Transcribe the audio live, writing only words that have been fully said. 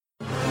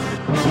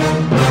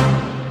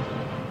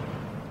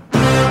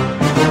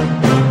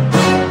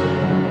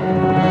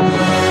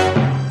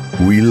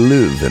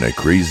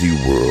crazy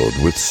world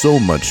with so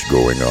much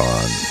going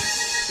on.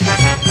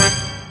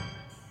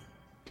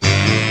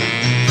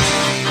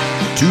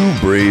 Two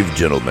brave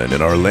gentlemen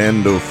in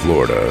Orlando,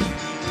 Florida,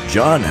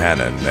 John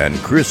Hannon and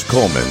Chris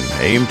Coleman,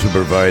 aim to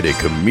provide a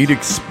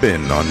comedic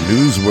spin on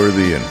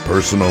newsworthy and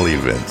personal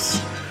events,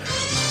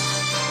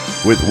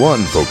 with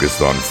one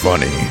focused on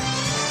funny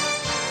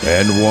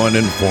and one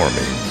informing.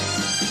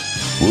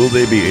 Will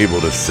they be able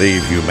to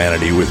save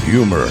humanity with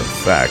humor,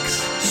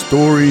 facts,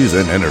 stories,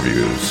 and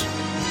interviews?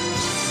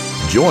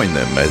 Join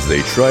them as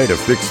they try to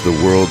fix the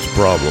world's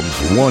problems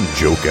one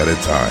joke at a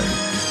time.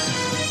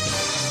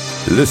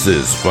 This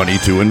is Funny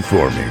to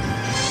Informing.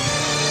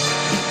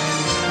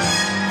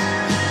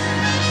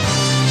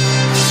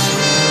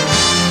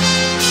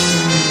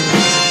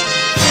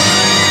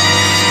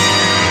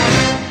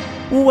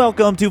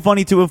 Welcome to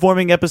Funny to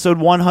Informing, episode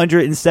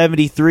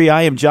 173.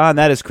 I am John.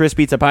 That is Chris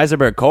Pizza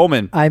Peisenberg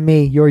Coleman. I'm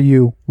me. You're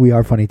you. We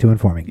are Funny to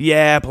Informing.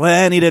 Yeah,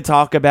 plenty to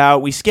talk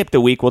about. We skipped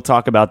a week. We'll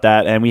talk about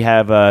that. And we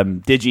have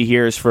Digi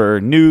Hears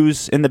for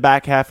news in the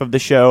back half of the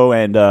show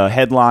and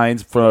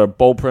headlines for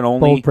Bold Print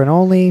Only. Bold Print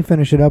Only.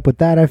 Finish it up with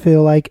that, I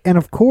feel like. And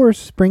of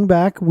course, bring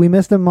back, we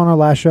missed him on our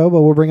last show,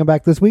 but we'll bring him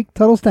back this week.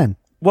 Tuttle's 10.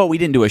 Well, we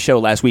didn't do a show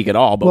last week at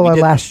all. But our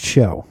did. last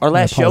show. Our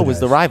last show was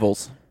The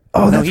Rivals.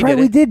 Oh, that's right.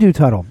 We did do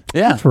Tuttle.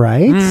 Yeah. That's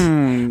right.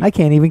 I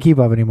can't even keep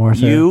up anymore.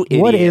 So You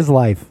idiot. What is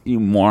life? You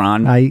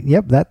moron.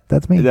 Yep,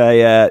 that's me. No,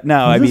 is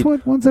I this mean...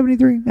 what,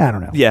 173? I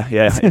don't know. Yeah,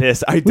 it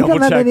is. I We've done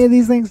that many of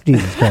these things?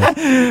 Jesus Christ.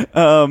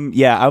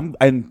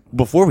 And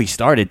before we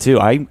started, too,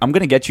 I'm going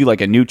to get you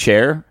like a new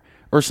chair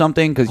or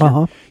something because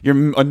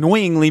you're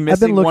annoyingly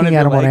missing I've been one of looking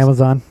your at them legs. on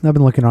Amazon. I've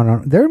been looking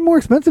on. They're more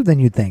expensive than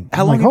you'd think.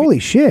 How long? Holy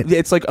shit!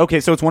 It's like,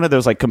 okay, so it's one of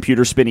those like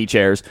computer spinny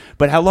chairs.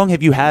 But how long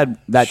have you had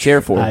that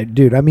chair for?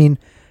 Dude, I mean,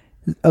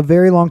 a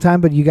very long time.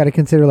 But you got to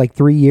consider like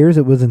 3 years.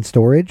 It was in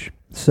storage,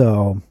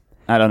 so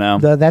I don't know.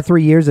 That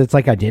 3 years, it's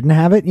like I didn't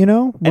have it. You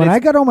know, when I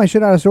got all my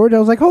shit out of storage, I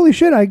was like, holy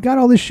shit, I got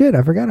all this shit.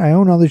 I forgot I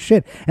own all this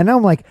shit, and now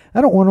I'm like,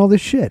 I don't want all this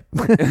shit.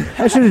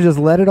 I should have just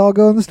let it all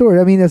go in the storage.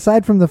 I mean,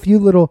 aside from the few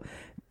little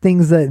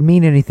things that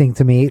mean anything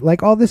to me,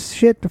 like all this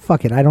shit,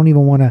 fuck it. I don't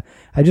even want to.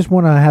 I just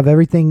want to have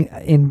everything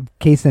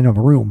encased in a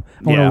room.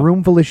 I want a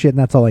room full of shit, and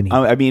that's all I need.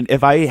 I mean,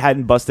 if I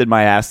hadn't busted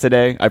my ass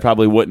today, I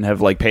probably wouldn't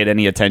have like paid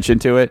any attention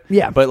to it.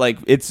 Yeah, but like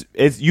it's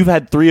you've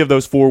had 3 of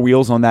those 4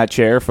 wheels on that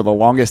chair for the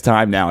longest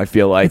time now. I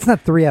feel like it's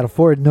not 3 out of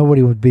 4.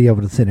 Nobody would be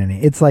able to sit in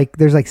it. It's like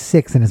there's like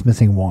 6 and it's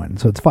missing 1,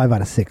 so it's 5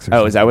 out of 6. Or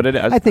something. Is that what it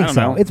is? I think don't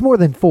so. know. It's more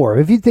than 4.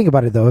 If you think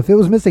about it, though, if it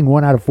was missing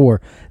 1 out of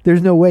 4,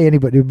 there's no way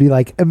anybody would be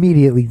like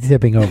immediately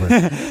tipping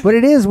over. But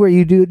it is where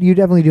you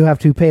definitely do have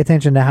to pay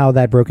attention to how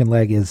that broken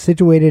leg is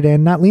situated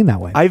and not lean that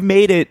way. I've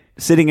made it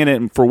sitting in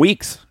it for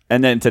weeks,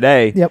 and then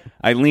today,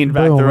 I leaned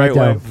back the right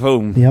way.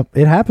 Boom. Yep,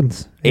 it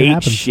happens. It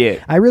happens.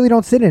 Shit. I really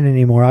don't sit in it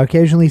anymore. I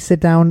occasionally sit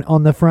down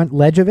on the front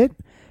ledge of it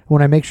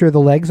when I make sure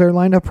the legs are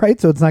lined up right,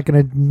 so it's not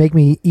going to make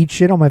me eat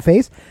shit on my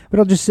face. But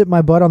I'll just sit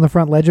my butt on the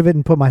front ledge of it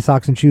and put my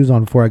socks and shoes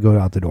on before I go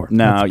out the door.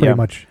 That's pretty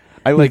much.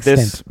 I like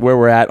this where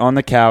we're at on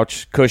the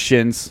couch,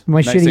 cushions,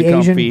 my nice shitty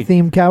and Asian comfy.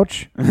 themed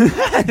couch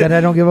that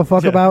I don't give a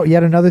fuck about.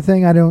 Yet another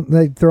thing, I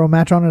don't throw a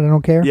match on it. I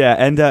don't care. Yeah,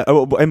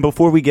 and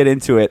before we get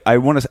into it, I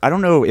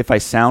don't know if I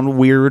sound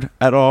weird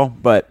at all,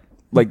 but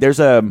like there's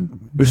something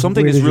Weird that's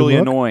as you really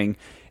look? annoying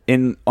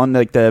on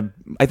like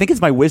I think it's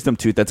my wisdom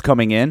tooth that's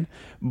coming in,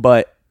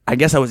 but I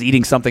guess I was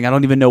eating something. I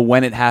don't even know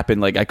when it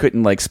happened. Like I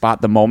couldn't like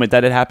spot the moment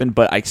that it happened,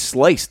 but I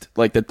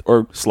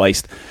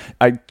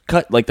I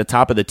cut like the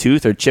top of the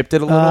tooth or chipped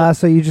it a little.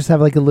 So you just have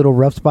like a little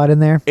rough spot in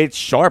there? It's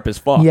sharp as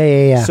fuck.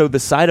 Yeah. So the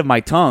side of my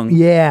tongue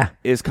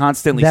is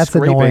constantly That's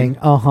scraping. annoying.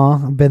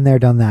 I've been there,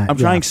 done that. I'm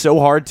trying so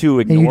hard to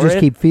ignore it. And you just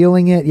keep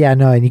feeling it. Yeah,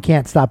 no, and you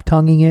can't stop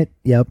tonguing it.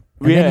 Yep.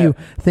 And then you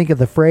think of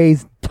the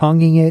phrase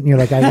tonguing it, and you're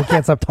like, I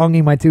can't stop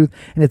tonguing my tooth,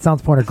 and it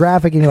sounds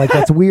pornographic, and you're like,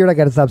 that's weird, I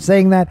got to stop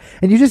saying that.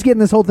 And you just get in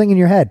this whole thing in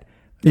your head.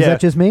 Is that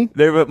just me?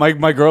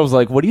 My girl's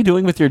like, what are you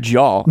doing with your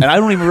jaw? And I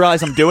don't even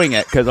realize I'm doing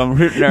it because I'm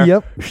sitting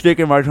there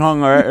sticking my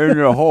tongue right in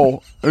the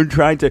hole and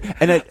trying to.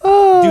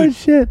 And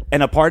shit.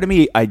 And a part of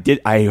me,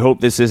 I hope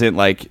this isn't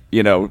like,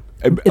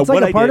 it's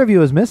like a part of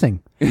you is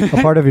missing.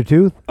 A part of your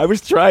tooth. I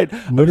was trying.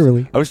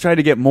 Literally. I was trying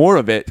to get more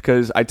of it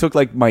because I took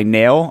like my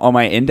nail on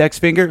my index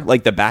finger,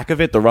 like the back of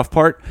it, the rough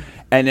part,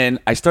 and then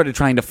I started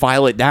trying to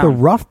file it down. The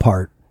rough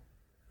part?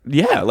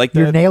 Yeah. Like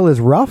your nail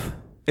is rough?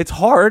 It's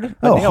hard.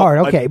 Hard.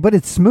 Okay, but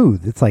it's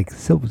smooth. It's like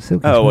silky.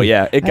 Oh, well,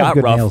 yeah. It got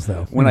rough. Nails,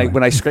 though.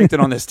 When I scraped it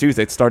on this tooth,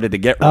 it started to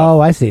get rough. Oh,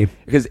 I see.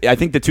 Because I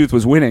think the tooth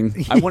was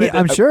winning.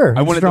 I'm sure.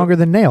 It's stronger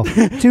than nail.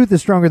 Tooth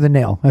is stronger than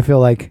nail. I feel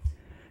like.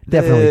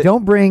 Definitely.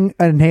 Don't bring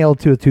a nail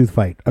to a tooth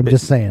fight. I'm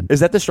just saying. Is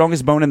that the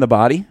strongest bone in the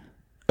body?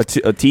 A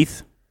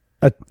teeth?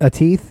 A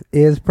teeth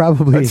is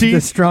probably the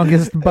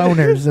strongest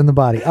boners in the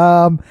body.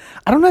 I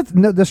don't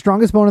know the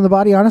strongest bone in the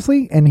body,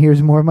 honestly. And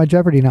here's more of my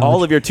Jeopardy knowledge.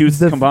 All of your tooth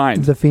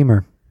combined. The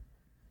femur.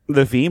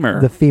 The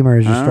femur. The femur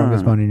is your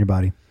strongest bone in your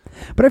body.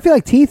 But I feel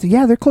like teeth,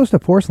 they're close to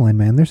porcelain,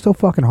 man. They're so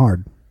fucking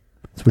hard.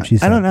 That's what she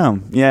said. I don't know.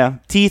 Yeah,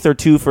 teeth or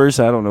two first.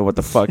 I don't know what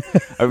the fuck.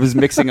 I was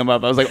mixing them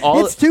up. I was like,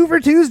 It's 2 for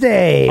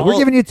Tuesday. We're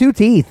giving you 2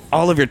 teeth.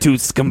 all of your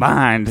tooths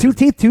combined. 2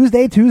 teeth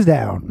Tuesday. Tunes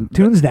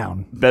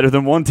down. Better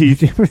than one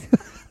teeth.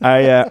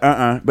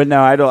 But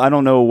no, I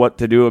don't know what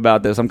to do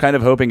about this. I'm kind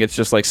of hoping it's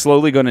just like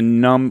slowly going to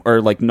numb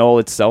or like null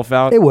itself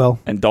out. It will.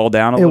 And dull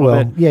down a It little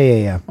will. bit.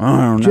 Yeah. I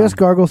don't know. Just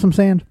gargle some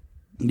sand.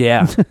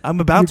 Yeah, I'm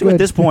about to You're at good.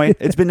 this point.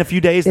 It's been a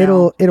few days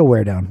now. It'll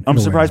wear down. I'm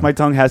It'll surprised wear my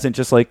tongue hasn't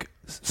just like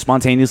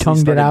spontaneously Tongued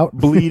it started out?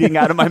 bleeding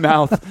out of my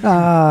mouth.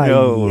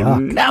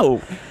 yuck.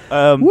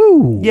 No.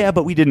 Woo. Yeah,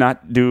 but we did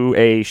not do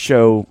a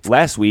show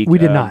last week. We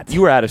did not.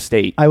 You were out of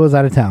state. I was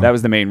out of town. That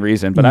was the main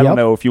reason. But I don't Yep.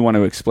 know if you want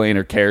to explain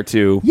or care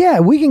to. Yeah,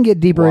 we can get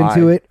deeper Why?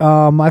 into it.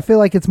 I feel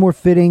like it's more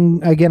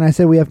fitting. Again, I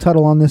said we have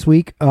Tuttle on this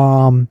week.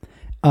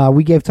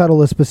 We gave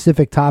Tuttle a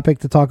specific topic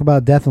to talk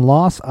about death and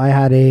loss. I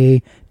had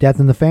a death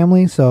in the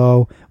family,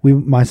 so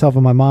myself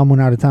and my mom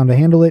went out of town to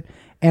handle it.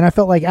 And I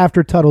felt like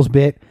after Tuttle's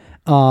bit,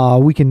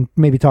 we can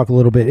maybe talk a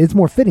little bit. It's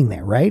more fitting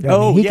there, right?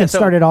 He can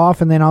start it off,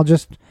 and then I'll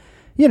just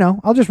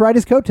ride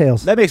his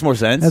coattails. That makes more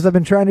sense. As I've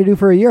been trying to do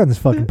for a year on this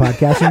fucking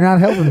podcast. You're not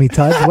helping me,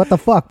 Tuds. What the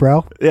fuck,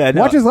 bro? Yeah,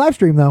 no. Watch his live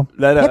stream, though. Hit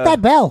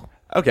that bell.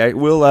 Okay,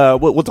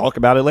 we'll talk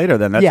about it later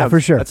then. For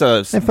sure. I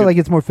feel like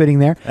it's more fitting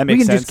there. That We makes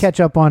can sense. just catch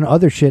up on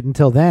other shit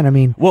until then. I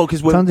mean, Well,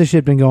 'cause tons of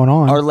shit been going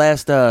on. our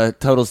last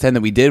Totals 10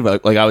 that we did,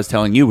 like I was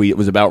telling you, it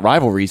was about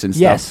rivalries and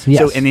stuff. Yes.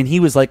 So, and then he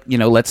was like,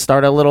 let's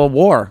start a little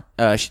war.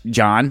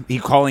 John, he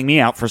calling me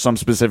out for some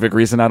specific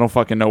reason. I don't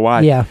fucking know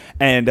why. Yeah.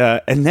 And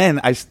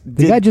then I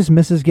the guy just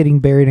misses getting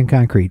buried in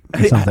concrete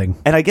or something.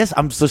 And I guess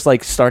I'm just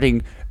like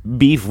starting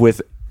beef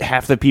with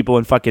half the people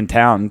in fucking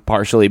town,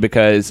 partially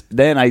because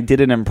then I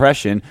did an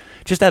impression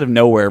just out of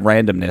nowhere,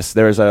 randomness.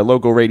 There's a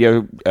local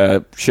radio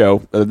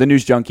show, The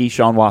News Junkie,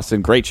 Sean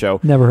Watson, great show.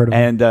 Never heard of him.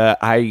 And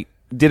I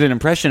did an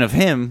impression of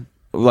him,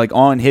 like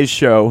on his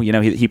show.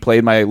 He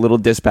played my little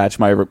dispatch,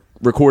 my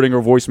recording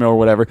or voicemail or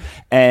whatever,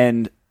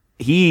 and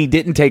he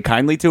didn't take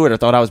kindly to it or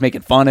thought I was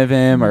making fun of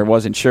him or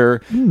wasn't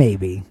sure.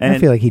 Maybe. I And-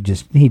 feel like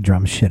he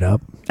drums shit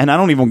up. And I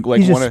don't even like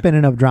He's just want to.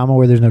 spinning up drama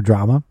where there's no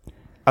drama.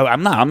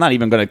 I'm not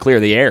even going to clear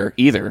the air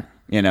either.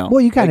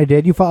 Well, you kind of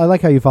did. I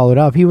like how you followed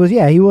up. He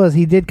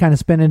did kind of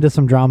spin into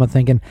some drama,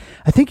 thinking,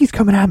 I think he's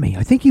coming at me.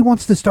 I think he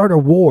wants to start a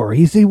war.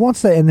 He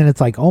wants to, and then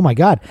it's like, oh my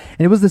god!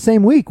 And it was the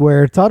same week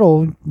where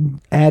Tuttle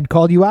had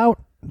called you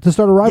out to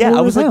start a rivalry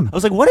I was with like, him. I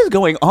was like, what is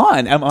going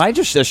on? Am I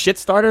just a shit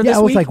starter this I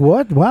was week? like,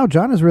 what? Wow,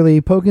 John is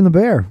really poking the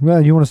bear.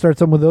 Well, you want to start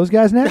something with those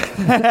guys next?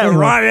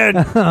 Ryan,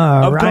 I'm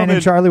Ryan coming.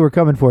 and Charlie, we're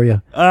coming for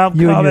you. I'm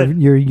you coming.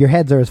 and your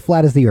heads are as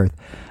flat as the earth.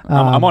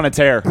 I'm on a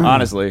tear,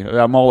 honestly.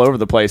 I'm all over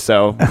the place,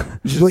 so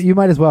Well, you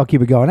might as well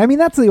keep it going. I mean,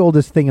 that's the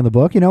oldest thing in the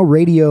book.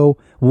 Radio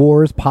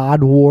wars,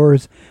 pod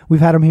wars.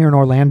 We've had them here in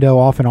Orlando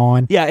off and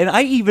on. yeah. And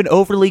I even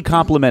overly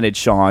complimented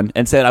Sean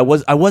and said I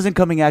wasn't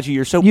coming at you.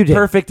 You're so You did.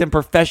 perfect and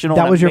professional.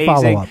 That and was your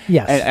amazing." follow-up.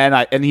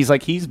 Yes. and he's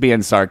like, he's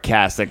being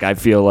sarcastic. I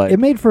feel like It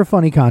made for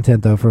funny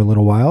content, though, for a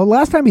little while.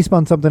 Last time he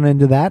spun something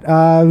into that,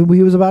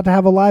 he was about to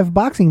have a live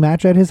boxing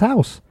match at his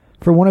house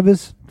for one of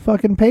his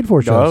fucking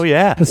paid-for shows. Oh,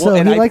 yeah. So Well,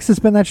 and he I- likes to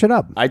spin that shit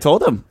up. I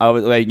told him, I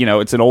was like,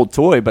 it's an old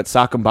toy, but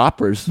sock and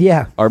boppers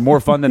Yeah. are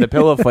more fun than a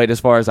pillow fight as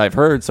far as I've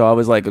heard. So I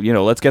was like,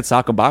 let's get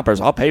sock and boppers.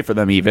 I'll pay for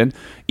them even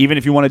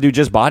if you want to do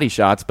just body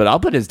shots, but I'll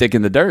put his dick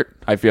in the dirt,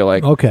 I feel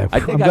like. Okay. I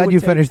think I'm I glad would you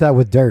take- finished that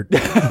with dirt.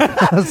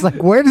 I was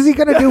like, where is he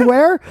going to do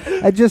where?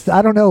 I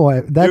don't know.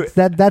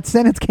 That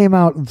sentence came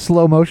out in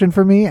slow motion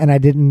for me, and I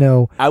didn't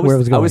know where it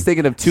was going. I was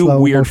thinking of two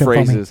Slow weird motion for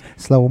me. phrases.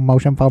 Slow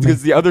motion for me.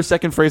 Because the other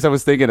second phrase I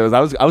was thinking of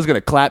was I was going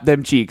to clap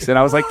them cheeks, and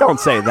I was like, don't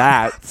say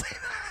that.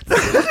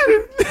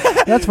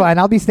 That's fine.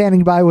 I'll be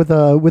standing by with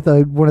a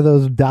one of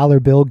those dollar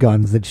bill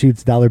guns that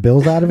shoots dollar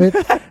bills out of it,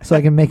 so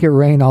I can make it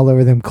rain all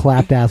over them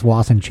clapped ass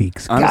Wasson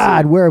cheeks. Honestly,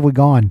 God, where have we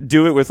gone?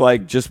 Do it with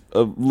like just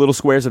little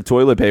squares of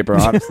toilet paper.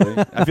 Honestly,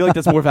 I feel like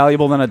that's more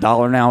valuable than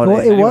 $1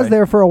 nowadays. Well, it was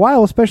there for a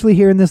while, especially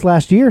here in this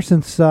last year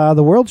since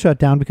the world shut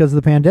down because of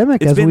the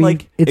pandemic. It's been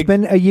it's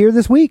been a year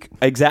this week.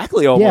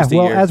 Exactly, almost Yeah,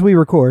 well, a year. as we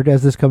record,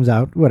 as this comes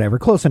out, whatever,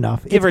 close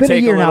enough. Give or It's been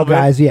take a year a now, little bit.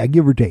 guys. Yeah,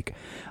 give or take.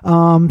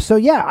 So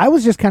yeah, I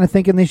was just kind of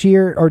thinking this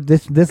year or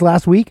this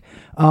last week,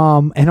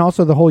 and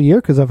also the whole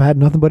year because I've had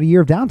nothing but a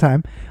year of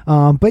downtime.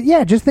 But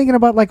yeah, just thinking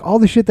about like all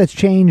the shit that's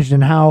changed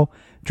and how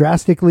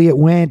drastically it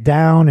went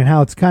down and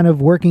how it's kind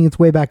of working its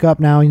way back up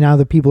now. Now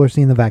that people are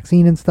seeing the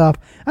vaccine and stuff.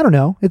 I don't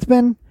know. It's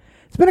been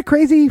a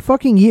crazy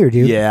fucking year,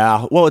 dude.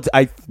 Yeah, well,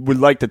 I would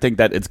like to think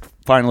that it's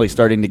finally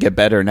starting to get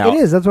better now. It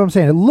is. That's what I'm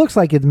saying. It looks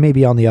like it's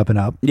maybe on the up and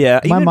up. Yeah,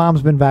 My even-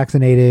 mom's been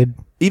vaccinated.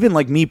 Even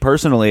like me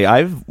personally,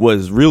 I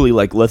was really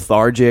like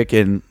lethargic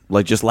and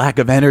like just lack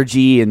of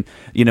energy and,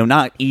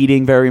 not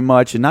eating very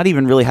much and not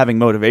even really having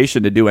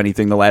motivation to do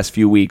anything the last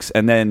few weeks.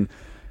 And then,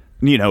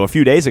 a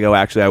few days ago,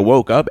 actually, I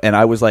woke up and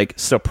I was like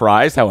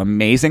surprised how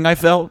amazing I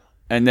felt.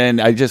 And then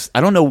I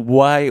don't know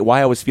why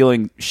I was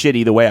feeling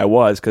shitty the way I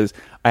was because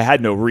I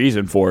had no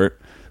reason for it.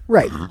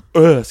 Right.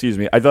 Excuse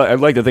me. I'd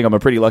like to think I'm a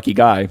pretty lucky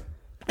guy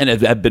and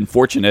have been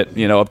fortunate,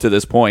 up to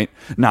this point.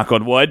 Knock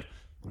on wood.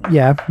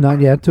 Yeah,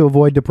 not yet, to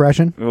avoid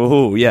depression.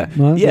 Oh, yeah.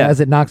 Well, yeah. As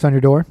it knocks on your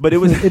door. But it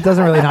was... It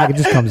doesn't really knock, it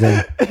just comes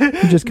in.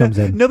 It just comes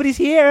in. Nobody's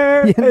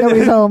here. Yeah,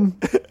 nobody's home.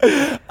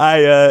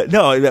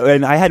 No,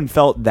 and I hadn't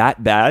felt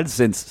that bad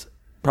since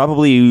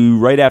probably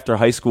right after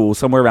high school,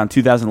 somewhere around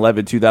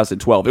 2011,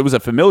 2012. It was a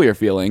familiar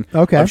feeling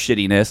of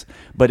shittiness,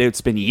 but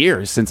it's been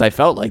years since I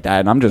felt like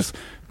that, and I'm just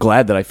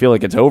glad that I feel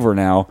like it's over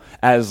now.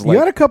 As like, you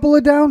had a couple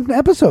of down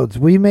episodes.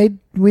 We made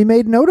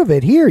note of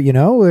it here,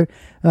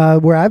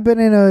 where I've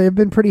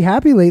been pretty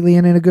happy lately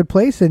and in a good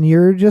place, and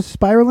you're just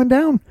spiraling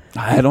down.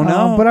 I don't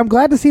know. But I'm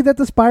glad to see that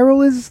the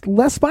spiral is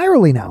less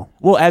spirally now.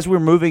 Well, as we're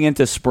moving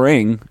into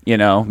spring,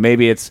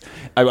 maybe it's...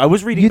 I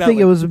was reading about... You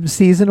think it was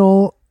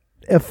seasonal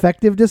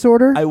affective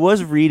disorder? I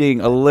was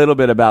reading a little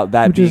bit about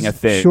that which being is a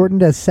thing.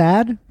 Shortened as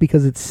SAD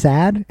because it's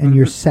sad and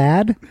you're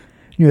sad.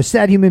 You're a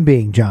sad human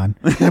being, John.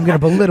 And I'm going to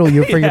belittle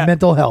you for your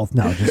mental health.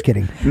 No, just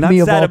kidding. Not Me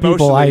of sad all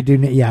people, emotionally. I do.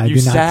 Yeah, I you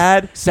do not.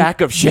 sad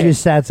sack of shit. You're a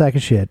sad sack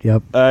of shit.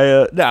 Yep.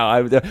 But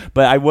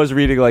I was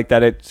reading like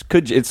that.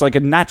 It's like a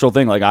natural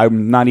thing. Like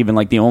I'm not even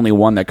like the only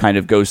one that kind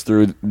of goes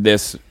through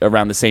this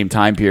around the same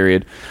time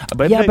period.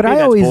 But yeah, but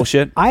that's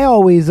bullshit. I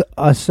always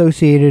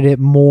associated it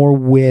more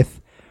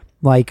with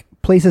like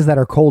places that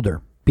are colder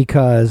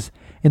because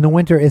in the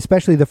winter,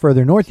 especially the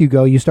further north you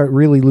go, you start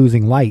really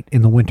losing light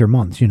in the winter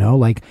months,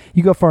 Like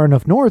you go far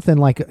enough north and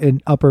like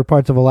in upper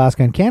parts of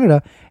Alaska and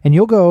Canada, and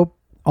you'll go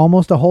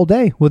almost a whole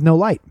day with no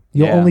light.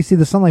 You'll only see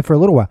the sunlight for a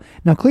little while.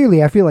 Now,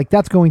 clearly, I feel like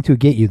that's going to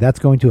get you. That's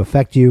going to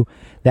affect you.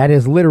 That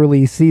is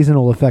literally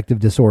seasonal affective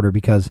disorder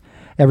because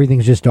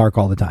everything's just dark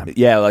all the time.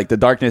 Yeah, like the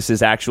darkness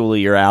is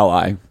actually your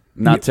ally.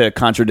 Not to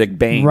contradict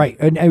Bane. Right,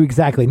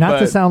 exactly. Not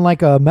to sound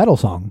like a metal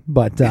song,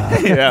 but...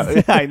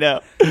 yeah, I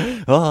know.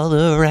 All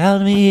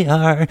around me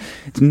are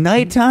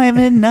nighttime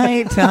and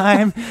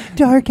nighttime.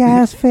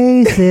 Dark-ass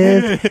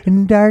faces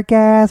in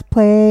dark-ass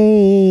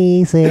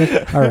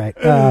places. All right.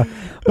 But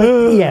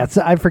yeah,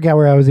 I forgot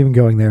where I was even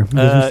going there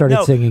because we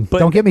started singing.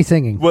 Don't get me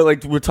singing. Well,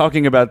 like we're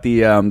talking about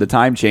the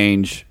time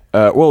change.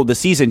 The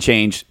season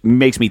change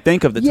makes me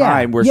think of the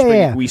time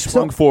where we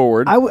sprung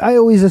forward. I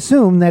always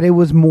assumed that it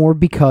was more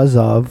because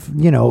of,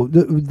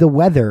 the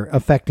weather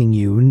affecting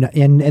you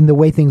and the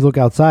way things look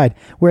outside.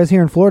 Whereas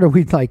here in Florida,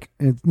 we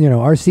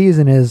our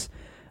season is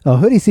a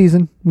hoodie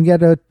season. We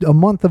get a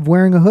month of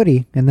wearing a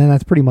hoodie, and then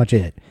that's pretty much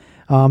it.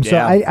 So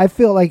I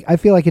feel like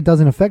it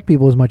doesn't affect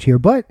people as much here,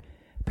 but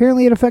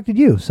apparently it affected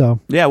you. So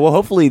yeah, well,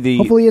 hopefully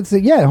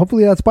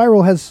that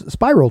spiral has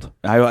spiraled.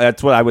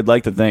 That's what I would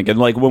like to think. And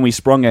like when we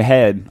sprung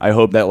ahead, I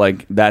hope that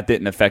like that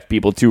didn't affect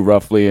people too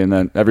roughly, and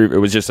then it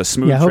was just a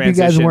smooth. Yeah, I hope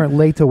transition. you guys weren't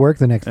late to work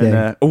the next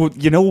day.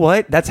 You know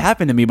what? That's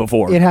happened to me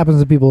before. It happens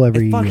to people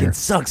every year. It fucking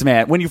sucks,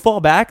 man. When you fall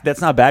back,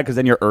 that's not bad because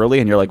then you're early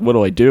and you're like, what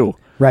do I do?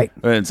 Right.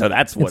 And so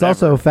that's whatever.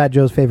 It's also Fat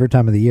Joe's favorite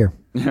time of the year.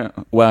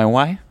 Well,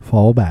 why?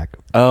 Fall back.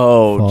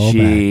 Oh,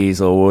 jeez,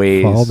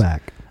 Louise. Fall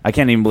back. I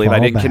can't even believe I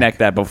didn't connect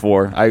that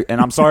before. And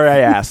I'm sorry I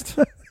asked.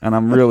 And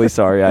I'm really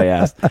sorry I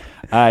asked.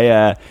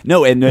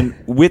 No, and then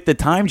with the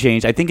time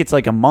change, I think it's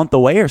like a month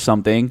away or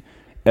something.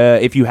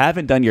 If you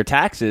haven't done your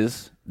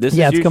taxes,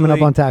 it's coming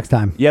up on tax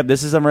time. Yep,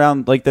 this is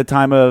around like the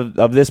time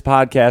of this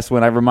podcast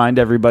when I remind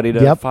everybody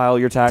to file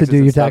your taxes. To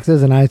do your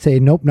taxes, and I say,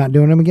 nope, not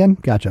doing them again.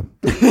 Gotcha.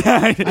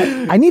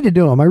 I need to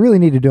do them. I really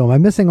need to do them.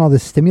 I'm missing all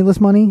this stimulus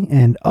money,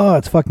 and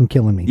it's fucking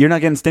killing me. You're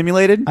not getting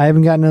stimulated? I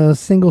haven't gotten a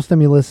single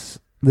stimulus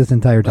this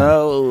entire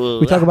time.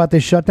 We talk about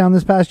this shutdown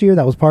this past year.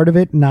 That was part of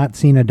it. Not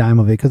seen a dime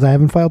of it because I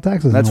haven't filed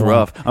taxes. That's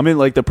rough. I'm in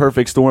like the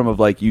perfect storm of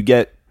like you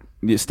get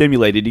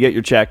stimulated, you get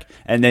your check,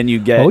 and then you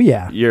get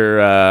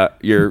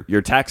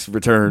your tax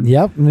return.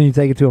 Yep, and then you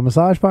take it to a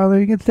massage parlor,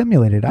 you get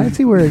stimulated. I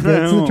see where it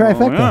gets the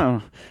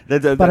trifecta.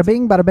 Bada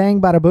bing, bada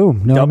bang, bada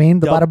boom. Know what I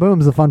mean? The bada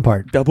boom's the fun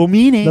part. Double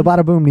meaning. The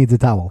bada boom needs a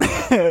towel.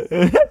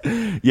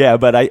 Yeah,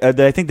 but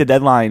I think the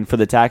deadline for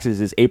the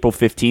taxes is April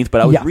 15th,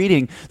 but I was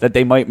reading that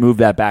they might move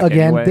that back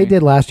again. Anyway. They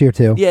did last year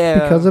too. Yeah,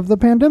 because of the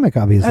pandemic,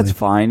 obviously. That's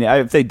fine.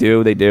 If they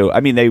do, they do.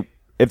 I mean,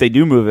 if they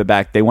do move it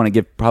back, they want to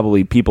give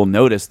probably people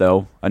notice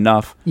though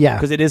enough. Yeah,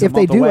 because it is. If a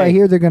month they do, away. I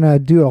hear they're going to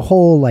do a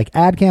whole like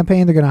ad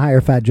campaign. They're going to hire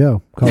Fat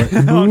Joe. Call it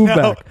 "Move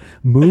Back,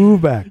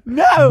 Move Back,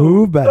 No,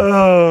 Move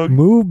Back,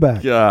 Move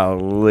Back."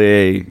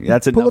 Golly,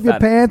 that's enough. Pull up your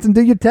pants and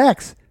do your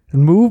tax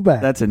and move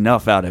back. That's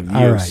enough out of you,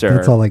 all right, sir.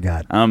 That's all I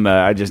got.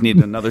 I just need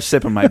another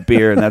sip of my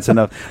beer, and that's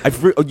enough.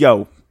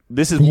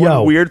 This is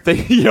one weird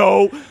thing.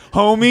 Yo,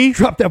 homie.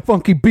 Drop that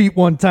funky beat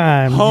one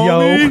time.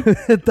 Homie. Yo.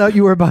 I thought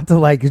you were about to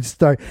like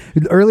start.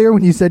 Earlier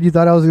when you said you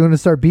thought I was going to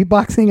start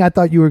beatboxing, I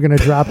thought you were going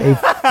to drop a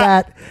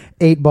fat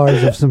 8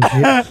 bars of some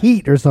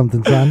heat or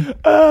something, son.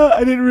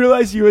 I didn't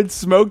realize you had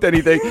smoked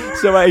anything.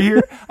 So I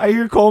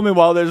hear Coleman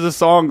while there's a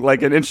song,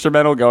 like an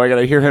instrumental going, and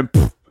I hear him,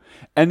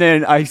 And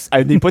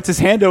then he puts his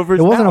hand over his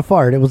It wasn't mouth. a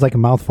fart. It was like a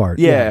mouth fart.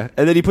 Yeah.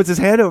 And then he puts his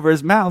hand over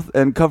his mouth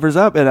and covers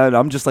up, and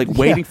I'm just like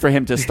waiting for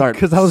him to start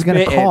Because I was going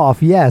to spitting.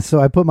 cough. Yes. So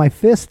I put my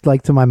fist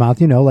like to my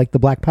mouth, like the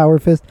Black Power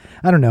fist.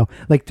 I don't know.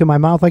 Like to my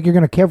mouth, like you're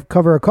going to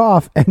cover a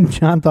cough. And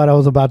John thought I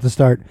was about to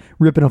start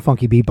ripping a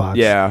funky beatbox.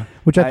 Yeah.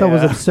 Which I thought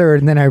was absurd.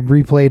 And then I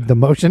replayed the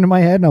motion in my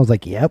head and I was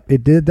like, yep,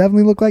 it did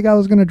definitely look like I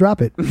was going to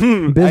drop it.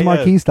 Biz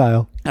Marquee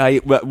style.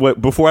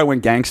 Before I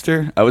went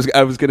gangster, I was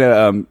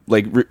gonna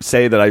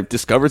say that I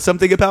discovered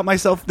something about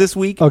myself this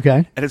week.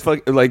 Okay. And it's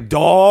like,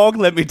 dog,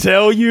 let me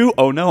tell you.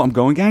 Oh no, I'm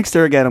going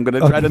gangster again. I'm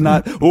gonna try to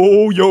not.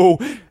 Oh yo.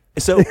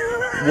 So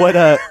what?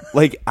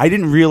 I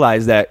didn't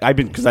realize that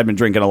because I've been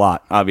drinking a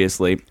lot,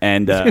 obviously,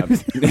 and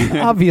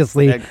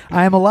Obviously,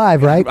 I am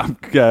alive, right?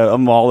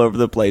 I'm all over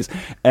the place,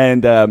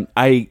 and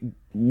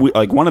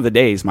one of the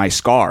days, my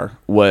scar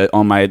was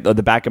on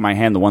the back of my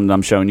hand, the one that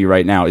I'm showing you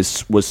right now,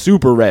 was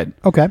super red.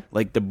 Okay.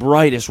 Like the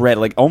brightest red,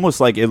 like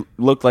almost like it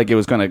looked like it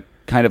was going to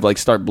kind of like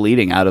start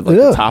bleeding out of like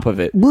the top of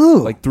it,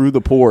 like through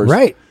the pores,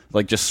 right?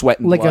 Like just sweat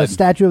and like blood. a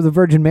statue of the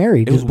Virgin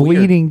Mary, just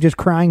bleeding, just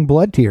crying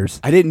blood tears.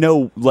 I didn't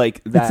know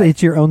like that.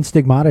 It's your own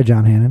stigmata,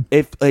 John Hannon.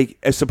 If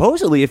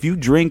supposedly if you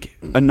drink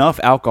enough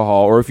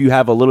alcohol or if you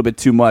have a little bit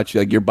too much,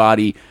 like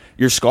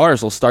your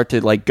scars will start to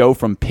like go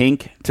from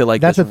pink to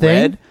like That's this a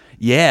thing? red.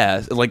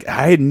 Yeah, like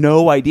I had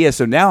no idea.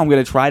 So now I'm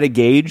going to try to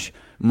gauge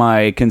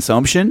my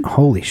consumption.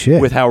 Holy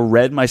shit! With how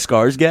red my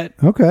scars get.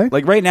 Okay.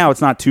 Like right now,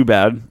 it's not too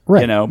bad.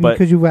 Right. But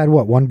because you've had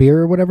what, one beer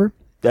or whatever.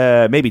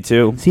 Maybe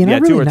two. See, and yeah,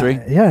 I've really 2 or 3.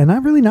 Yeah, and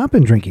I've really not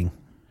been drinking.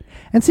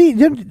 And see,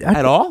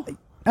 at all.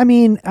 I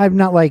mean, I'm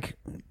not like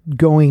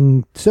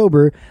going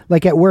sober.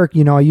 Like at work,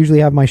 I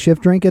usually have my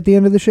shift drink at the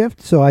end of the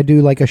shift, so I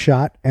do like a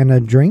shot and a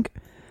drink.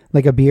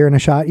 Like a beer and a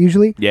shot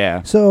usually.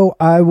 Yeah. So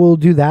I will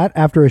do that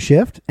after a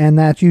shift, and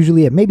that's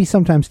usually it. Maybe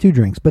sometimes 2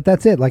 drinks, but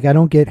that's it. Like I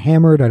don't get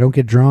hammered. I don't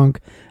get drunk.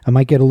 I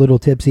might get a little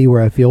tipsy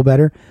where I feel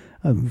better.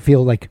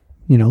 Feel like,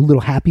 a little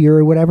happier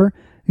or whatever.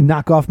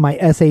 Knock off my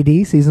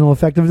SAD, seasonal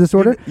affective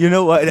disorder. You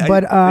know what?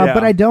 But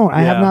I don't.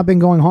 I have not been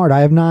going hard.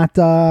 I have not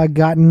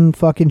gotten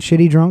fucking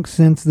shitty drunk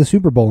since the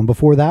Super Bowl, and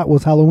before that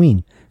was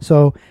Halloween.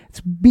 So it's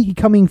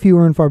becoming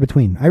fewer and far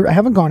between. I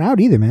haven't gone out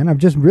either, man. I've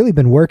just really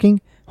been working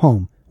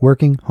home.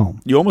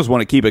 You almost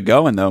want to keep it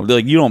going, though.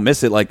 Like you don't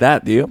miss it like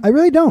that, do you? I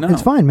really don't. No.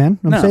 It's fine, man.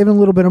 I'm saving a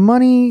little bit of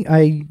money.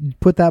 I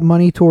put that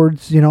money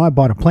towards, I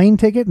bought a plane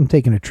ticket. I'm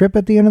taking a trip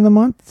at the end of the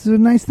month. It's a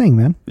nice thing,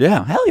 man.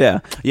 Yeah, hell yeah.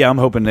 Yeah, I'm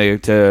hoping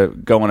to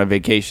go on a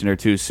vacation or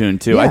two soon,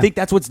 too. Yeah. I think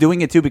that's what's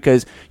doing it, too,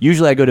 because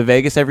usually I go to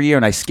Vegas every year,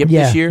 and I skip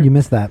this year. You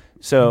missed that.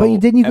 But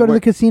didn't you go to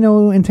the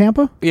casino in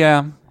Tampa?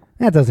 Yeah.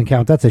 That doesn't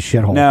count. That's a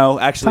shithole. No,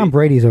 actually. Tom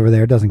Brady's over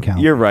there. It doesn't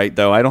count. You're right,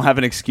 though. I don't have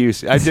an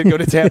excuse. I did go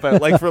to Tampa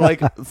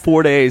for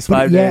 4 days,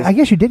 5 days. Yeah, I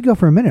guess you did go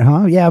for a minute,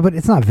 huh? Yeah, but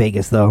it's not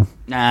Vegas, though.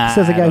 Nah,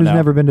 Says a guy who's know.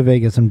 never been to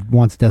Vegas and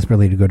wants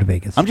desperately to go to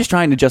Vegas. I'm just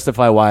trying to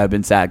justify why I've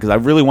been sad, because I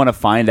really want to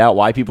find out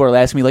why people are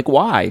asking me, like,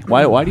 why?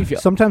 Why do you feel...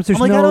 Sometimes there's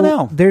I'm like, I don't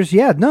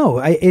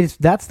know.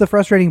 That's the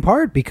frustrating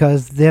part,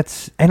 because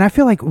and I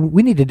feel like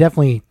we need to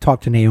definitely talk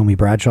to Naomi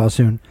Bradshaw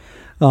soon.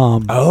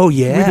 Oh,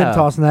 yeah. We've been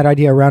tossing that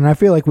idea around, and I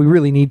feel like we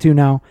really need to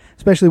now,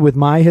 especially with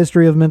my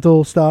history of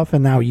mental stuff,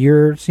 and now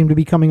you seem to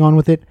be coming on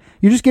with it.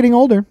 You're just getting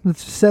older.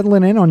 It's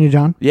settling in on you,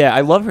 John. Yeah,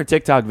 I love her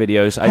TikTok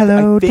videos.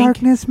 Hello, I think,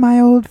 darkness, my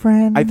old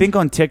friend. I think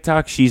on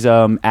TikTok she's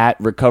at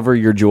Recover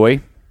Your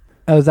Joy.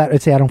 Oh, is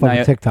that? See, I don't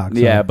follow TikTok. So.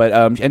 Yeah, but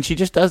and she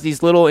just does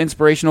these little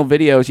inspirational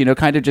videos.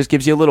 Kind of just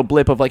gives you a little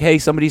blip of like, hey,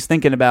 somebody's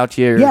thinking about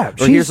you. Yeah,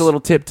 or here's a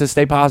little tip to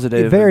stay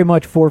positive. Very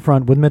much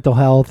forefront with mental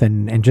health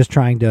and just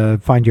trying to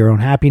find your own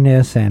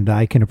happiness. And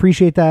I can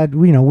appreciate that.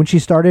 When she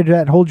started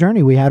that whole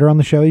journey, we had her on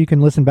the show. You can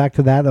listen back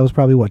to that. That was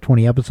probably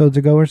 20 episodes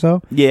ago or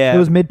so. Yeah, it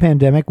was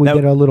mid-pandemic. We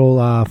did a little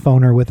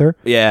phoner with her.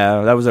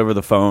 Yeah, that was over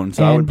the phone.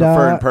 So I would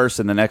prefer in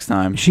person the next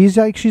time. She's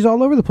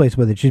all over the place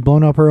with it. She's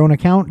blown up her own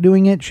account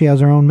doing it. She has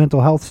her own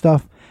mental health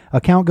stuff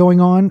account going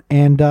on,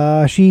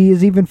 and she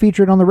is even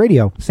featured on the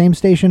radio, same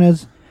station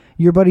as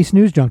your buddy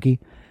Snooze Junkie,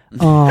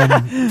 on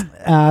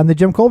the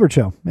Jim Colbert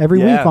Show every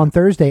week on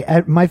Thursday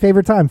at my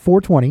favorite time,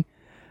 4:20.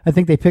 I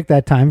think they picked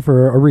that time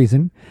for a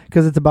reason,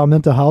 because it's about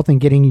mental health and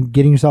getting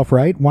yourself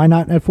right. Why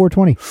not at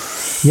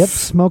 4:20? Yep,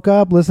 smoke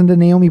up, listen to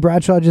Naomi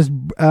Bradshaw, just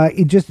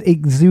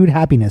exude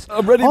happiness.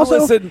 I'm ready also,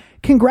 to listen.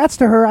 Congrats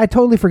to her. I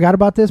totally forgot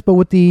about this, but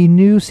with the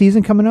new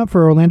season coming up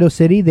for Orlando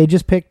City,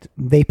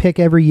 they pick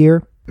every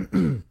year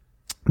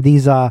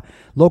these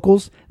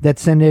locals that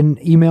send in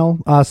email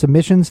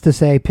submissions to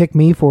say, pick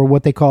me for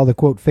what they call the,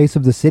 quote, face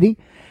of the city.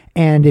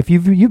 And if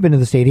you've been to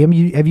the stadium,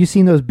 have you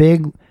seen those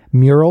big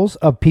murals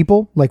of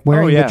people like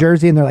wearing the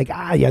jersey, and they're like,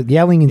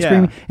 yelling and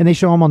screaming, and they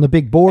show them on the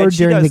big board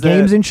during the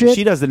games and shit.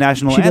 She does the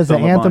national anthem. She does the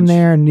anthem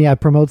there, and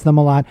promotes them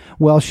a lot.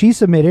 Well, she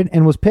submitted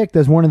and was picked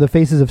as one of the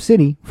faces of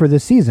City for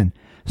this season.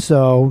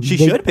 So she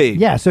should be.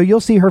 Yeah, so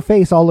you'll see her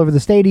face all over the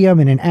stadium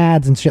and in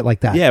ads and shit like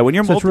that. Yeah, when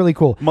you're it's really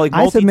cool. Like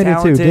I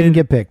submitted too, didn't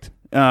get picked.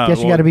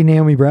 Guess you got to be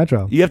Naomi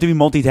Bradshaw. You have to be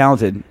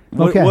multi-talented.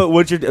 Okay.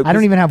 What's your? I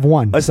don't even have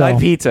one. Aside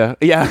pizza,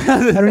 yeah.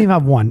 I don't even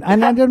have one,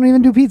 and I don't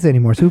even do pizza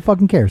anymore. So who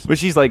fucking cares? But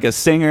she's like a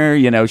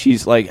singer.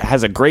 She's like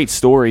has a great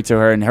story to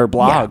her and her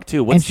blog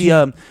too. What's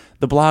the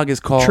blog is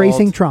called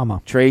Tracing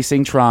Trauma.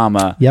 Tracing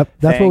Trauma. Yep,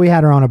 that's what we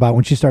had her on about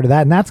when she started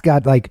that, and that's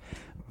got like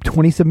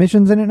 20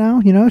 submissions in it now.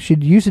 She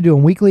used to do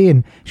them weekly,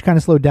 and she kind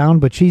of slowed down,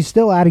 but she's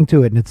still adding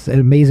to it, and it's an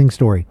amazing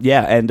story.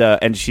 Yeah,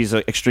 and she's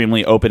an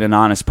extremely open and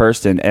honest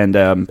person.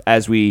 And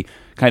as we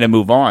kind of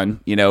move on,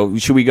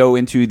 should we go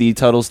into the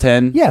Tuttle's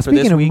 10? Yeah,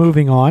 speaking of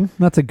moving on,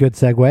 that's a good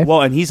segue.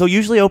 Well, and he's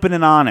usually open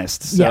and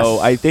honest, so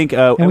yes. I think...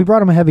 and we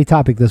brought him a heavy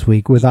topic this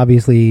week with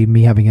obviously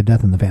me having a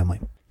death in the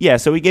family. Yeah,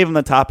 so we gave him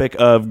the topic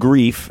of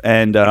grief,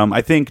 and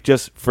I think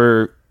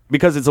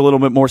because it's a little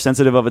bit more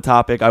sensitive of a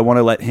topic, I want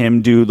to let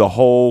him do the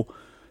whole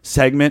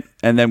segment,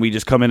 and then we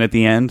just come in at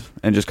the end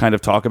and just kind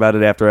of talk about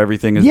it after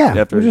everything is...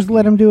 Yeah, we'll just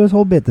let him do his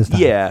whole bit this time.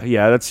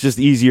 Yeah, that's just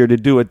easier to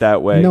do it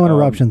that way. No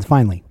interruptions,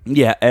 finally.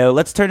 Yeah,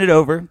 let's turn it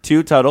over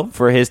to Tuttle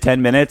for his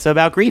 10 minutes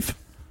about grief.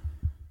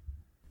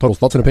 Tuttle's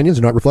thoughts and opinions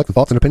do not reflect the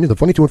thoughts and opinions of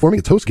 22 Informing,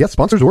 its hosts, guests,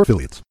 sponsors, or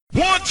affiliates.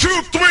 1,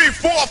 2, 3,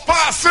 4,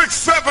 5, 6,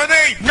 7,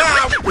 8, 9.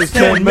 It's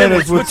 10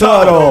 minutes with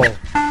Tuttle.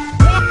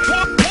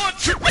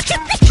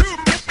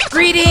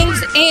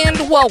 Greetings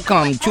and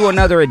welcome to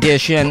another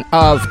edition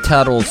of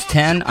Tuttle's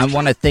 10. I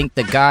want to thank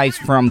the guys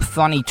from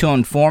Funny to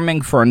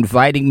Informing for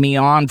inviting me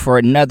on for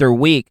another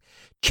week.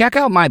 Check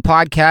out my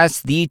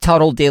podcast, The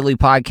Tuttle Daily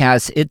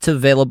Podcast. It's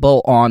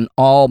available on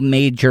all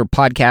major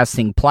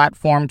podcasting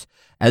platforms,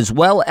 as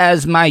well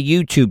as my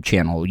YouTube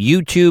channel,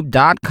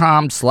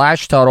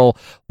 youtube.com/Tuttle,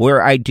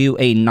 where I do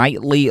a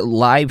nightly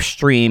live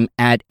stream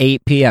at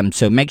 8 p.m.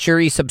 So make sure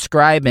you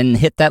subscribe and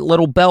hit that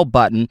little bell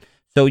button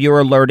so you're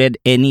alerted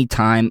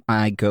anytime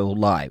I go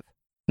live.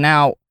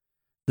 Now,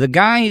 the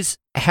guys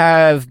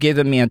have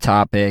given me a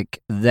topic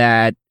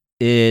that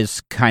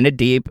is kind of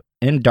deep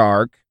and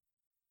dark.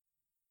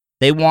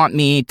 They want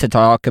me to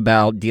talk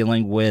about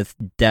dealing with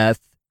death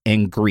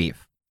and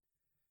grief.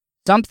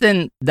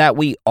 Something that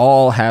we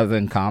all have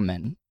in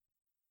common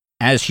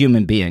as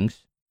human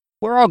beings.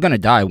 We're all going to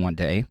die one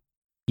day.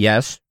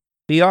 Yes,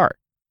 we are.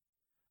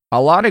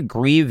 A lot of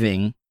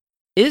grieving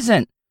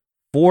isn't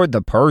for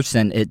the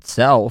person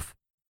itself.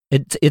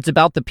 It's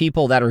about the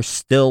people that are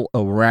still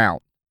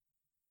around.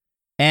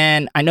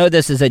 And I know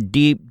this is a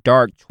deep,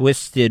 dark,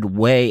 twisted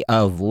way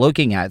of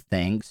looking at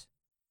things,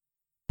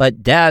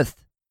 but death,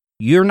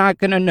 you're not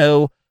going to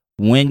know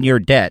when you're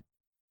dead.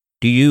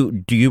 Do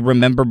you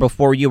remember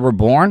before you were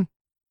born?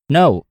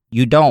 No,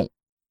 you don't.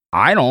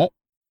 I don't.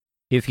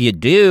 If you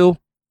do,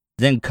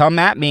 then come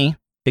at me,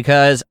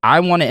 because I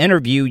want to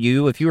interview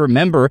you if you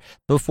remember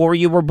before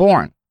you were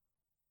born.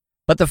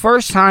 But the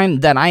first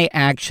time that I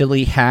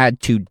actually had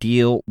to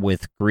deal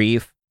with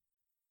grief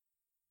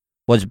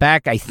was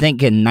back, I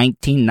think, in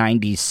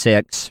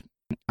 1996.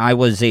 I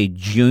was a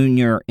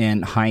junior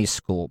in high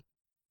school,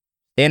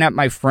 staying at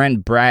my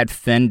friend Brad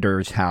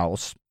Fender's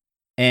house,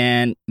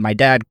 and my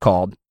dad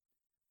called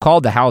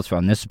the house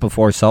phone. This is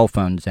before cell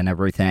phones and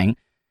everything,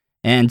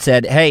 and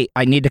said, "Hey,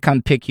 I need to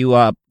come pick you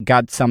up.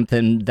 Got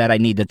something that I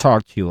need to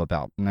talk to you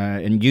about."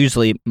 And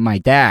usually my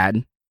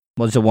dad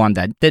was the one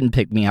that didn't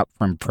pick me up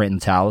from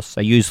friend's house.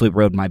 I usually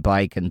rode my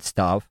bike and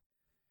stuff.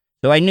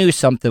 So I knew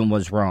something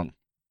was wrong.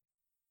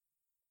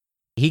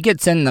 He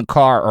gets in the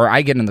car, or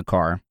I get in the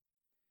car,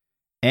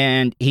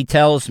 and he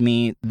tells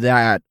me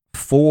that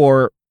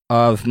 4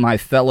 of my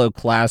fellow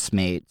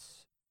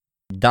classmates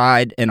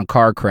died in a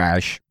car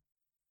crash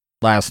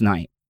last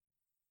night.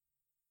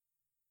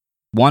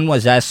 One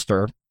was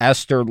Esther.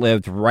 Esther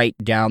lived right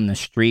down the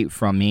street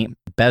from me,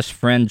 best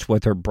friends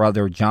with her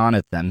brother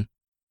Jonathan.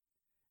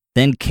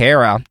 Then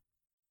Kara.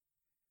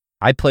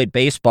 I played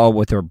baseball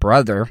with her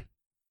brother.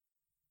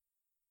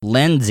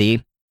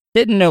 Lindsay.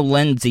 Didn't know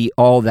Lindsay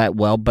all that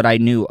well, but I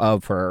knew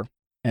of her.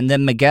 And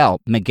then Miguel.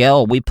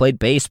 Miguel, we played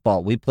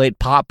baseball. We played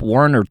Pop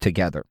Warner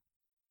together.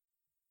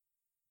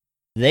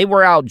 They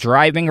were out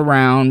driving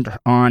around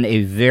on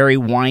a very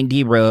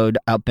windy road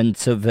up in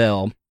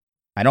Seville.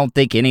 I don't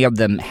think any of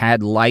them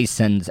had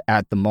license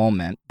at the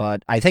moment,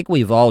 but I think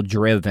we've all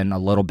driven a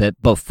little bit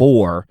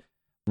before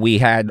we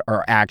had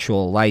our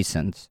actual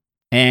license.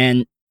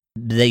 And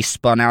they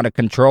spun out of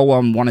control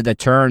on one of the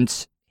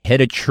turns,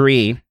 hit a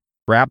tree,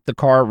 wrapped the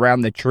car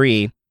around the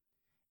tree,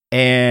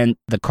 and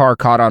the car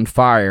caught on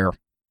fire.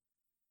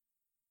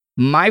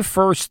 My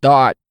first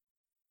thought,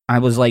 I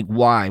was like,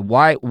 why?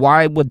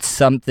 Why would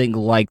something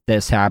like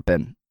this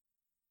happen?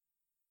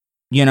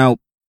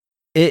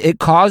 It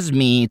caused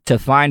me to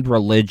find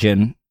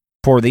religion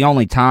for the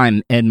only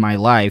time in my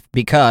life,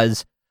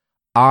 because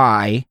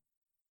I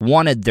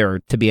wanted there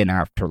to be an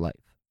afterlife.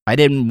 I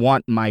didn't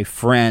want my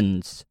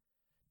friends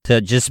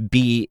to just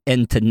be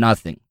into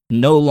nothing,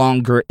 no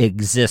longer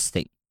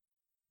existing.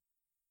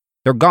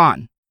 They're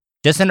gone.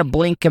 Just in a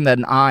blink of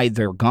an eye,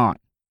 they're gone.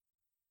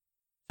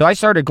 So I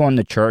started going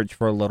to church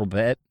for a little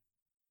bit.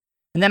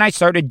 And then I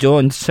started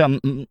doing some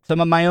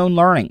of my own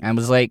learning. I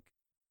was like,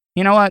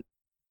 you know what?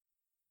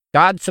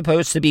 God's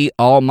supposed to be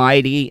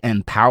almighty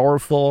and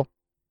powerful.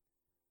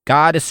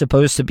 God is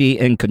supposed to be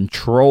in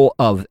control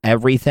of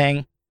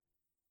everything,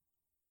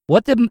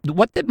 what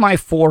did my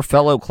 4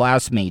 fellow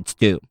classmates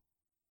do?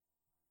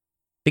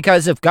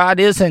 Because if God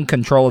is in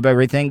control of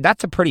everything,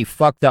 that's a pretty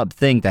fucked up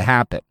thing to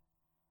happen.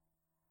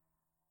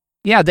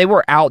 Yeah, they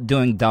were out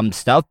doing dumb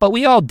stuff, but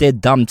we all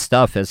did dumb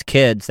stuff as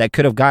kids that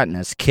could have gotten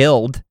us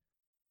killed.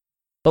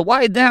 But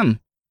why them?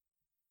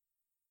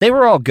 They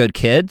were all good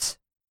kids.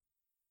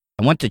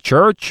 I went to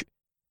church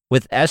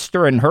with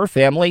Esther and her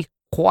family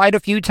quite a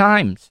few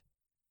times.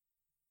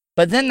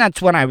 But then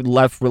that's when I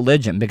left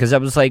religion, because I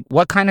was like,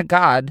 what kind of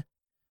God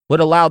would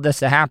allow this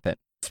to happen?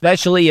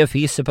 Especially if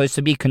he's supposed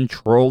to be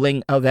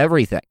controlling of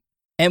everything.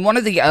 And one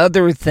of the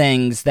other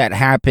things that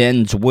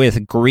happens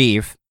with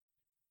grief,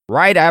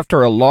 right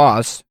after a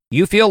loss,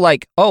 you feel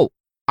like, oh,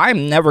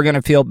 I'm never going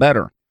to feel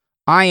better.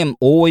 I am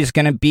always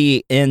going to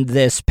be in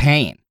this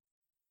pain.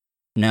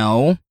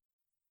 No,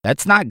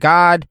 that's not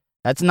God.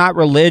 That's not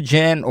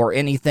religion or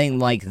anything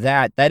like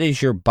that. That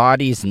is your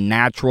body's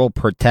natural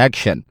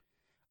protection.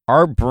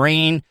 Our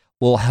brain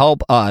will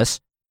help us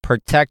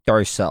protect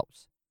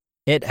ourselves.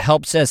 It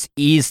helps us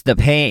ease the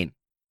pain.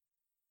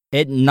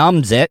 It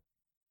numbs it.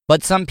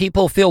 But some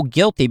people feel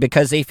guilty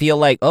because they feel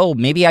like, oh,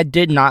 maybe I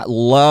did not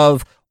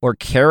love or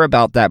care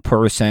about that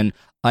person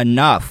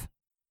enough.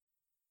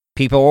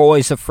 People are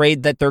always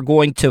afraid that they're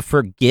going to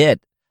forget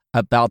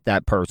about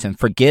that person,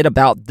 forget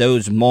about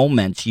those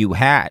moments you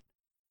had.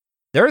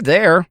 They're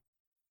there,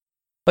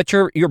 but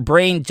your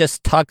brain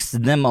just tucks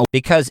them away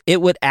because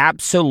it would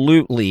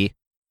absolutely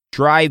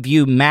drive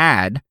you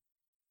mad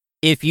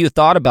if you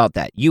thought about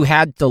that. You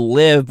had to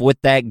live with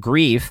that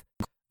grief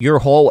your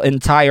whole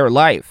entire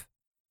life.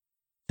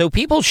 So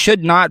people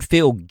should not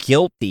feel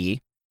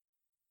guilty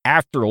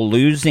after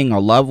losing a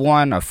loved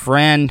one, a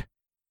friend,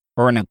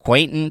 or an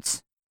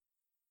acquaintance.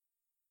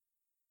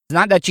 It's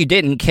not that you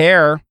didn't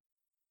care,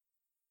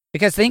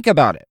 because think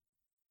about it.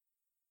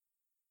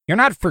 You're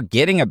not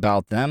forgetting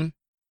about them.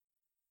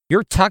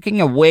 You're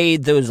tucking away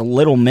those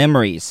little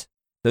memories,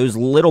 those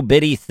little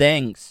bitty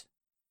things.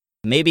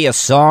 Maybe a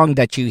song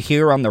that you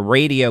hear on the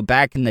radio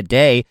back in the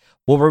day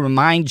will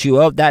remind you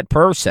of that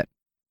person.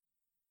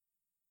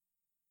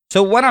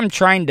 So what I'm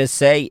trying to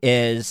say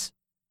is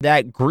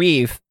that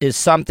grief is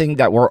something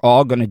that we're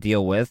all going to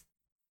deal with.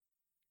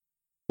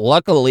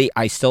 Luckily,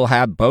 I still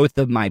have both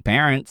of my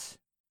parents,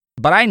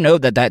 but I know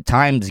that that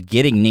time's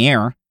getting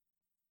near.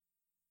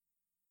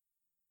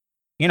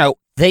 You know,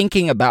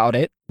 thinking about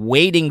it,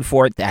 waiting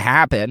for it to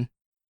happen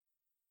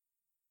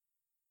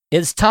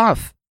is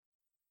tough.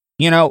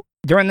 You know,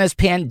 during this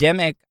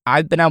pandemic,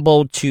 I've been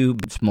able to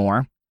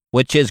more,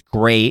 which is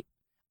great.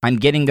 I'm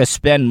getting to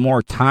spend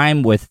more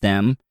time with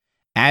them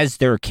as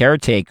their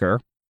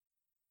caretaker.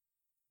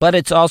 But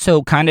it's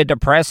also kind of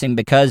depressing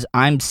because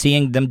I'm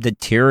seeing them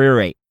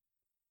deteriorate.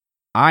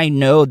 I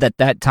know that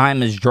that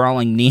time is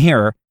drawing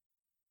near,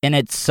 and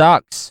it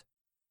sucks.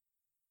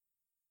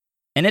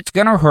 And it's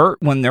going to hurt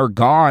when they're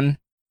gone,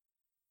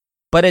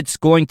 but it's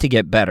going to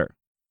get better.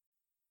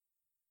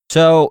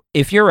 So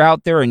if you're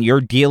out there and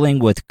you're dealing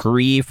with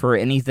grief or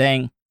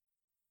anything,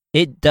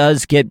 it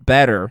does get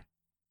better,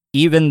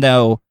 even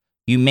though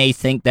you may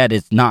think that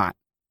it's not.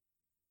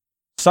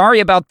 Sorry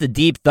about the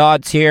deep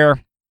thoughts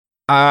here.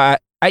 I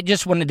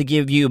just wanted to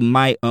give you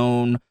my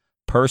own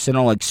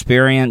personal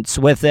experience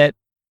with it,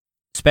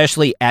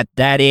 especially at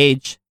that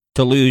age,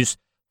 to lose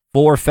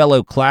 4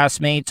 fellow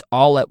classmates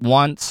all at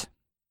once.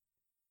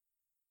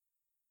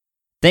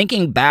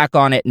 Thinking back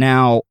on it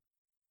now,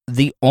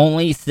 the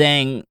only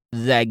thing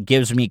that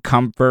gives me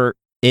comfort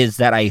is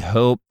that I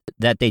hope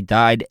that they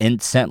died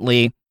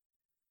instantly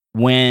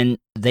when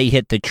they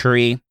hit the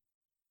tree.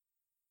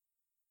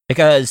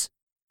 Because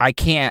I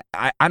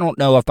don't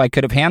know if I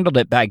could have handled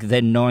it back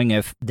then knowing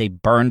if they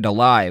burned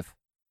alive.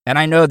 And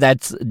I know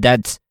that's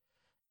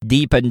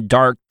deep and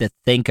dark to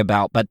think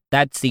about, but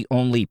that's the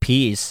only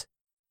piece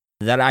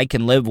that I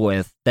can live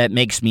with that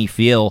makes me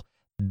feel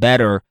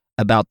better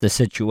about the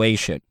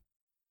situation.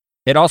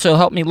 It also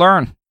helped me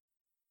learn.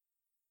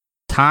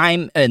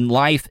 Time and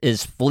life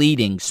is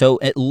fleeting, so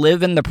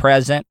live in the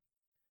present.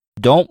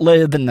 Don't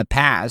live in the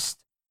past.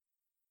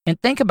 And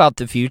think about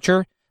the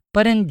future,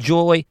 but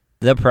enjoy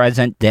the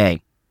present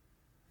day.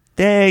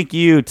 Thank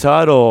you,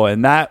 Tuttle.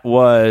 And that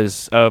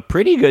was a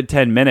pretty good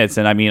 10 minutes.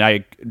 And I mean,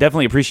 I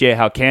definitely appreciate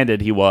how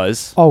candid he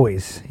was.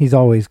 Always. He's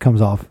always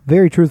comes off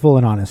very truthful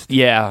and honest.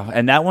 Yeah.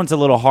 And that one's a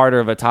little harder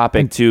of a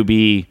topic to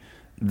be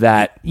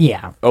that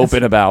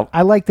open about.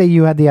 I like that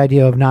you had the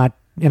idea of not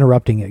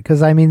interrupting it,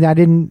 because I mean,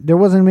 there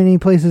wasn't many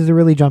places to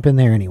really jump in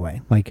there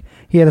anyway. Like,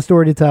 he had a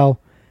story to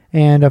tell,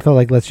 and I felt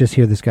like, let's just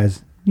hear this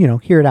guy's,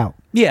 hear it out.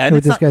 Yeah, and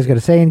what this guy's got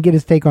to say and get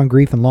his take on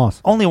grief and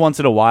loss. Only once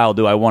in a while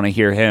do I want to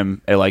hear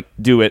him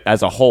do it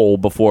as a whole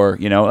before,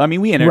 I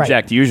mean, we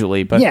interject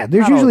usually, but yeah,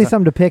 there's usually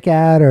something to pick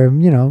at or,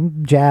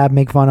 jab,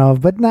 make fun of,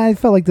 but I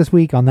felt like this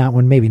week on that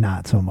one, maybe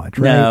not so much,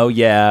 right? No,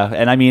 yeah.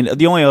 And I mean,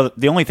 the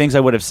only things I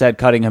would have said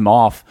cutting him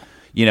off,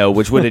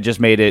 which would have just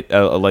made it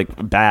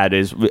bad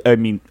is, I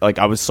mean, like,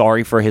 I was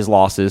sorry for his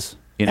losses.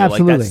 You know,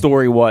 Absolutely. like that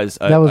story was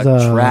a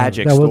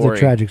tragic story. story. That was a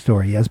tragic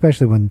story, yeah,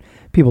 especially when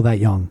people that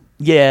young.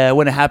 Yeah,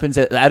 when it happens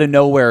out of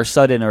nowhere or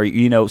sudden,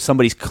 or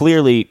somebody's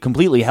clearly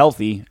completely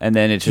healthy, and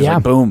then it's just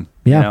like boom,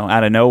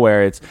 out of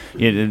nowhere. It's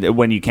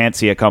when you can't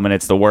see it coming,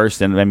 it's the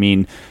worst. And I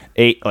mean,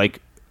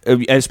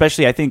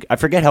 especially I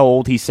forget how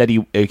old he said he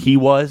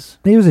was.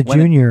 He was a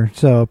junior,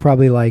 so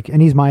probably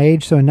and he's my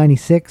age, so in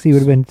 96 he would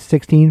have been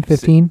 16,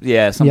 15.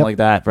 Yeah, something like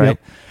that, right? Yep.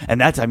 And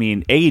that's,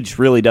 age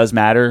really does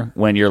matter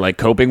when you're like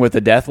coping with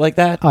a death like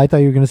that. I thought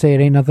you were going to say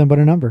it ain't nothing but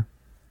a number.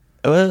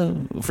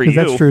 For you,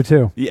 that's true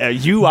too. Yeah,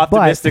 you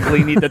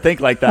optimistically need to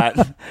think like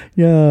that.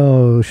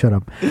 Yo, shut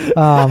up.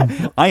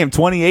 I am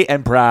 28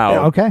 and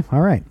proud. Okay, all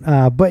right.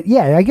 But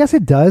yeah, I guess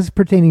it does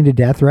pertaining to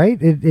death, right?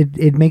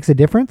 It makes a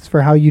difference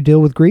for how you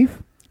deal with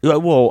grief.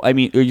 Well, are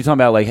you talking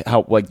about like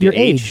how the your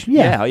age?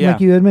 Yeah,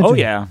 like you had mentioned. Oh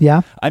yeah,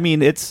 yeah.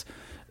 It's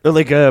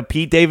like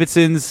Pete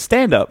Davidson's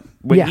stand-up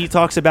when he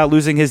talks about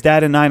losing his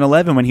dad in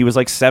 9/11 when he was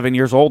like 7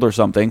 years old or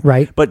something.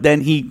 Right. But then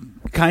he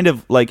kind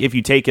of if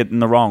you take it in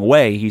the wrong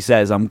way, he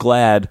says, "I'm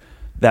glad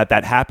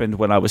that happened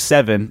when I was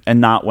 7 and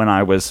not when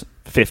I was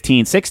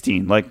 15,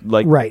 16, like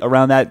right.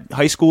 around that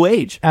high school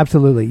age."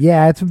 Absolutely.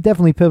 Yeah, it's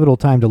definitely a pivotal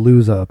time to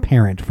lose a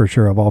parent for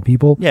sure, of all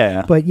people.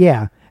 Yeah. But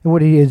yeah. And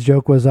what his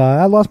joke was,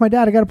 I lost my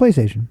dad, I got a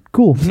PlayStation.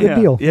 Cool, good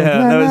deal.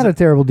 Yeah, not a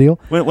terrible deal.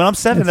 When I'm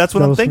 7, that's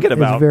what I'm thinking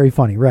about. It's very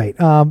funny, right?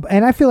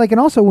 And I feel and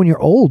also when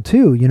you're old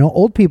too,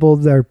 old people,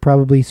 they're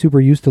probably super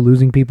used to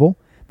losing people.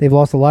 They've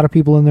lost a lot of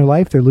people in their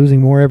life. They're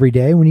losing more every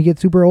day when you get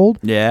super old.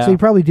 Yeah. So you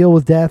probably deal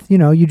with death.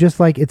 You just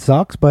it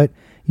sucks, but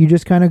you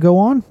just kind of go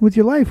on with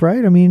your life,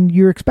 right?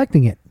 You're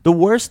expecting it. The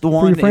worst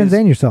one for your friends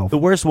and yourself. The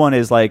worst one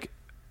is like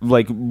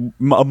a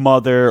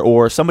mother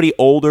or somebody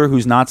older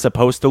who's not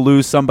supposed to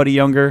lose somebody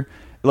younger.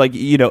 Like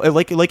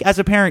as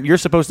a parent, you're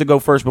supposed to go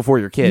first before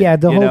your kid. Yeah,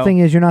 the whole thing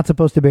is you're not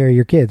supposed to bury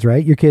your kids,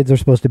 right? Your kids are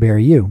supposed to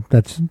bury you.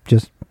 That's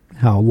just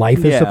how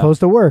life is supposed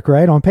to work,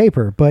 right? On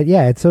paper. But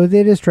yeah, so it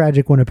is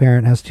tragic when a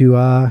parent has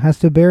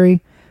to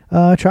bury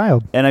a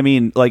child. And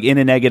in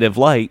a negative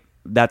light,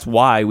 that's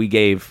why we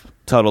gave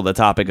Tuttle the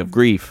topic of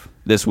grief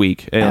this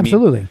week.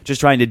 Absolutely.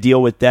 Just trying to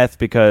deal with death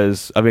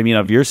because of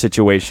your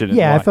situation.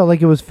 Yeah, I felt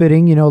like it was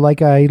fitting,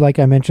 like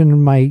I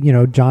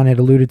mentioned, John had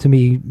alluded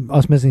to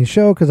us missing the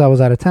show because I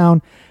was out of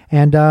town.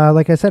 And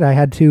like I said, I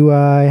had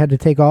to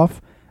take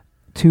off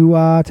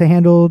to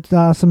handle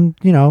some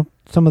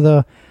of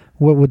the,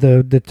 what would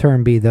the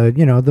term be,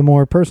 the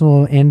more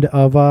personal end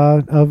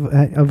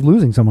of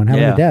losing someone,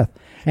 having a death.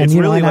 And it's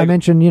really I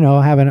mentioned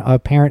having a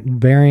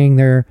parent burying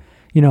their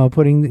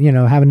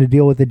having to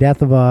deal with the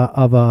death of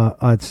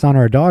a son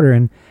or a daughter.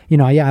 And,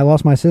 I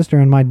lost my sister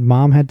and my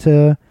mom had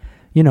to,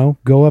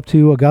 go up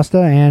to Augusta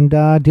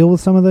and deal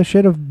with some of the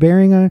shit of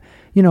burying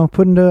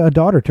putting a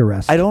daughter to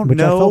rest. I don't know. Which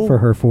I felt for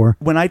her for.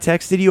 When I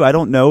texted you, I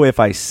don't know if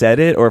I said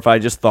it or if I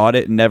just thought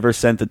it and never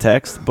sent the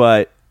text,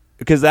 but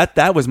because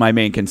that was my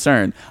main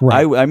concern.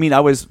 Right. I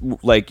was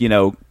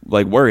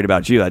worried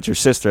about you. That's your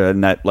sister.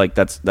 And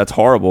that's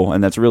horrible.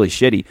 And that's really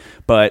shitty.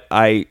 But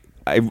I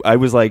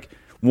was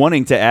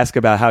wanting to ask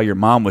about how your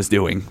mom was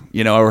doing,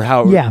 or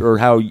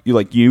how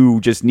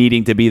you just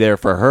needing to be there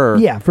for her.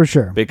 Yeah, for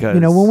sure. Because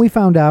when we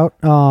found out,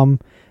 my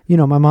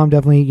mom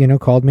definitely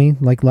called me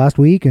last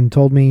week and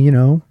told me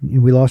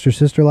we lost your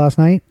sister last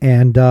night,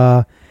 and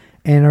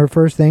her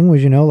first thing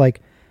was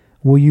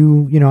will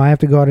you I have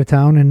to go out of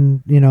town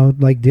and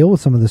deal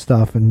with some of this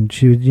stuff, and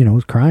she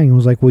was crying and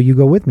was like, will you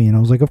go with me? And I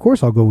was like, of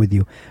course I'll go with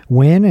you.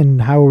 When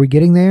and how are we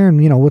getting there,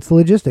 and what's the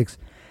logistics?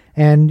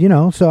 And, it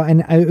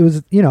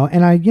was,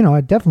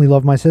 I definitely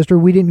love my sister.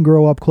 We didn't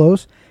grow up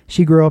close.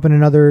 She grew up in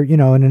another, in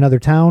another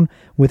town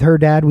with her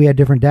dad. We had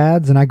different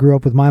dads, and I grew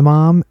up with my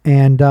mom.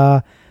 And,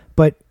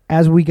 but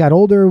as we got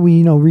older,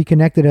 we,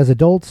 reconnected as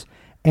adults.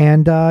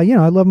 And, I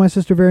love my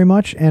sister very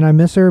much and I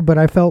miss her, but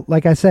I felt,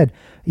 like I said,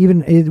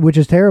 which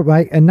is terrible,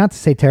 and not to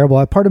say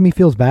terrible, part of me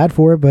feels bad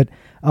for it, but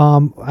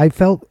I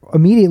felt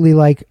immediately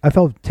I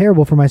felt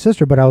terrible for my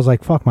sister, but I was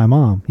like, fuck my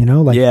mom,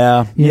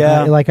 yeah.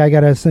 I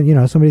gotta,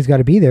 somebody's got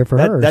to be there for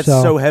her. That's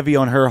so heavy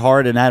on her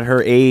heart, and at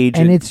her age,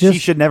 and it's just, she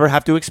should never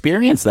have to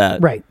experience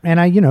that. Right. And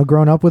I,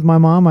 growing up with my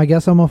mom, I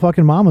guess I'm a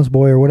fucking mama's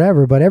boy or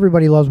whatever, but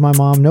everybody loves my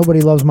mom. Nobody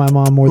loves my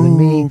mom more than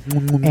me.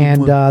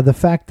 And the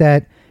fact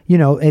that,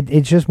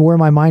 it's just where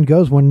my mind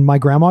goes. When my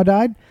grandma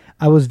died,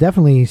 I was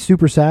definitely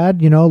super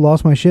sad,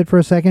 lost my shit for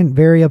a second,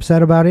 very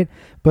upset about it.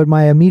 But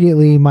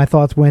my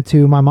thoughts went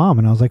to my mom,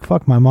 and I was like,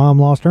 fuck, my mom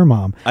lost her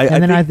mom.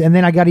 And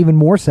then I got even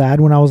more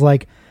sad when I was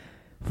like,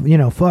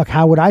 fuck,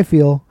 how would I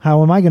feel?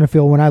 How am I going to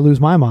feel when I lose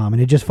my mom?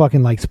 And it just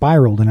fucking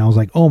spiraled, and I was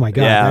like, oh my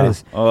God,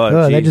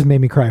 that just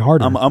made me cry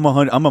harder. I'm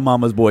a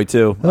mama's boy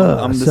too.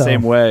 I'm the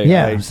same way.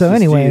 Yeah.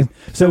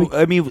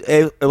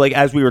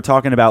 As we were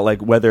talking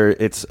about whether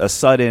it's a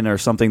sudden or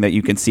something that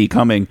you can see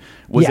coming,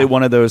 was it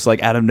one of those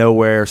out of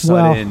nowhere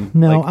sudden?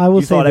 Well, no, I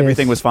will you say thought this.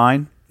 everything was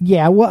fine?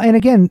 Yeah, well, and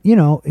again,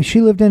 she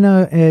lived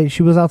in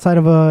she was outside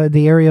of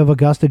the area of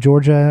Augusta,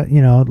 Georgia,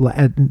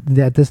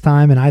 at this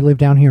time, and I lived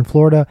down here in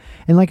Florida.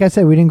 And like I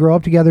said, we didn't grow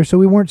up together, so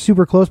we weren't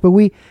super close, but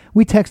we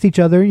text each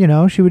other,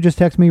 she would just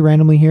text me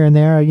randomly here and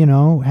there,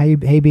 hey,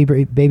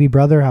 baby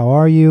brother, how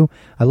are you?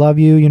 I love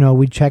you,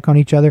 we'd check on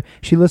each other.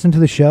 She listened to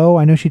the show.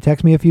 I know she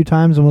texted me a few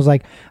times and was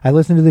like, I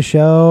listened to the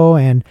show,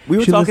 and we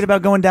were talking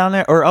about going down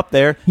there or up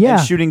there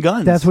and shooting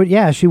guns. That's what,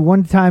 she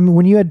one time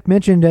when you had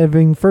mentioned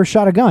having first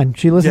shot a gun,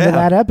 she listened to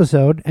that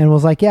episode and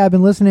was like, I've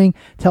been listening.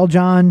 Tell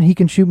John he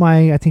can shoot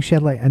I think she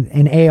had like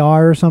an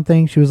AR or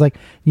something. She was like,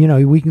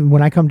 we can,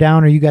 when I come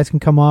down or you guys can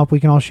come up,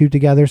 we can all shoot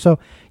together. So,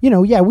 we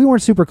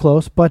weren't super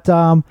close, but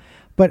I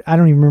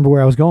don't even remember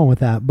where I was going with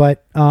that.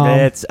 But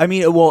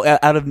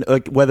out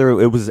of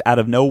whether it was out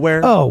of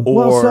nowhere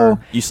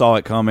you saw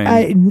it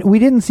coming. We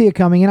didn't see it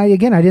coming, and I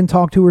didn't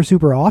talk to her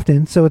super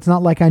often, so it's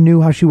not like I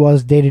knew how she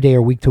was day to day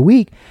or week to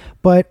week.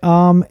 But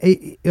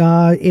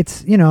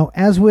it's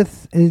as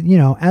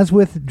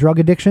with drug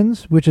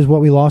addictions, which is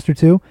what we lost her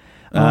to.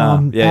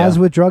 As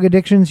with drug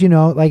addictions,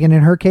 like, and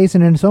in her case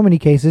and in so many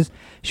cases,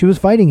 she was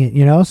fighting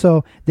it,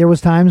 so there was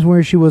times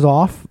where she was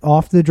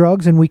off the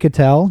drugs, and we could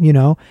tell,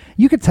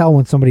 you could tell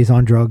when somebody's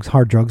on drugs,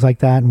 hard drugs like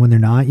that, and when they're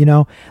not,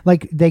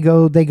 like they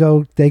go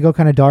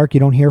kind of dark. You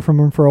don't hear from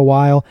them for a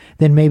while.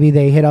 Then maybe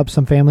they hit up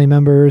some family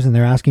members and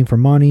they're asking for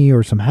money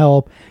or some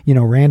help,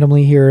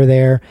 randomly here or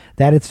there.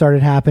 That had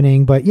started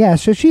happening. But yeah,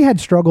 so she had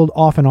struggled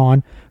off and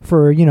on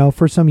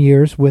for some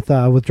years with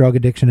drug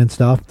addiction and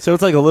stuff. So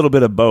it's like a little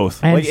bit of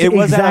both. And it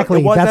was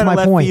exactly, that's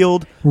my point.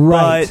 Field,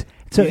 right.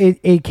 So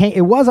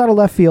it was out of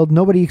left field.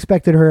 Nobody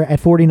expected her at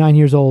 49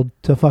 years old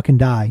to fucking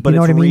die. But you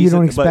know what I mean? You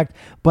don't expect.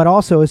 But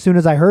also, as soon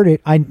as I heard it,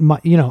 I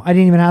didn't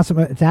even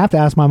have to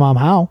ask my mom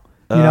how.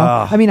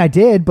 I mean, I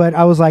did, but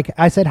I was like,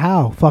 I said,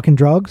 how? Fucking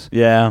drugs?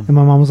 Yeah. And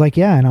my mom was like,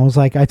 yeah. And I was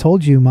like, I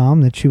told you,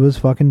 Mom, that she was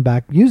fucking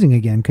back using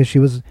again because she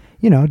was,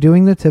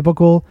 doing the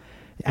typical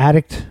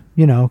addict,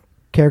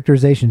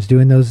 characterizations,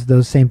 doing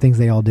those same things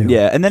they all do.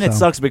 Yeah, and then it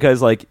sucks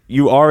because like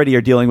you already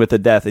are dealing with the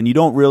death, and you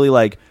don't really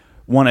like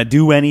want to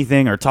do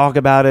anything or talk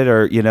about it,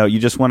 or you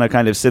just want to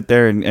kind of sit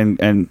there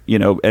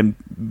and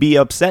be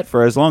upset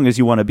for as long as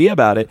you want to be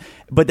about it.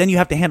 But then you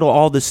have to handle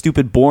all the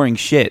stupid boring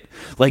shit,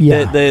 like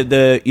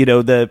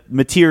the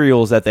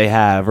materials that they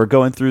have, or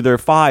going through their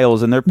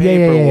files and their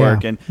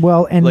paperwork, and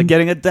like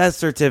getting a death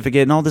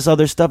certificate and all this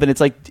other stuff. And it's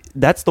like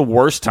that's the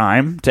worst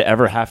time to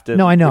ever have to.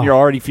 No, I know. When you're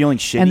already feeling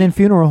shitty. And then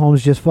funeral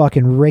homes just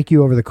fucking rake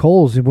you over the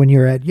coals when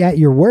you're at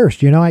your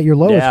worst, at your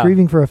lowest,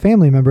 grieving for a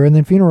family member. And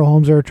then funeral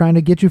homes are trying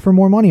to get you for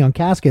more money on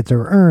caskets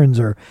or urns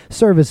or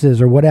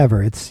services or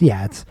whatever. It's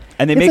a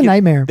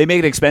nightmare. They make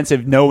it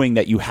expensive knowing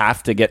that you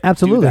have to get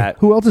absolutely. Do that.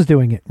 Who else is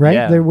doing it, right?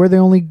 Yeah. We're the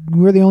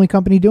only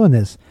company doing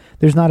this.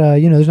 There's not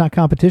there's not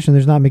competition.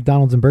 There's not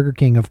McDonald's and Burger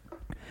King of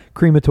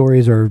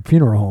crematories or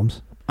funeral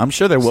homes. I'm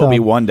sure there will be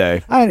one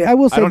day. I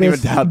will say I don't this: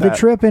 even doubt the that.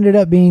 trip ended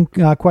up being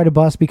quite a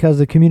bust because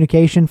the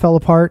communication fell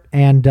apart,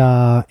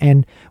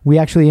 and we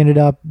actually ended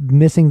up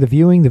missing the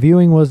viewing. The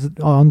viewing was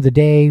on the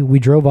day we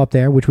drove up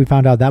there, which we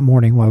found out that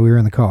morning while we were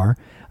in the car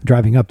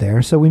driving up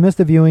there. So we missed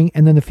the viewing,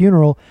 and then the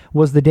funeral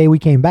was the day we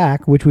came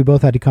back, which we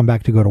both had to come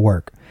back to go to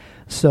work.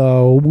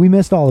 So we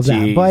missed all of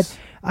that. But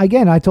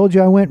again, I told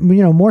you I went,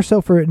 more so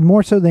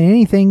than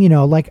anything,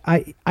 like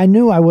I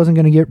knew I wasn't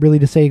going to get really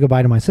to say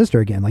goodbye to my sister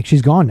again. Like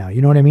she's gone now,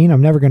 you know what I mean?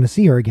 I'm never going to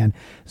see her again.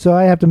 So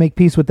I have to make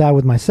peace with that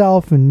with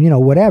myself and,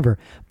 whatever.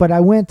 But I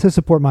went to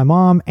support my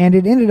mom, and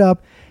it ended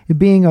up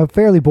being a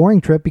fairly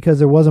boring trip because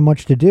there wasn't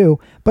much to do,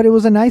 but it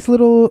was a nice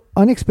little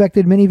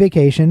unexpected mini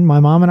vacation. My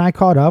mom and I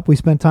caught up. We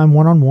spent time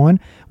one-on-one.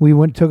 We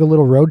took a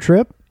little road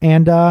trip,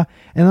 and then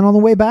on the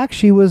way back,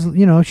 she was,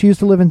 she used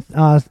to live in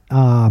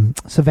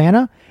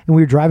Savannah, and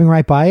we were driving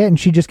right by it, and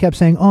she just kept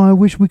saying, "Oh, I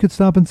wish we could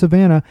stop in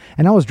Savannah."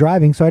 And I was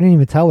driving, so I didn't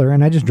even tell her,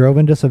 and I just drove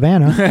into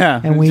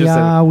Savannah, and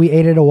we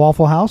ate at a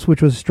Waffle House,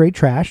 which was straight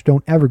trash.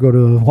 Don't ever go to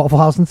a Waffle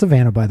House in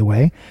Savannah, by the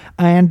way.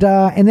 And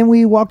then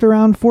we walked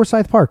around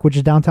Forsyth Park, which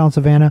is downtown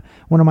Savannah,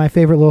 one of my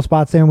favorite little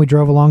spots there, and we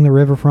drove along the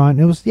riverfront.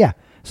 And it was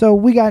so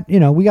we got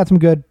some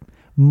good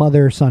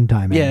mother-son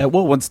time. Yeah,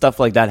 well, when stuff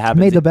like that happens,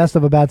 made the best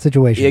of a bad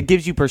situation. It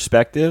gives you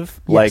perspective.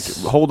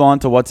 Yes. Like, hold on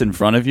to what's in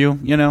front of you,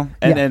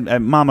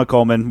 And Mama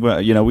Coleman,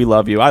 we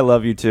love you. I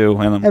love you too.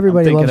 And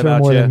everybody I'm loves her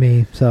more than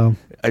me, so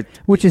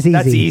which is easy.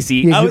 That's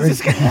easy. I was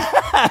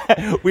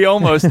just we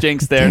almost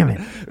jinxed there. Damn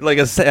it. Like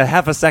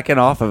half a second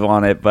off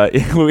on it, but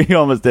we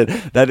almost did.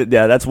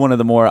 That's one of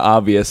the more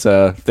obvious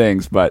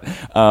things. But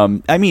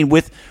I mean,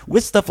 with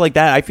stuff like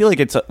that, I feel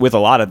like it's with a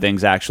lot of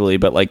things actually.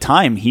 But like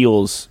time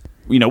heals.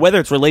 Whether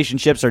it's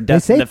relationships or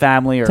death in the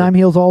family, or time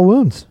heals all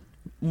wounds.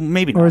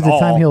 Maybe not or is it all.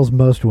 time heals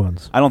most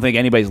wounds? I don't think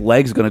anybody's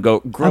leg's going to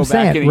grow I'm back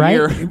saying, in a right?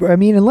 year. I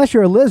mean, unless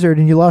you're a lizard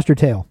and you lost your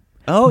tail.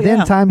 Oh, then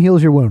yeah. time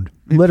heals your wound.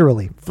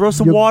 Literally. Throw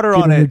some You'll water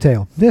get on a new it.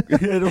 tail.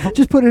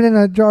 Just put it in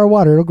a jar of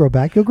water. It'll grow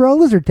back. You'll grow a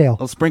lizard tail.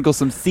 I'll sprinkle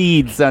some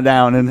seeds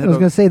down, and I was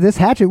going to say, this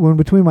hatchet wound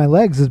between my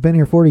legs has been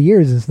here 40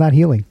 years and it's not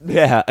healing.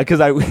 yeah, because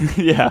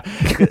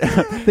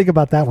Think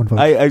about that one,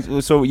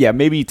 folks. so yeah,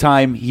 maybe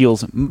time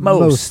heals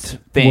most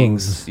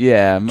things. wounds.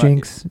 Yeah,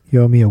 Jinx,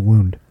 you owe me a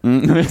wound.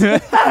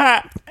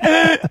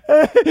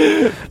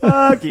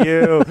 Fuck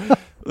you.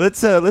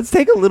 Let's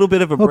take a little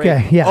bit of a break.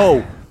 Okay, yeah.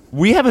 Oh,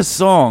 we have a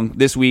song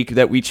this week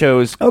that we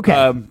chose.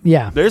 Okay,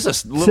 yeah. There's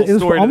a little It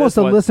was story to almost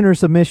this a one. listener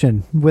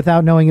submission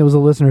without knowing it was a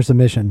listener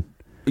submission.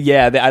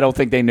 Yeah, I don't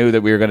think they knew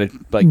that we were going to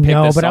pick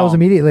No, this but I was song.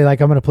 immediately like,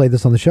 I'm going to play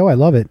this on the show. I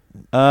love it.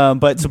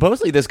 But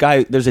supposedly this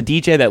guy, there's a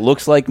DJ that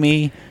looks like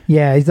me.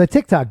 Yeah, he's a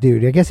TikTok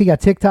dude. I guess he got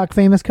TikTok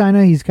famous, kind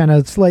of. He's kind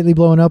of slightly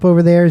blowing up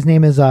over there. His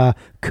name is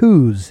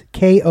Kooze,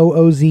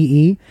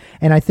 Kooze,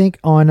 and I think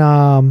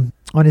on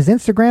his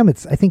Instagram,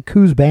 it's I think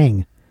Kooze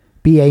Bang,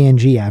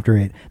 Bang after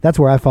it. That's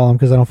where I follow him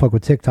because I don't fuck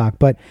with TikTok.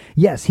 But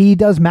yes, he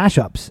does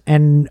mashups,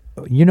 and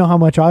you know how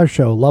much our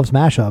show loves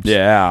mashups.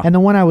 Yeah. And the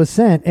one I was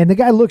sent, and the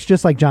guy looks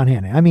just like John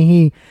Hannon. I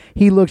mean,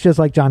 he looks just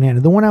like John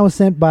Hannon. The one I was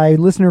sent by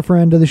listener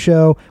friend of the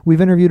show. We've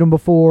interviewed him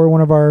before.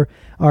 One of our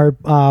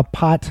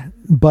pot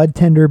bud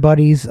tender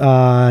buddies,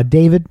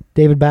 David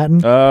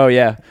Batten. Oh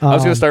yeah, I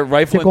was going to start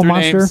rifling Tickle through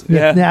Monster. names.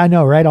 Yeah, I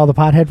know, right? All the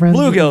pothead friends.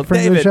 Bluegill,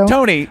 friends of the David, show.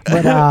 Tony.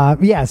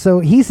 But yeah, so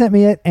he sent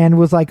me it and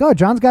was like, "Oh,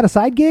 John's got a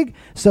side gig."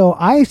 So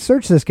I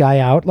searched this guy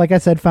out. Like I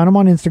said, found him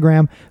on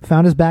Instagram,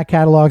 found his back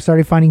catalog,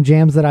 started finding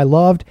jams that I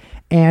loved,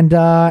 and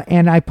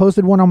I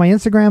posted one on my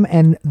Instagram.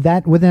 And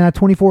that within a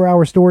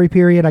 24-hour story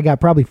period, I got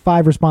probably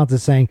 5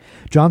 responses saying,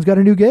 "John's got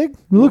a new gig. It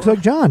looks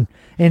like John."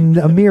 In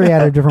a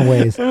myriad of different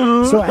ways.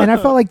 So, and I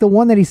felt like the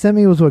one that he sent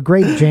me was a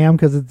great jam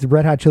because it's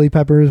Red Hot Chili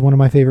Peppers, one of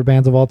my favorite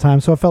bands of all time.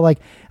 So I felt like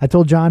I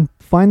told John,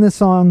 find this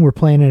song. We're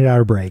playing it at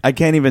our break. I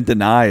can't even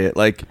deny it.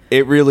 Like,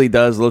 it really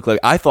does look like.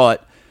 I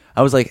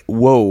was like,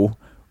 whoa,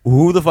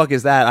 who the fuck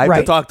is that? I have to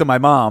Right. talk to my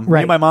mom. Me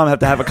Right. and my mom have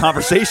to have a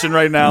conversation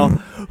right now.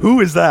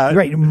 Who is that?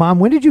 Right, Mom,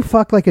 when did you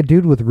fuck like a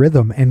dude with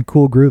rhythm and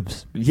cool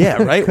grooves?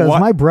 Yeah, right. Because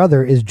my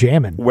brother is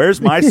jamming.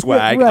 Where's my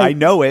swag? Right. I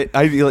know it.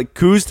 I like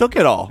Kooz took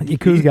it all.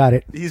 Kooz got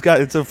it.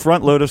 It's a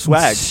front load of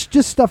swag.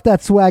 Just stuff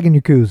that swag in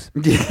your coos.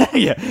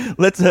 yeah.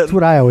 Let's That's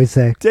what I always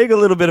say. take a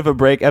little bit of a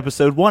break.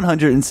 Episode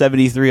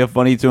 173 of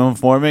Funny to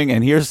Informing,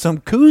 and here's some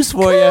Kooz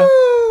for you.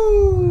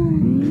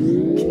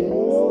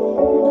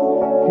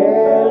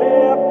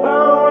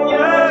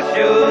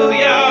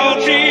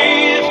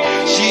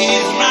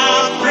 She's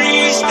my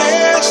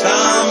priestess,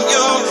 I'm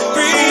your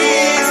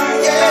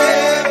priest,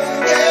 yeah.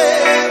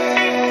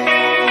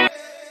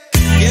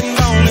 Getting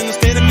born in the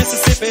state of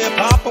Mississippi,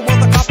 Papa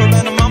was a copper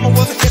and her mama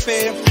was a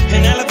hippie.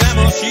 In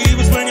Alabama, she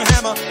was swinging a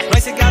hammer.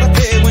 Price you gotta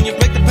pay when you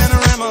break the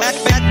panorama. Back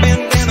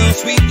bandana,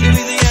 sweet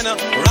Louisiana,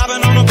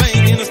 robbing on a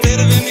bank in the state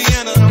of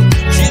Indiana.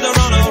 She's a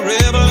runner,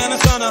 rebel and a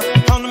stunner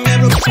on the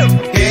middle.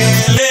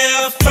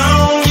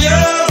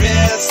 California,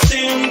 rest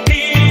in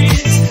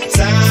peace.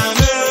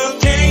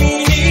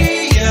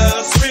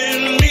 Simultaneous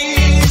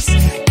release.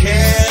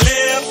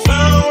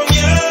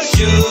 California,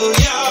 show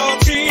your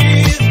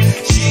teeth.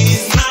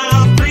 She's my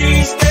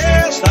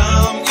priestess,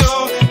 I'm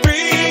your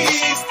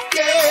priest,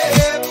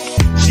 yeah.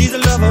 She's a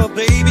lover,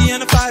 baby,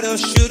 and a fighter.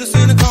 Should've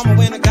seen her coming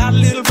when I got a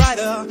little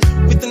brighter.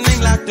 With a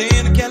name like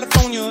Dana,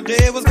 California,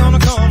 day was gonna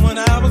come when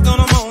I was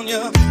gonna moan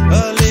ya.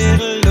 A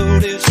little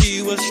loaded,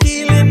 she was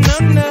stealing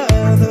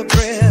another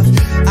breath.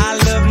 I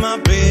love my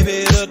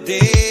baby to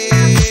death.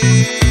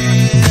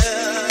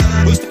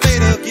 Pushed the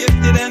fader,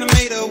 gifted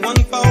animator, 1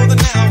 for the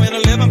now and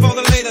 11 for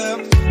the later.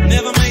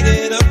 Never made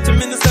it up to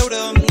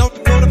Minnesota. North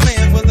Dakota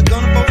man with a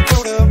gun for the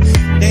quota.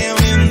 Down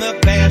in the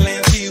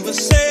Badlands, she was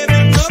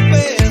saving the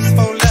best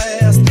for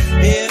last.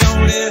 It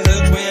only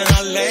hurts when I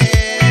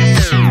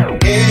laugh.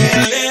 Yeah.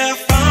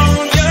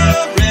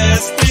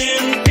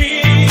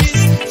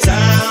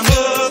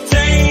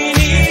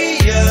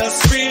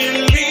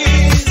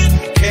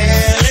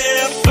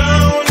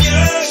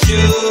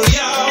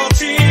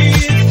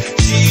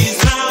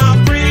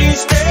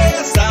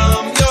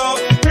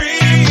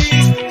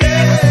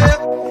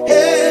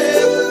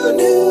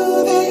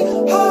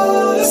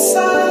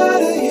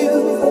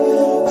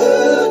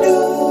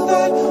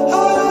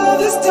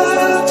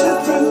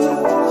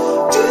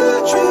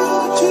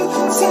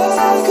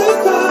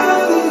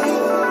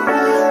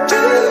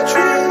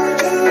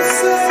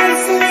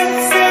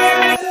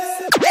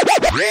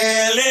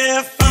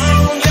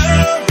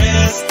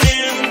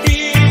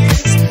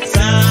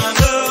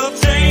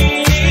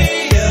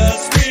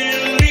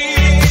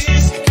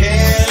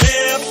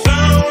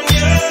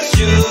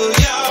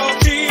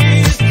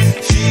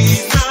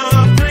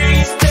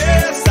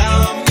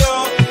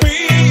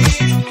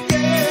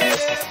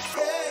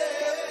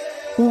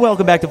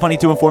 Welcome back to Funny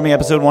to Inform Me,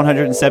 episode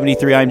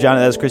 173. I'm John,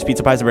 and that's Chris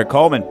Pizza Pies and Brett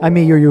Coleman. I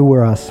mean, you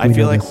were us. I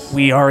feel like this.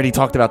 we already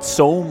talked about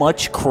so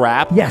much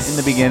crap in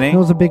the beginning. It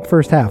was a big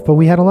first half, but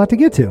we had a lot to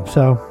get to.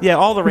 So yeah,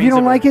 all the if you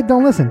don't like it,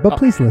 don't listen. But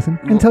please listen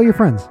and tell your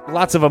friends.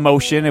 Lots of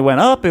emotion. It went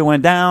up, it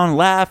went down,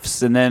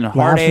 laughs, and then Laughs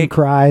heartache. and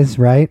cries,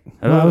 right?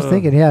 Well, I was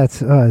thinking, it's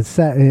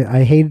sad.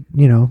 I hate,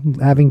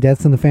 having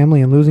deaths in the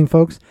family and losing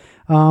folks.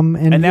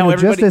 And now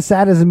just as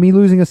sad as me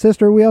losing a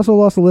sister, we also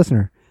lost a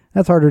listener.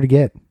 That's harder to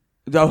get.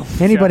 Oh,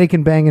 anybody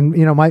can bang and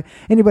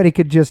anybody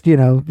could just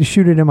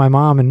shoot it in my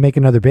mom and make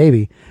another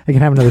baby. I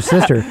can have another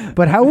sister.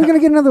 But how are we going to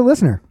get another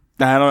listener?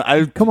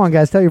 Come on,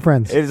 guys, tell your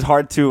friends. It is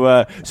hard to.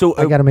 I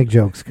got to make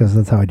jokes because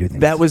that's how I do things.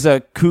 That was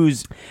a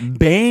Coos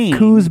Bane.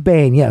 Coos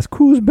Bane, yes,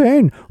 Coos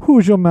Bane.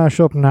 Who's your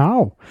mashup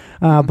now?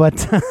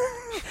 But.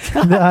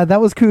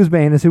 That was Coos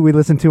Bane is who we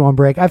listened to on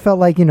break. I felt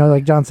like,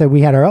 like John said,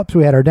 we had our ups,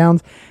 we had our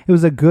downs. It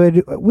was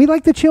we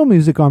like the chill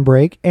music on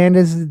break. And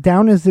as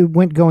down as it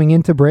went going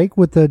into break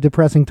with the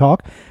depressing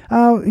talk,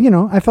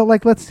 I felt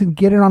like let's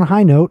get it on a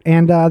high note.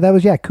 And that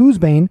was, Coos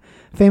Bane,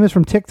 famous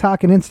from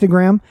TikTok and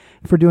Instagram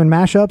for doing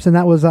mashups. And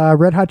that was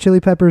Red Hot Chili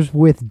Peppers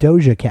with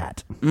Doja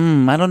Cat.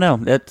 I don't know.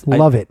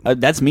 Love it.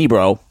 That's me,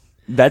 bro.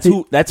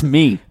 That's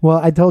me. Well,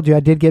 I told you,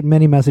 I did get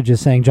many messages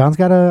saying John's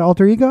got an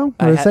alter ego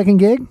or a second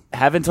gig.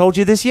 Haven't told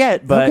you this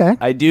yet, but okay.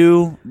 I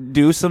do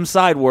some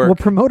side work. We'll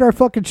promote our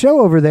fucking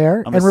show over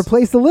there and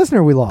replace the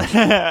listener we lost.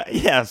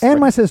 Yes. And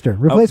my sister.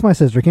 Replace my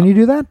sister. Can you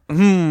do that?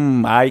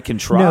 I can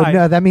try.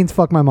 No, that means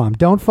fuck my mom.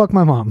 Don't fuck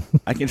my mom.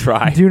 I can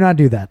try. Do not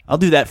do that. I'll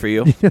do that for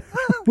you.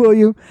 Will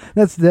you?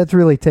 That's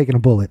really taking a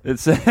bullet.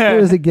 Where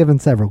is it given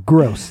several?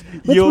 Gross.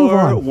 Let's move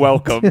on. You're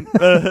welcome.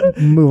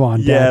 Move on,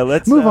 Dad. Yeah,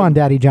 let's move on,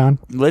 Daddy John.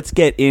 Let's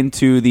get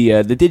into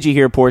the Did You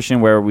Hear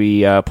portion where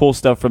we pull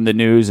stuff from the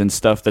news and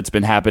stuff that's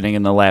been happening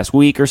in the last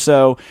week or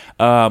so.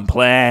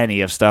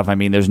 Plenty of stuff. I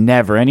mean, there's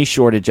never any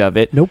shortage of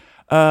it. Nope.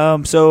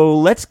 So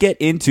let's get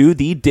into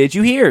the Did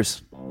You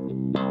Hears.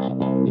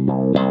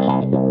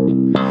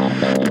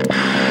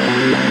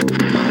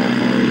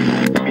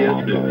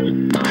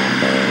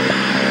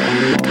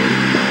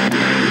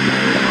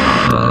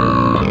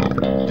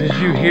 Did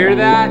you hear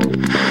that?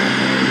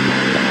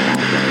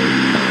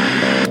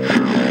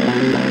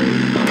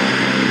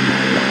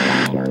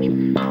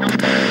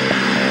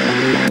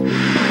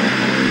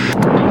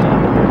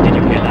 Did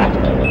you hear that?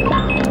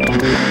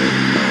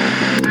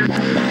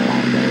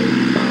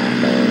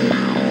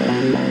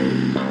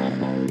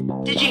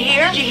 Did you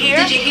hear? Did you hear?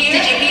 Did you hear?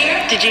 Did you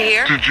hear? Did you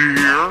hear? Did you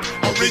hear?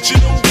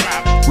 Original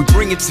rap. We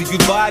bring it to you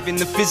live in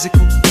the physical,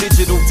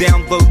 digital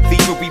download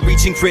fever. We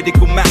reaching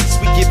critical mass.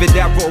 We give it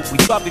that roll. We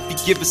love if you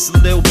give us a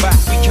little back.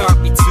 We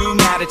can't be too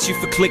mad at you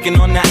for clicking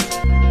on that.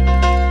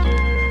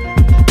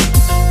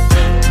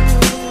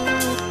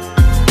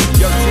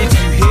 Yo, did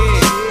you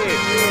hear?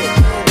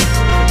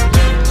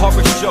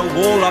 Horror show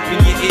all up in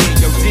your ear.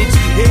 Yo, did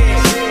you hear?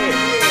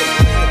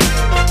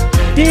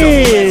 Did you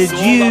hear?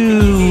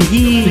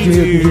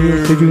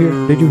 Did you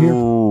hear? Did you hear?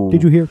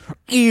 Did you hear?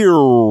 Ear.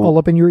 All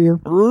up in your ear.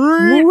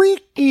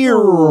 Ear.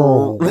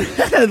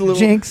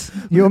 Jinx,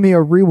 you owe me a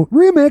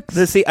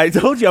remix. See, I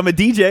told you I'm a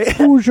DJ.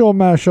 Who's your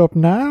mashup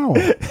now?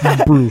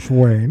 Bruce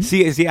Wayne.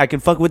 See, I can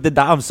fuck with the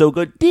Dom so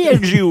good.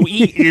 Did you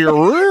ear?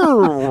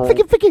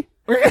 Ficky.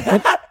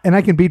 And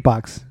I can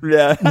beatbox.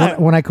 Yeah.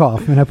 When I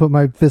cough and I put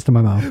my fist in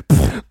my mouth.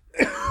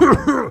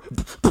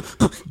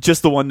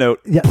 Just the one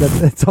note. Yeah,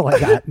 that's all I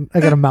got.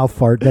 I got a mouth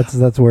fart.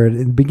 That's where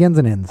it begins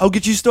and ends. I'll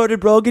get you started,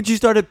 bro. I'll get you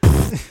started.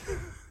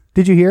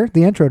 Did you hear?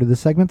 The intro to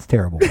this segment's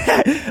terrible.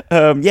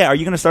 Yeah, are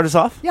you going to start us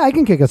off? Yeah, I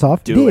can kick us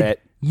off. Do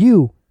it.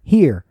 You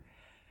hear?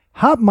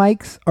 Hot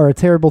mics are a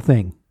terrible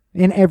thing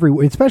in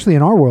especially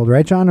in our world,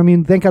 right, John? I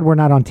mean, thank God we're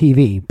not on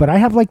TV, but I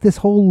have like this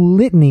whole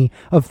litany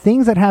of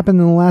things that happened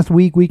in the last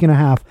week and a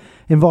half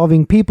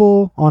involving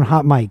people on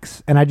hot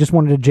mics, and I just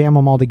wanted to jam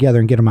them all together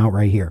and get them out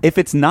right here. If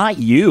it's not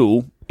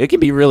you, it can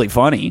be really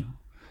funny.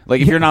 Like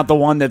if you're not the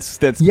one that's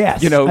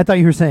yes, I thought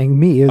you were saying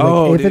me.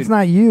 Like, if it's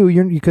not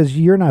you, because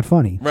you're not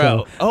funny,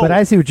 bro. So, but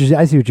I see what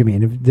you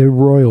mean. If the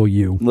royal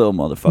you, little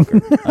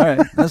motherfucker. All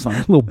right, that's fine.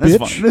 Little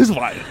bitch. That's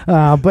fine.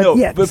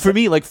 But for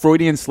me, like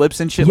Freudian slips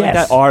and shit like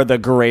that are the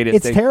greatest.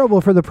 It's terrible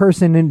for the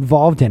person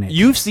involved in it.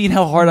 You've seen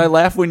how hard I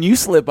laugh when you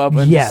slip up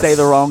and say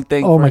the wrong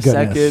thing for a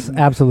second.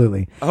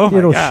 Absolutely.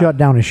 It'll shut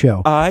down a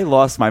show. I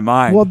lost my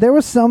mind. Well, there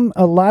was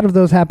a lot of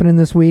those happening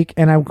this week,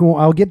 and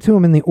I'll get to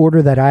them in the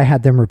order that I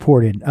had them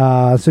reported.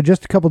 So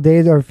just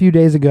a few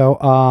days ago,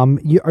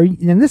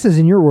 and this is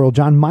in your world,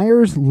 John,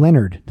 Myers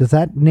Leonard. Does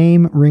that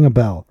name ring a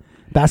bell?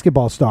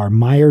 Basketball star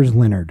Myers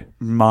Leonard.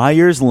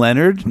 Myers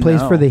Leonard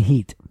plays for the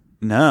Heat.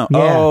 No.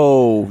 Yeah.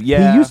 Oh,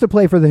 yeah. He used to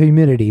play for the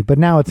humidity, but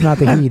now it's not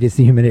the heat, it's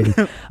the humidity.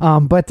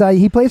 But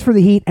he plays for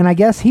the Heat, and I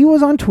guess he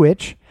was on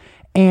Twitch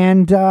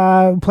and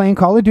playing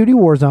Call of Duty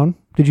Warzone.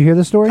 Did you hear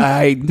the story?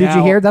 Did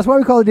you hear? That's why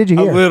we call it Did You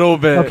Hear? A little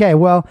bit. Okay,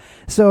 well,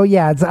 so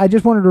yeah, I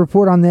just wanted to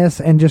report on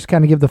this and just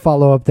kind of give the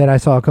follow-up that I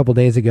saw a couple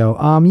days ago.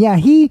 Yeah,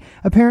 he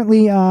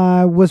apparently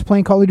was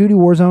playing Call of Duty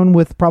Warzone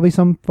with probably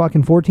some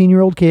fucking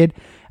 14-year-old kid.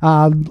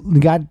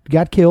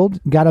 got killed,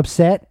 got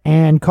upset,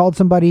 and called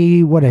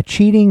somebody a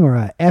cheating or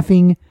a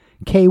effing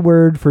K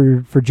word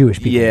for Jewish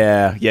people.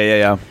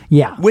 Yeah.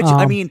 Yeah. Which,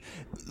 I mean,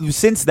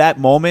 since that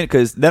moment,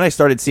 because then I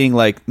started seeing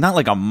not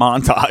like a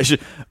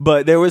montage,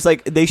 but there was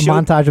they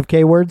showed montage of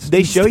K words.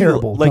 They It's show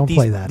terrible. you like Don't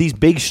play that. these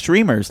big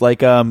streamers like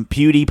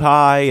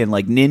PewDiePie and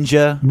like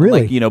Ninja,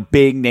 Really?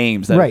 big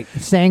names that right,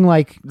 saying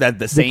that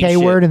the same K shit.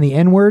 word and the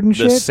N word and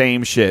the shit.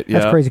 same shit.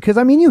 That's yeah. crazy because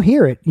I mean you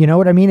hear it. You know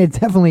what I mean? It's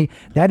definitely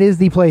that is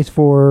the place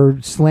for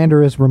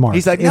slanderous remarks.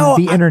 He's like, in no,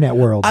 the internet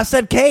world. I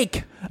said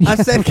cake. I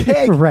said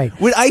cake. Right.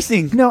 With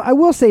icing. No, I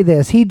will say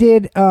this. He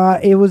did.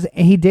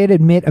 He did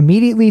admit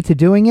immediately to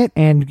doing it,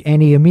 and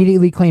he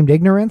immediately claimed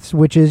ignorance,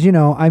 which is,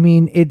 I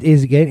mean, it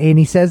is. And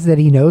he says that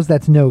he knows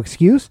that's no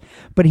excuse,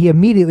 but he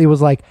immediately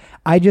was like,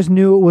 "I just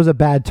knew it was a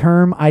bad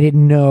term. I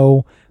didn't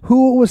know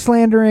who it was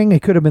slandering.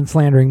 It could have been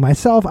slandering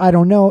myself. I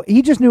don't know.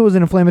 He just knew it was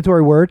an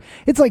inflammatory word.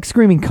 It's like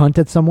screaming cunt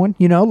at someone.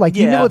 You know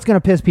it's going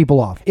to piss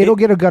people off. It'll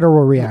get a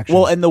guttural reaction.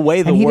 Well, and the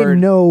way he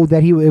didn't know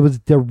that it was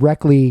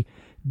directly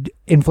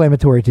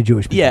inflammatory to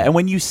Jewish people. Yeah, and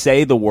when you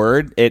say the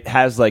word, it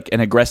has like an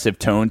aggressive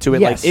tone to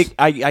it. Yes.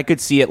 I could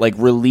see it like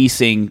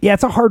releasing. Yeah,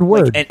 it's a hard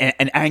word.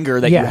 An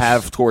anger that Yes. you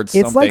have towards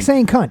It's something. like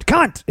saying cunt.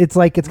 Cunt. It's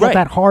like it's got Right.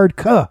 that hard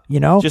 "k,"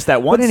 just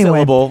that one But anyway,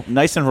 syllable,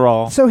 nice and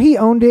raw. So he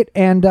owned it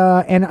and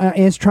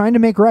is trying to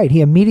make right.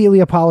 He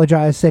immediately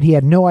apologized, said he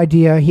had no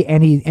idea.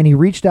 He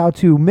reached out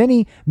to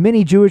many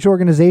Jewish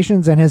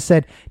organizations and has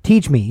said,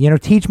 "Teach me,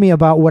 teach me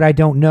about what I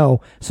don't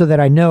know, so that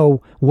I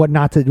know what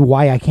not to,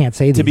 why I can't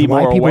say these, be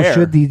why more people aware."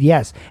 should these."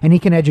 Yes, and he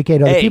can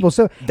educate other Hey, people.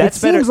 So it that's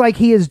seems better- like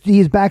he's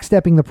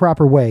backstepping the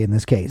proper way in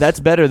this case. That's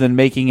better than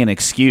making an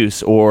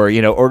excuse or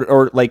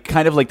like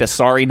kind of like the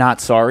sorry not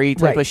sorry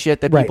type Right. of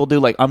shit that Right. people do.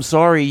 Like, I'm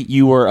sorry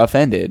you were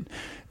offended.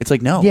 It's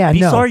like, no, Yeah,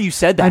 be no. sorry you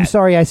said that. I'm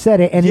sorry I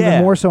said it, and Yeah.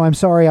 even more so, I'm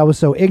sorry I was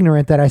so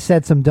ignorant that I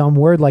said some dumb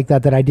word like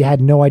that I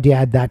had no idea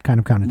had that kind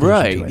of connotation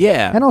Right, to it.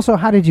 yeah. And also,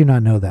 how did you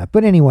not know that?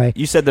 But anyway.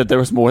 You said that there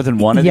was more than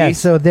one of Yeah, these?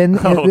 so then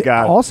Oh,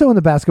 God. also in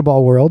the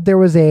basketball world, there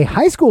was a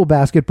high school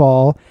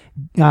basketball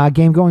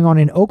game going on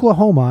in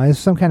Oklahoma. It's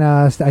some kind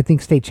of, I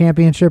think, state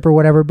championship or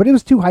whatever, but it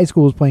was two high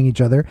schools playing each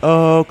other.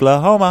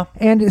 Oklahoma.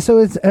 And so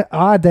it's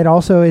odd that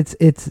also it's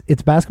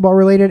basketball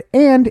related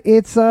and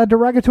it's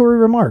derogatory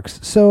remarks.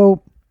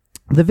 So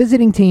the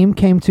visiting team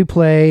came to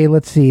play.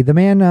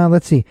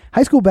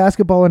 High school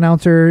basketball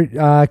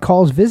announcer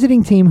calls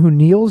visiting team who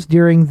kneels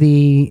during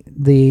the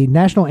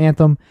national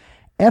anthem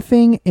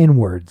effing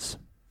N-words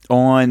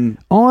On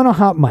a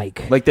hot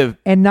mic. like the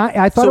And not,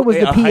 I thought So it was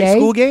the a PA. high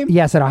school game?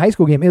 Yes, at a high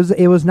school game.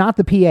 It was not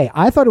the PA.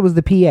 I thought it was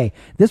the PA.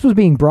 This was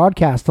being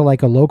broadcast to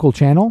like a local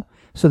channel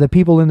so that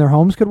people in their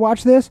homes could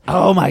watch this.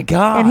 oh my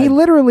God. And he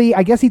literally,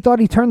 I guess he thought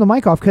he turned the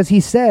mic off because he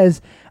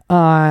says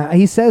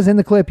in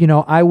the clip,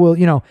 I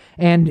will,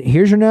 and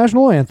here's your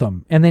national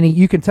anthem. And then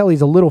you can tell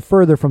he's a little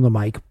further from the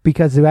mic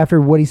because after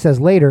what he says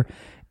later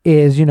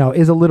is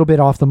a little bit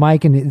off the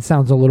mic and it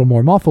sounds a little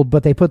more muffled,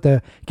 but they put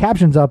the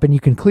captions up and you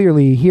can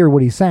clearly hear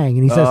what he's saying.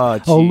 And he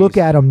says, Oh, look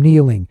at him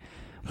kneeling.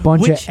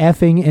 Bunch of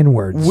effing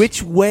N-words.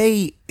 Which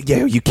way?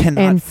 Yeah, you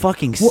cannot And,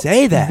 fucking well,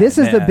 say that. This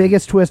is the man.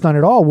 biggest twist on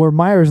it all. Where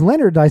Myers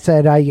Leonard, I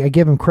said I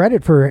give him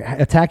credit for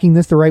attacking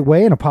this the right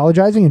way and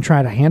apologizing and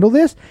trying to handle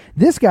this.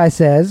 This guy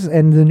says,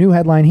 and the new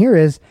headline here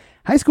is,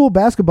 high school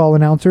basketball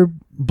announcer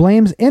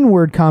blames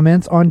N-word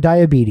comments on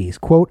diabetes.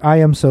 Quote, I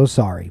am so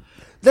sorry.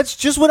 That's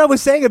just what I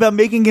was saying about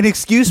making an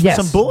excuse for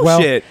some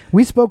bullshit. Well,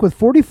 we spoke with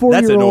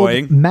 44-year-old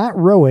annoying. Matt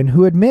Rowan,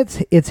 who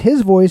admits it's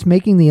his voice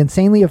making the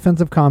insanely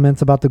offensive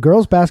comments about the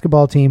girls'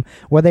 basketball team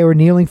while they were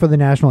kneeling for the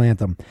national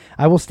anthem.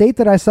 I will state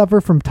that I suffer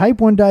from type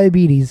 1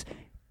 diabetes,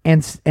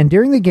 and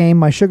during the game,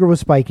 my sugar was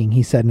spiking,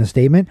 he said in a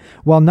statement.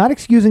 While not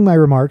excusing my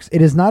remarks,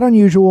 it is not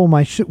unusual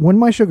when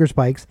my sugar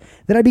spikes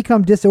that I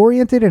become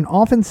disoriented and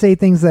often say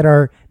things that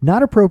are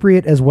not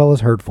appropriate as well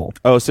as hurtful.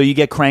 Oh, so you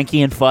get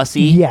cranky and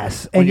fussy?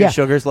 Yes. When and your yeah,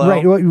 sugar's low?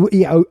 Right. Well,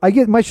 yeah, I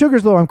get my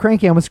sugar's low. I'm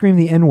cranky. I'm going to scream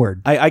the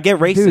N-word. I get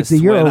racist.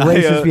 Dude, you're a when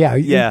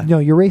racist. yeah. No,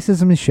 your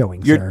racism is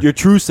showing, sir. Your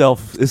true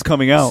self is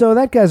coming out. So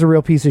that guy's a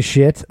real piece of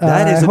shit.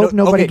 That is I hope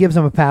nobody okay. gives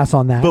him a pass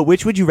on that. But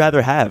which would you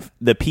rather have?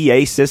 The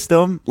PA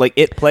system, like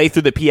it play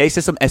through the PA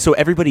system, and so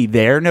everybody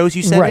there knows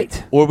you said Right.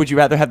 it? Or would you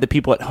rather have the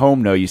people at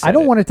home know you said it? I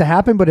don't want it to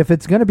happen, but if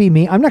it's going to be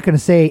me, I'm not going to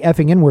say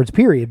effing N-words,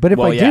 period. But if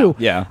Well, I yeah, do,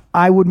 yeah.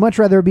 I would much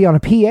rather be on a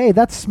PA.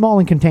 That's small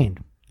and contained.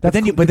 But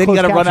then you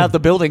got to run out the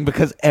building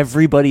because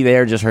everybody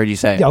there just heard you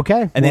say it.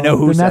 Okay. And they well, know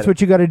who then said that's it.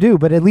 what you got to do.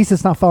 But at least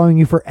it's not following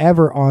you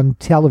forever on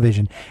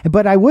television.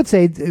 But I would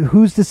say,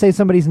 who's to say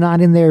somebody's not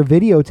in there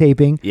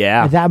videotaping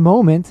at that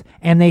moment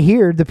and they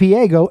hear the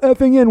PA go,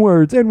 effing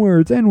N-words,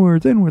 N-words,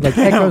 N-words, N-words, like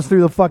echoes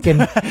through the fucking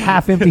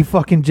half-empty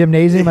fucking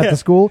gymnasium at the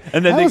school.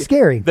 And then that was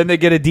scary. Then they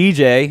get a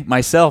DJ.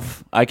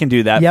 Myself, I can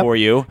do that Yep. for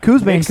you.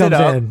 Kuzbane Mix it comes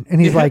up. in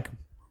and he's like,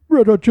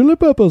 Red Hot Chili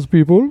Peppers,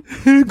 people.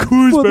 For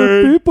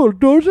the people,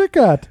 Doja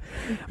Cat.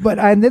 But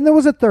and then there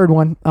was a third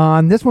one.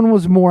 This one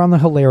was more on the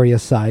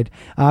hilarious side.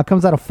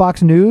 Comes out of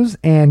Fox News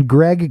and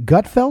Greg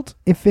Gutfeld,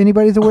 if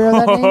anybody's aware of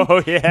that name.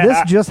 Oh, yeah. This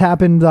just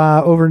happened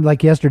over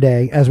like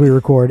yesterday as we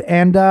record.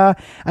 And I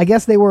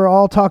guess they were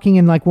all talking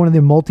in like one of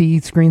the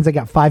multi-screens. They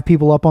got 5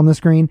 people up on the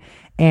screen.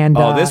 And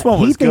this one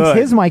was he thinks good.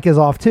 his mic is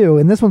off too,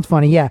 and this one's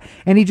funny, yeah.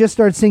 And he just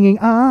starts singing,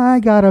 I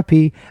gotta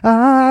pee,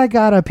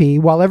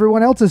 while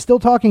everyone else is still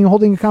talking and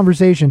holding a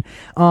conversation.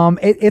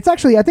 It's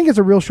actually, I think it's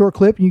a real short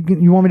clip.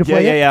 You want me to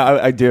play it? Yeah,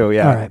 I do,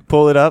 yeah. All right.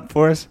 Pull it up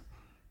for us.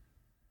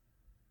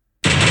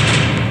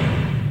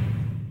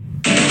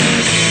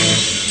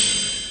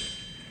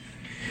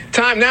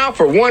 Time now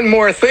for one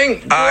more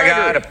thing. I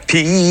gotta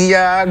pee,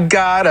 I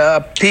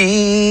gotta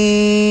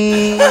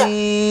pee.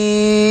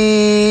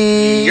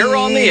 You're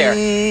on the air.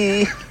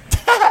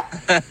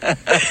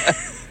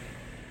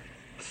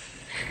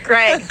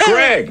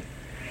 Greg.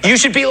 You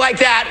should be like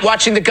that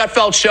watching the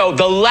Gutfeld show,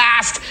 the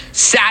last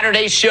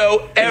Saturday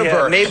show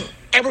ever.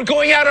 And we're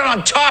going out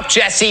on top,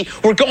 Jesse.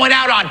 We're going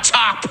out on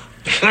top.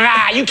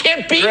 You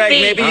can't beat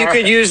me. Maybe you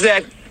could use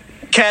that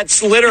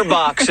cat's litter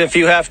box if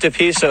you have to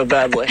pee so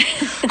badly.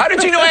 How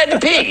did you know I had to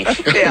pee?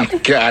 Yeah.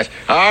 God.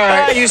 All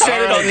right. You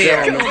said it on the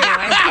air.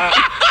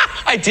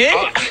 I did?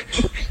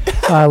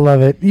 I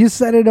love it. You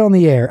said it on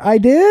the air. I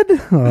did?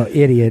 Oh,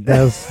 idiot.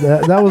 That was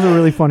a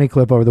really funny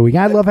clip over the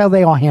weekend. I love how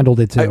they all handled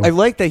it, too. I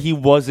like that he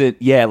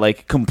wasn't,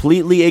 like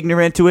completely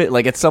ignorant to it.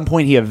 Like at some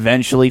point he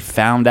eventually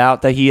found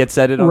out that he had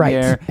said it on the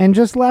air. And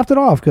just laughed it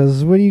off,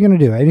 because what are you going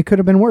to do? It could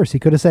have been worse. He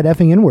could have said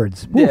effing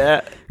N-words. Oof.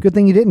 Yeah. Good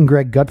thing you didn't,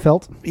 Greg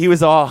Gutfeld. He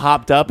was all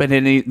hopped up, and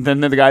then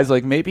the guy's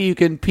like, maybe you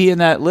can pee in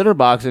that litter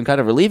box and kind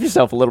of relieve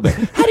yourself a little bit.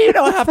 How do you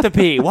know I have to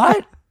pee?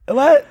 What?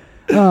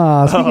 Speaking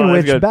of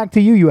which, good. back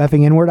to you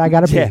effing N-word. I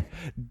gotta pee. Yeah.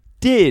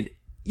 Did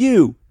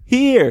you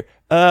hear?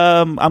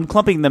 I'm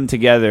clumping them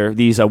together,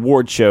 these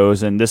award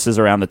shows, and this is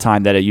around the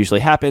time that it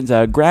usually happens.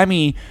 The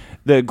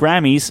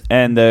Grammys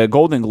and the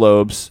Golden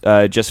Globes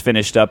just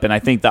finished up, and I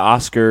think the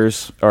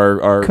Oscars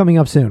are coming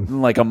up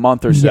soon, like a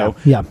month or so.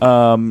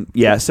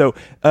 Yeah. So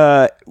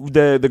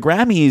the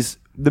Grammys,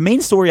 the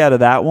main story out of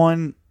that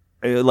one,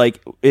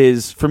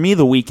 is for me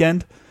The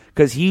Weeknd,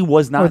 because he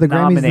was not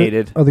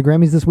nominated. Are the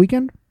Grammys this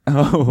weekend?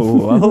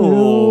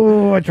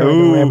 Oh, I tried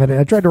to ram it in.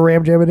 I tried to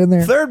ram jam it in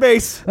there. Third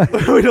base.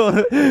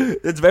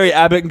 It's very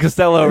Abbott and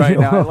Costello right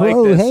now. I like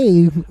this.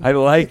 Hey. I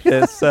like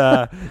this.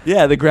 The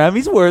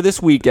Grammys were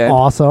this weekend.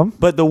 Awesome.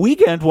 But The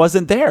Weeknd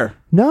wasn't there.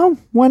 No,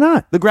 why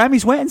not? The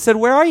Grammys went and said,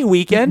 "Where are you,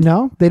 Weeknd?"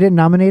 No, they didn't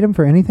nominate him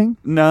for anything.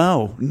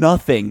 No,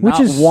 nothing. Which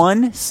not is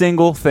one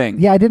single thing.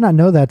 Yeah, I did not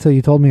know that till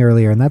you told me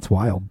earlier, and that's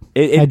wild.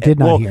 I did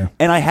not hear.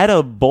 And I had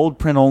a bold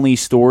print only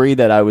story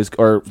that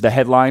or the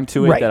headline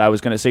to it that I was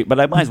going to say, but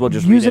I might as well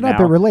just use read it up.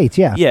 now. It relates,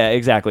 yeah. Yeah,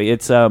 exactly.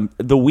 It's The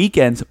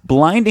Weeknd's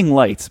 "Blinding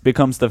Lights"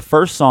 becomes the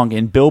first song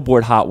in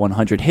Billboard Hot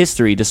 100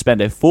 history to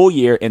spend a full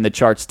year in the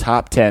chart's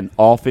top 10,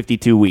 all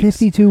 52 weeks.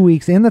 52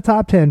 weeks in the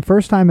top 10,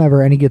 first time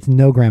ever, and he gets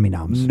no Grammy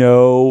noms.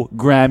 No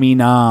Grammy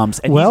noms.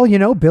 And well,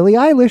 Billie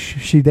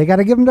Eilish, they got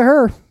to give them to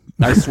her.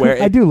 I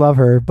swear. I do love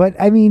her, but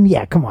I mean,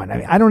 yeah, come on. I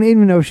mean, I don't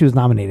even know if she was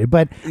nominated,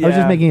 but I was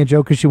just making a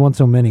joke because she won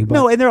so many. But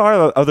no, and there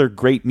are other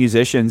great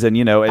musicians, and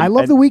I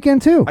love The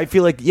Weeknd too. I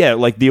feel like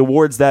the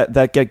awards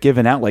that get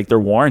given out, like they're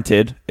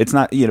warranted. It's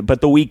not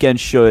but The Weeknd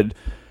should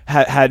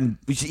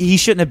he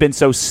shouldn't have been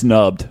so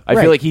snubbed. I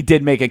feel like he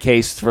did make a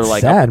case for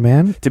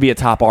man to be a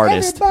top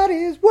artist.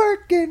 Everybody's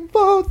working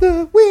for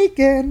The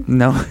Weeknd.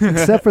 No,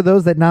 except for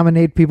those that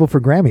nominate people for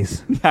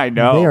Grammys. I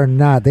know they are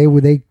not.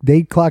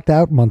 They clocked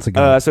out months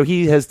ago. So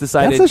he has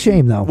decided. That's a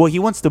shame, though. Well, he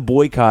wants to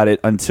boycott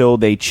it until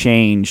they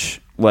change.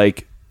 I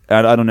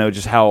don't know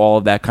just how all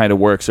of that kind of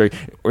works. Or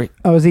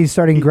is he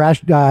starting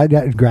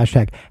hashtag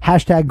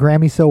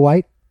Grammy so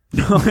white?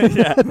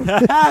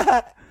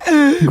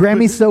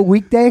 Grammy so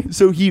weekday.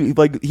 So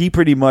he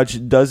pretty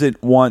much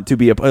doesn't want to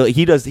be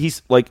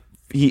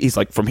he's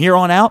like, from here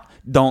on out,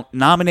 don't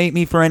nominate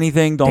me for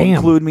anything, don't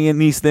include me in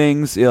these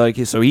things.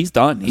 So he's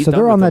done. So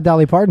they're on that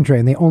Dolly Parton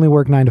train. They only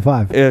work 9 to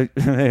 5.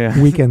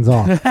 Weekends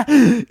off.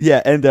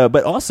 Yeah, and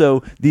but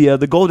also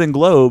the Golden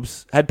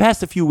Globes had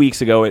passed a few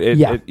weeks ago.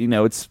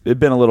 It's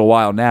been a little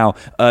while now.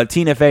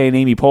 Tina Fey and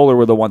Amy Poehler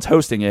were the ones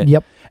hosting it.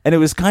 Yep, and it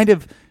was kind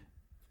of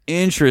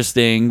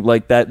interesting,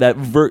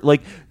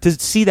 to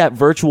see that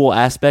virtual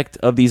aspect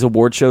of these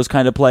award shows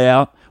kind of play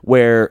out,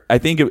 where I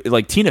think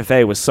Tina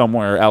Fey was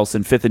somewhere else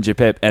in Fifth and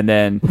Japip, and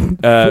then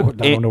I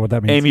don't know what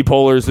that means. Amy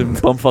Poehler's in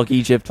Bumfuck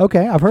Egypt.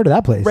 Okay, I've heard of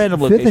that place. Random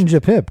Fifth and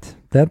Japip.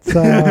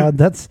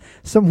 That's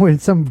somewhere in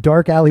some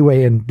dark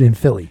alleyway in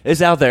Philly.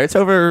 It's out there. It's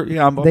over.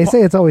 They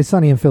say it's always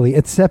sunny in Philly,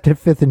 except at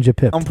Fifth and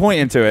Japip. I'm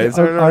pointing to it. It's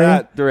over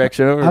that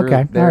direction.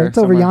 Okay, all right. It's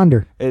over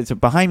yonder. It's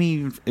behind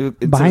me.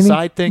 It's behind a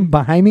side thing.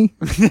 Behind me.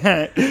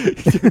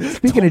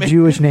 Speaking of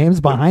Jewish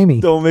names, behind me.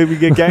 Don't make me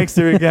get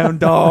gangster again,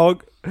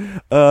 dog.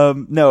 So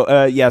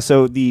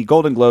the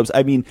Golden Globes,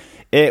 I mean,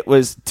 it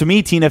was, to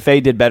me, Tina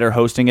Fey did better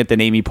hosting it than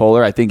Amy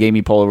Poehler. I think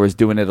Amy Poehler was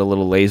doing it a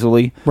little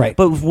lazily. Right.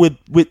 But with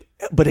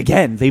But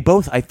again, they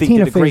both, I think,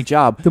 Tina did a great Fey's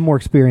job. The more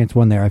experienced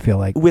one there, I feel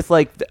like. With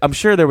I'm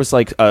sure there was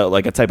like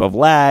a type of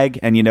lag,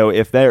 and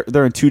if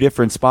they're in two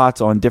different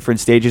spots on different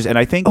stages, and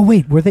I think Oh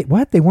wait, were they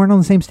what? They weren't on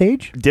the same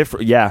stage?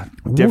 different,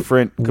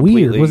 different, Weird.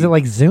 completely. Was it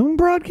like Zoom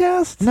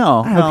broadcast?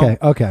 No, no.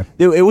 Okay.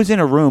 It was in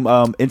a room.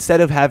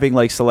 Instead of having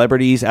like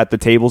celebrities at the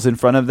tables in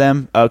front of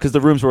them, because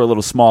the rooms were a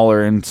little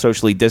smaller and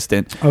socially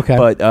distant. Okay.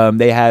 But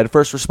they had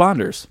first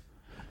responders.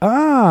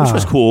 Which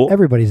was cool.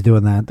 Everybody's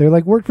doing that. They're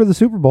like worked for the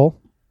Super Bowl.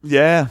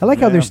 Yeah. I like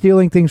how they're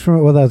stealing things from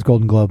that was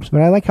Golden Globes,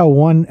 but I like how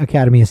one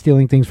Academy is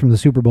stealing things from the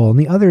Super Bowl and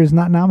the other is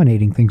not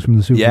nominating things from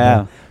the Super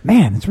Bowl.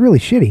 Man, it's really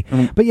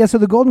shitty. But yeah, so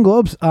the Golden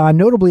Globes,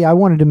 notably, I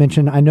wanted to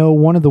mention, I know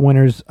one of the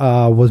winners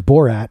was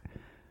Borat.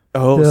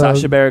 Oh,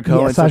 Sacha Baron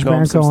Cohen took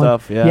home some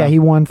stuff. Yeah, he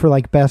won for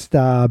like best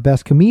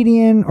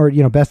comedian or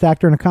best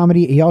actor in a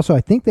comedy. He also,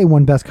 I think, they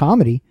won best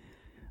comedy,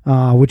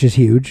 which is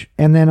huge.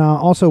 And then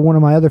also one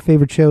of my other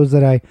favorite shows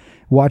that I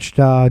watched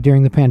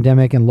during the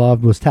pandemic and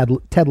loved was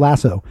Ted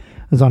Lasso.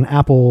 It's on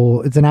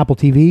Apple. It's an Apple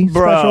TV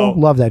special.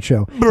 Love that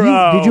show.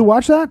 Did you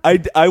watch that?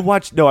 I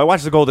watched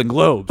the Golden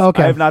Globes.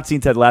 Okay. I have not seen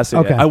Ted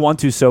Lasso yet. I want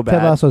to so bad.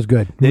 Ted Lasso's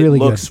good. It Really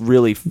looks good.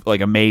 really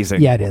like amazing.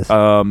 Yeah, it is.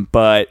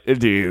 But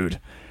dude,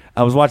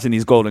 I was watching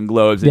these Golden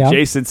Globes, and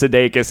Jason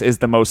Sudeikis is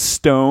the most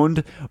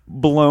stoned,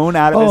 blown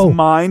out of his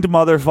mind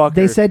motherfucker.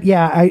 They said,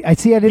 I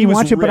see. I didn't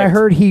watch it, but I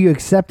heard he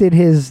accepted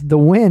the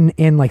win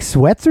in like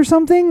sweats or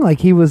something. Like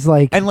he was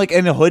like, and like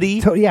in a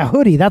hoodie.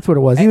 Hoodie. That's what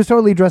it was. He was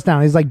totally dressed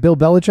down. He's like Bill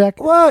Belichick.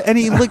 Well, and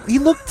he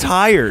looked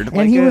tired.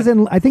 And he was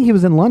in. I think he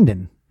was in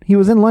London. He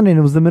was in London.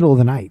 It was the middle of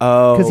the night.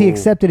 Oh, because he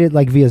accepted it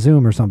like via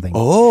Zoom or something.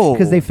 Oh,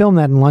 because they filmed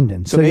that in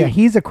London. So yeah,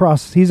 he's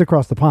across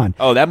the pond.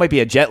 Oh, that might be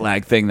a jet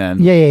lag thing then.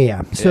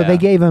 Yeah. So they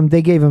gave him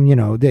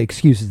the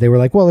excuses. They were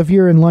like, well, if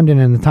you're in London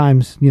and the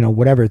time's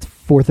whatever, it's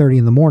 4:30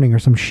 in the morning or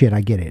some shit.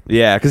 I get it.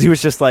 Yeah, because he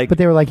was just like, but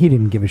they were like, he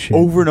didn't give a shit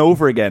over and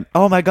over again.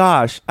 Oh my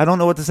gosh, I don't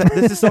know what to say.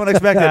 This is so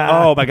unexpected.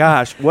 Oh my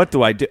gosh, what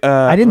do I do?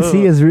 I didn't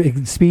see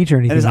his speech or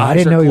anything. And his eyes I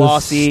didn't know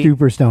glossy. He was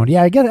super stoned.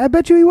 Yeah, I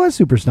bet you he was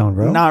super stoned,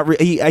 bro. Not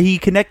he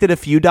connected a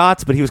few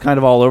dots, but he was kind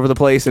of all over the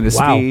place in his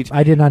speech.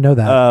 I did not know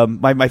that.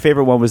 My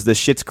favorite one was the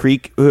Schitt's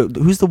Creek.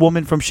 Who's the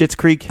woman from Schitt's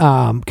Creek?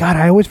 God,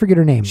 I always forget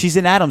her name. She's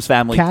in Addams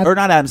Family, or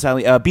not Addams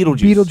Family.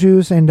 Beetlejuice.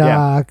 Beetlejuice,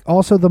 and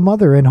also the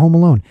mother in Home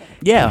Alone.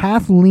 Yeah,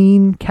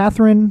 Catherine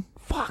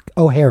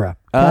O'Hara.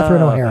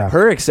 Catherine O'Hara.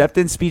 Her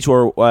acceptance speech,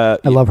 I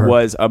love her.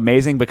 Was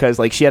amazing because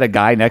like she had a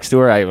guy next to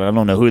her. I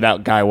don't know who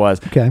that guy was.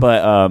 Okay,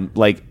 but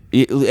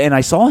and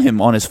I saw him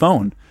on his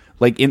phone.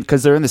 Like,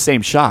 because they're in the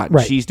same shot.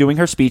 Right. She's doing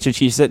her speech and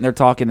she's sitting there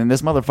talking, and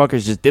this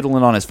motherfucker's just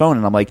diddling on his phone.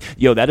 And I'm like,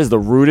 yo, that is the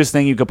rudest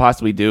thing you could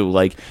possibly do.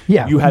 Like,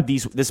 you have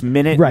this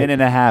minute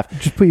and a half.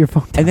 Just put your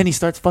phone down. And then he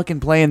starts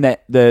fucking playing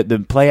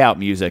the play out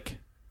music.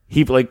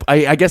 He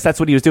I guess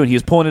that's what he was doing. He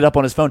was pulling it up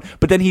on his phone,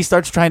 but then he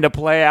starts trying to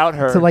play out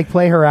her to like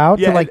play her out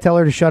to like tell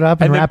her to shut up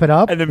and wrap it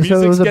up. And the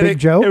so it was a big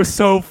joke. It was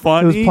so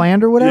funny. It was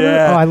planned or whatever.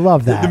 Yeah. Oh, I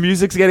love that. The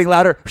music's getting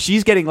louder.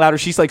 She's getting louder.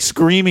 She's like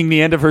screaming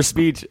the end of her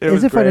speech.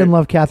 As if I didn't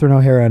love Catherine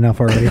O'Hara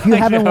enough already. If you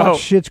haven't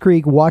watched Schitt's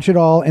Creek, watch it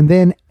all, and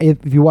then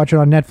if you watch it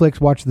on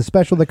Netflix, watch the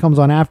special that comes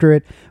on after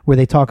it, where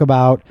they talk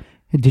about.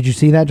 Did you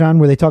see that, John?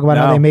 Where they talk about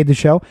how they made the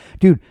show?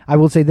 Dude, I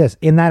will say this.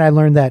 In that, I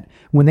learned that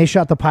when they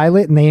shot the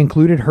pilot and they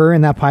included her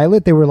in that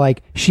pilot, they were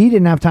like, she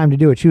didn't have time to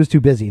do it. She was too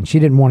busy and she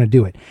didn't want to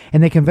do it.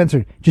 And they convinced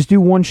her, just do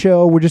one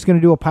show. We're just going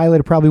to do a pilot.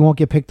 It probably won't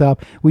get picked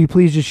up. Will you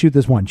please just shoot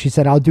this one? She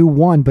said, I'll do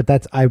one, but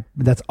that's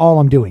all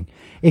I'm doing.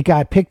 It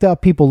got picked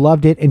up. People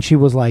loved it. And she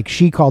was like,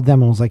 she called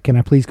them and was like, can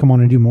I please come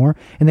on and do more?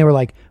 And they were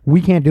like, we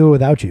can't do it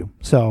without you.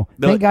 So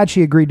thank God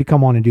she agreed to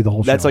come on and do the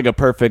whole show. That's like a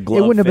perfect glove.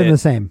 It wouldn't have fit. been the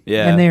same.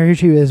 Yeah. And there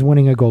she is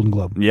winning a Golden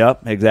Globe.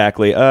 Yep,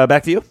 exactly.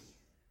 Back to you.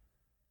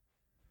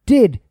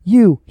 Did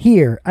you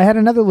hear? I had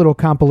another little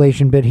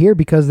compilation bit here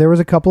because there was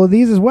a couple of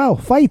these as well.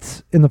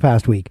 Fights in the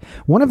past week.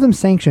 One of them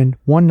sanctioned,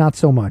 one not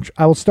so much.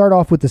 I will start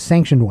off with the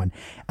sanctioned one.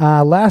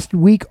 Last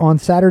week on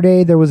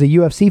Saturday, there was a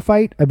UFC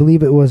fight. I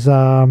believe it was...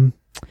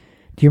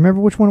 do you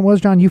remember which one it was,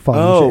 John? You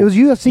followed it. It was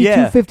UFC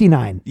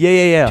 259.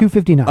 Yeah.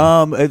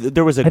 259.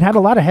 There was it had a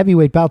lot of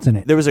heavyweight bouts in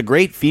it. There was a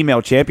great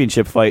female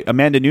championship fight.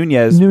 Amanda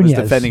Nunes was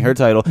defending her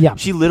title. Yeah.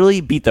 She literally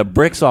beat the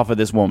bricks off of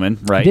this woman,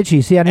 right? Did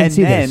she? See, I didn't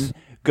see this. And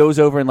then goes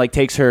over and like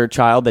takes her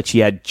child that she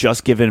had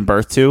just given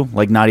birth to,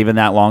 like not even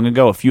that long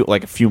ago, a few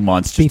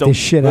months. Beat the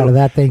shit out of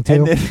that thing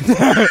too.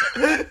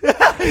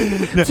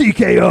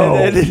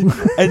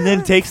 TKO. And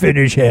then takes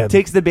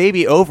the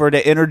baby over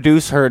to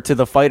introduce her to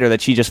the fighter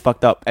that she just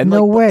fucked up. And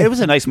no way. It was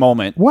a nice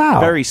moment. Wow.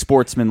 Very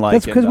sportsmanlike.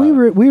 That's because we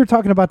were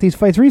talking about these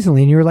fights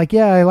recently, and you were like,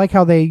 yeah, I like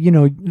how they,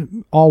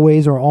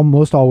 always or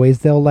almost always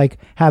they'll like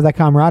have that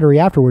camaraderie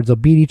afterwards. They'll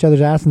beat each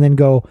other's ass and then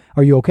go,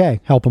 are you okay?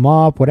 Help them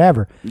up,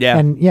 whatever. Yeah.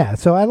 And yeah,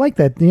 so I like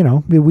that,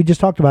 we just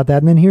talked about that,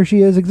 and then here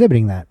she is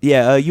exhibiting that.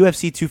 Yeah,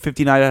 UFC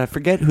 259, I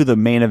forget who the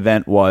main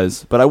event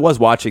was, but I was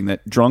watching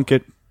that. Drunk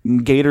at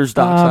Gators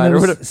Dockside or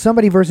whatever.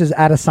 Somebody versus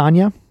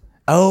Adesanya.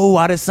 Oh,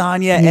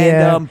 Adesanya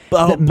Yeah. and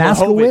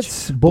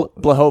Maskowitz?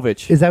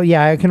 Blachowicz. Is that?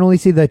 Yeah, I can only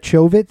see the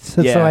Chovitz,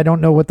 so I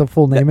don't know what the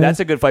full name is. That's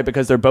a good fight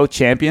because they're both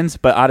champions,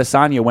 but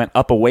Adesanya went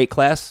up a weight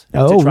class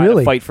Oh, to try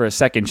really? to fight for a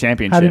second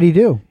championship. How did he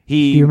do? Do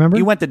you remember?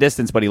 He went the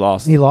distance, but he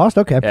lost. He lost?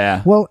 Okay.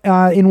 Yeah. Well,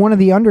 in one of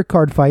the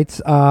undercard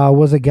fights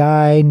was a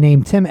guy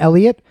named Tim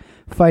Elliott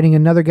fighting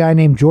another guy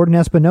named Jordan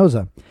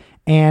Espinoza.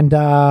 And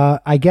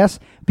I guess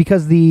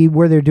because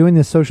where they're doing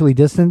this socially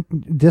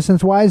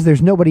distance wise,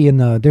 there's nobody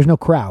there's no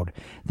crowd.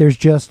 There's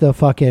just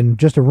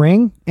a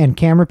ring and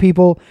camera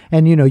people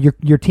and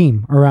your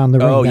team around the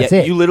ring. Oh, That's yeah.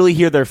 it. You literally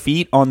hear their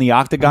feet on the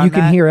octagon. You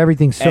can mat hear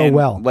everything so and,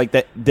 well. like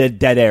the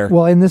dead air.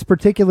 Well, in this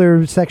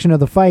particular section of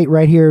the fight,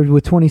 right here,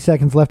 with 20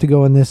 seconds left to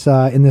go in this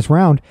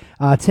round,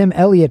 Tim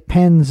Elliott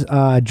pens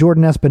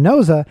Jordan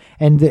Espinoza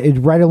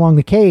and right along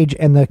the cage,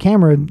 and the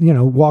camera,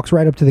 walks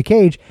right up to the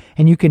cage,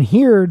 and you can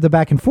hear the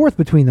back and forth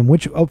between them.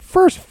 Which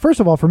first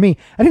of all, for me,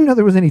 I didn't know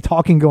there was any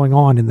talking going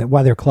on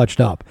while they're clutched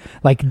up.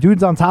 Like,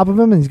 dude's on top of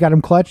him, and he's got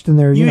him clutched, and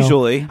they're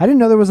Usually. I didn't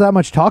know there was that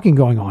much talking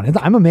going on.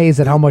 I'm amazed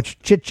at how much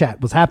chit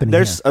chat was happening.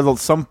 There's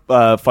some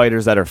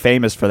fighters that are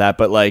famous for that,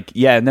 but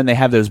and then they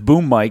have those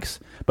boom mics.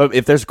 But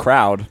if there's a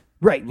crowd,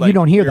 right, you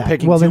don't hear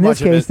that. Well, in this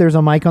case, there's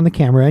a mic on the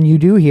camera, and you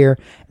do hear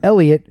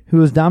Elliott,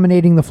 who is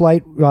dominating the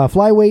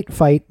flyweight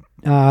fight.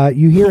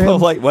 You hear him.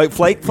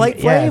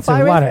 Yeah, it's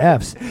a lot of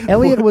F's.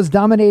 Elliott was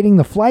dominating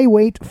the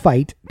flyweight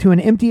fight to an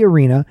empty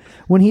arena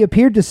when he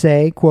appeared to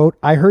say, quote,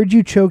 "I heard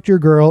you choked your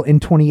girl in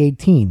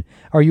 2018.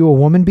 Are you a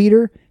woman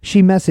beater?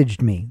 She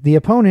messaged me." The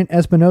opponent,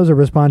 Espinoza,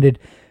 responded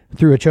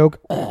through a choke,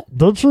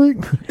 "Did she?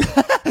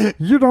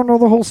 You don't know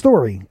the whole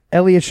story."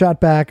 Elliott shot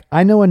back,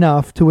 "I know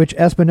enough," to which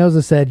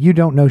Espinoza said, "You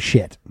don't know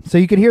shit." So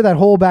you could hear that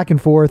whole back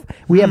and forth.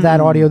 We have that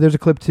audio. There's a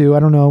clip too. I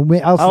don't know.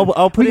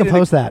 I'll put we can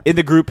post that in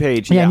the group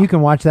page. Yeah, and you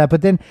can watch that.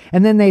 But then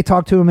they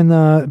talked to him in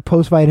the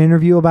post-fight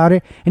interview about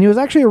it, and he was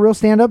actually a real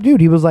stand-up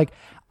dude. He was like,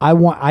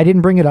 I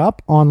didn't bring it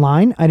up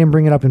online. I didn't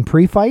bring it up in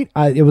pre-fight.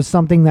 It was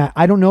something that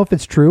I don't know if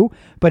it's true,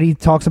 but he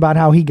talks about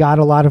how he got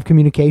a lot of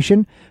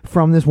communication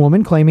from this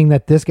woman claiming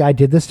that this guy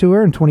did this to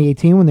her in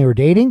 2018 when they were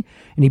dating,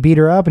 and he beat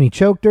her up and he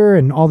choked her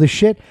and all this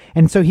shit.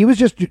 And so he was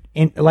just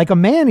like a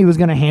man. He was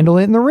going to handle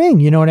it in the ring.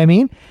 You know what I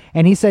mean?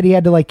 And he said he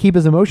had to keep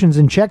his emotions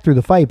in check through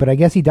the fight, but I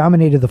guess he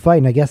dominated the fight,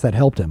 and I guess that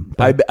helped him.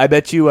 I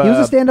bet you... he was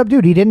a stand-up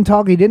dude. He didn't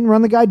talk. He didn't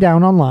run the guy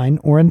down online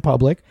or in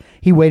public.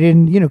 He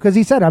waited, because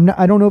he said,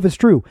 I don't know if it's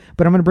true,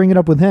 but I'm going to bring it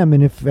up with him,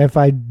 and if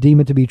I deem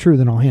it to be true,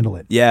 then I'll handle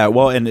it. Yeah,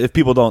 well, and if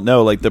people don't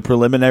know, the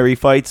preliminary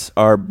fights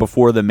are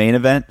before the main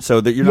event,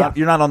 so that you're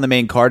not on the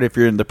main card if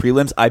you're in the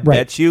prelims. I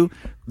bet you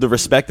the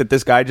respect that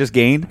this guy just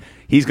gained,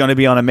 he's going to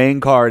be on a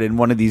main card in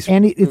one of these.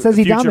 And it says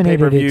he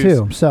dominated it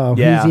too, so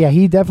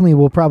he definitely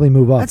will probably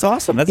move up. That's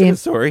awesome. That's a good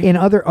story. In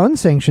other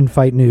unsanctioned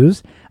fight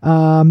news,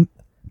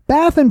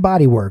 Bath and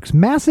Body Works,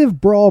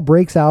 massive brawl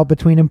breaks out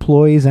between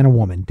employees and a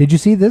woman. Did you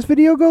see this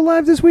video go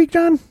live this week,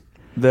 John?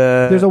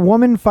 There's a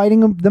woman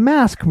fighting the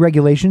mask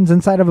regulations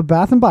inside of a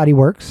Bath and Body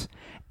Works,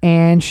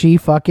 and she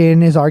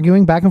fucking is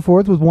arguing back and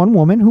forth with one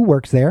woman who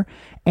works there,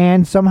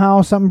 and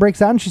somehow something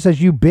breaks out, and she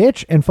says, "You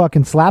bitch," and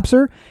fucking slaps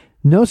her.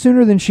 No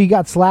sooner than she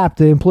got slapped,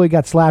 the employee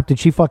got slapped, did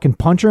she fucking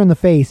punch her in the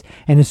face,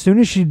 and as soon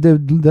as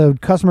the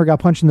customer got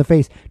punched in the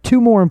face, two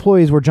more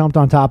employees were jumped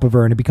on top of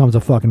her, and it becomes a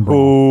fucking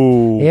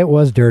brawl. It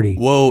was dirty.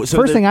 Whoa. So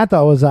First thing I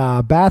thought was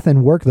Bath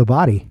and Work the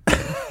Body.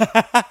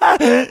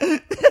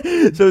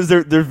 So is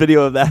there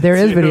video of that? There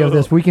is video of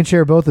this. We can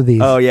share both of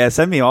these. Oh, yeah.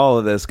 Send me all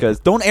of this, because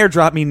don't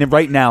airdrop me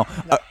right now.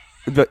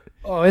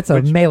 It's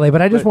a melee,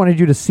 but I just wanted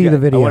you to see the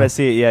video. I want to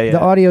see it, yeah. The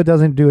audio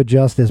doesn't do it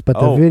justice, but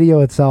the video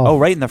itself. Oh,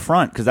 right in the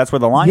front, because that's where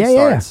the line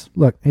starts.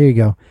 Yeah. Look, here you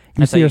go.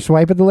 You see her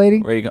swipe at the lady?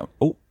 Where you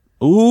go?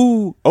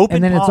 Ooh, open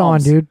and then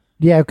palms. It's on, dude.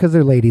 Yeah, because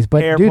they're ladies.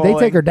 But, Hair dude, pulling. they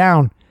take her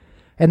down.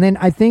 And then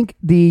I think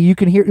you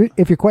can hear,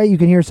 if you're quiet, you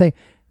can hear her say,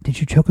 "Did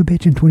you choke a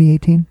bitch in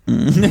 2018?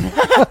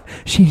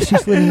 She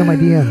slid into my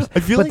DMs.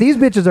 But these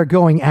bitches are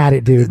going at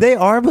it, dude. They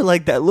are,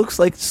 but that looks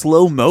like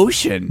slow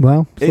motion.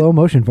 Well, slow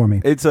motion for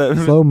me. It's a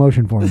slow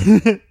motion for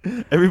me.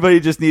 Everybody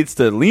just needs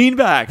to lean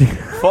back,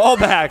 fall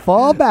back.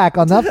 Fall back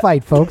on that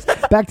fight, folks.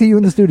 Back to you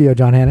in the studio,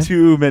 John Hannon.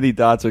 Too many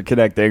dots are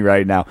connecting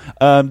right now.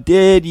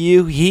 Did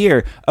you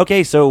hear?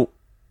 Okay, so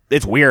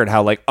it's weird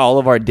how all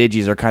of our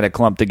digis are kind of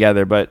clumped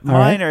together, but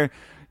mine are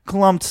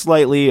clumped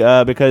slightly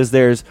because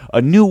there's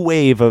a new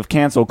wave of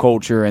cancel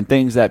culture and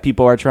things that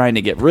people are trying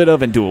to get rid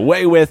of and do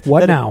away with.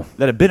 What now?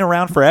 That have been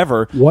around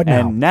forever. What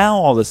now? And now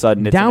all of a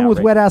sudden it's down with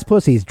wet ass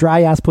pussies,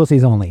 dry ass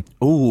pussies only.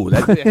 Ooh,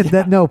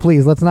 that's no,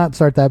 please, let's not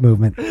start that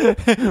movement.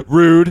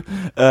 Rude.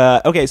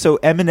 Okay, so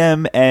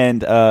Eminem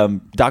and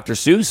Dr.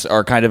 Seuss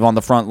are kind of on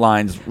the front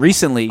lines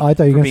recently. Oh, I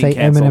thought you were going to say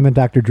Eminem and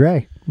Dr.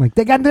 Dre.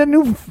 They got the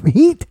new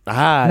heat.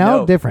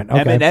 No, different.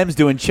 Okay. Eminem's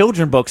doing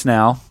children books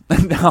now.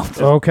 No,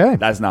 okay.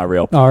 That's not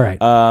real. All right.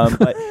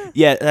 But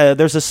yeah,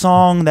 there's a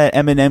song that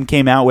Eminem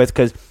came out with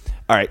because,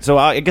 all right, so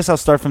I guess I'll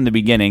start from the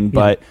beginning.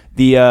 But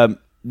the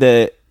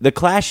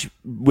clash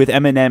with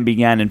Eminem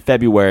began in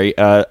February.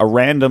 A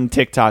random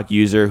TikTok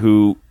user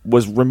who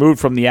was removed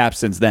from the app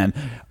since then,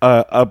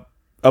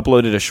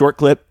 uploaded a short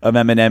clip of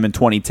Eminem in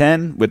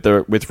 2010 with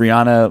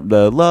Rihanna,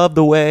 the "Love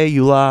the Way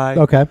You Lie"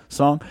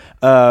 song.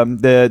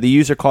 The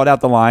user called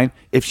out the line,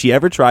 "If she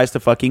ever tries to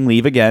fucking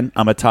leave again,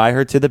 I'm gonna tie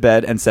her to the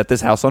bed and set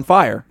this house on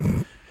fire."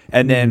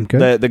 And then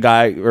the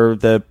guy or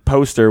the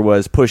poster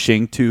was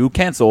pushing to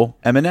cancel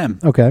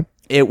Eminem. Okay.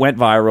 It went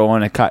viral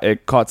and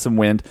it caught some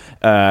wind.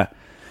 Then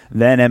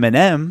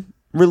Eminem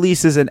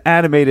releases an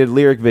animated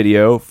lyric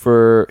video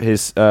for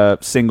his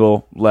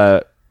single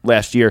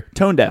last year,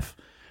 Tone Deaf,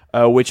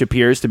 which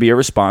appears to be a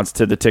response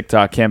to the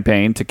TikTok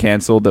campaign to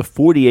cancel the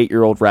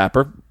 48-year-old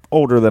rapper,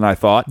 older than I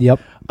thought. Yep.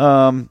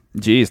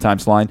 Geez,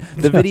 time's flying.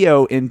 The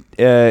video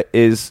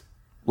is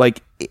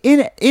like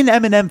in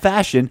Eminem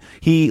fashion.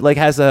 He like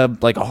has a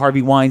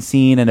Harvey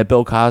Weinstein and a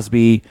Bill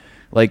Cosby,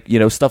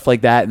 stuff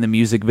like that in the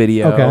music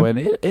video. Okay.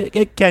 And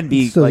it can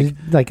be so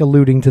like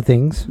alluding to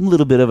things. A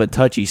little bit of a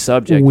touchy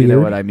subject, weird. you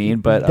know what I mean?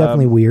 But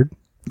definitely weird.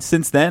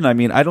 Since then, I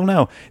mean, I don't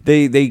know.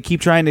 They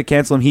keep trying to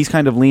cancel him. He's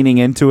kind of leaning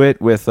into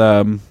it with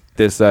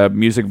this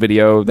music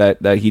video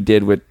that he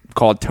did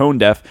called Tone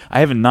Deaf. I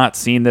have not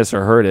seen this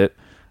or heard it.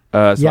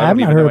 So I've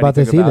not heard about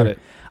this either.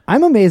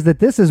 I'm amazed that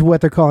this is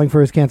what they're calling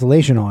for his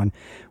cancellation on.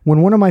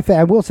 When one of my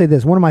I will say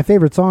this, one of my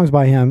favorite songs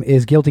by him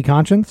is "Guilty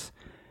Conscience"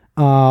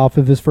 off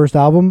of his first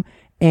album.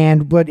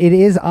 But it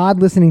is odd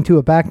listening to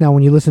it back now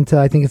when you listen to,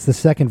 I think it's the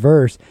second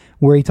verse,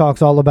 where he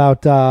talks all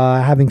about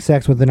having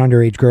sex with an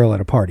underage girl at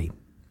a party.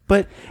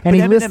 And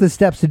he lists the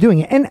steps to doing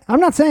it. And I'm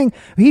not saying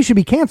he should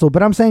be canceled,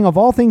 but I'm saying of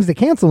all things to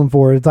cancel him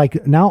for, it's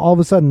like now all of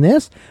a sudden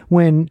this,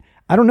 when,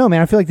 I don't know,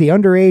 man, I feel like the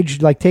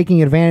underage,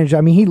 taking advantage.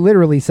 I mean, he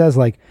literally says,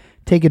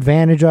 take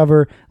advantage of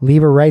her,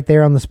 leave her right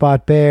there on the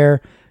spot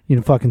bare,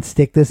 fucking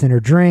stick this in her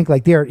drink.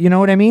 You know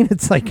what I mean?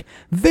 It's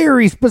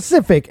very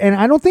specific. And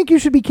I don't think you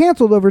should be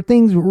canceled over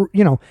things,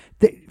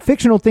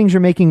 fictional things you're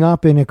making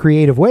up in a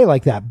creative way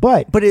like that.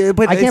 But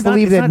I can't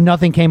believe that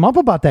nothing came up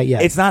about that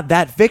yet. It's not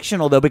that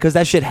fictional, though, because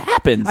that shit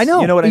happens. I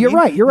know. You know what I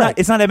mean? You're right.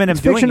 It's not Eminem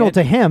it's fictional doing it.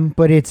 to him,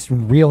 but it's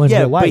real in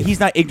real life. But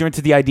he's not ignorant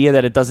to the idea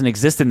that it doesn't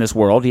exist in this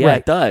world. Yeah, Right.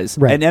 it does.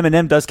 Right. And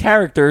Eminem does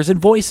characters and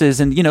voices,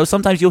 and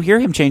sometimes you'll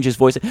hear him change his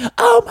voice.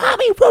 Oh,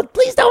 mommy,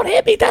 please don't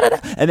hit me. Da, da, da.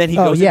 And then he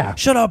goes,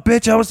 shut up,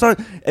 bitch. I was sorry.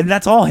 And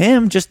that's all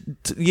him, just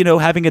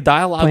having a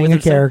dialogue, playing with a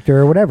himself. character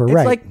or whatever. It's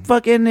right. like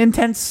fucking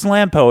intense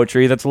slam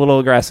poetry that's a little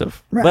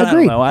aggressive. Right. But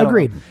Agreed. I don't know.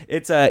 Agreed.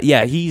 It's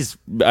he's,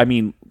 I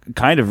mean,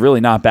 kind of really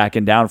not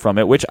backing down from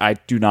it, which I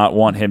do not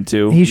want him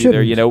to. He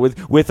either,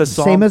 shouldn't. With a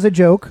song, same as a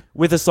joke,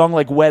 with a song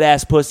like "Wet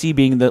Ass Pussy"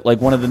 being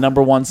one of the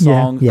number one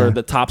songs or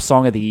the top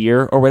song of the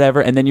year or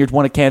whatever, and then you'd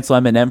want to cancel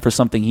Eminem for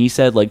something he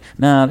said.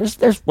 Nah,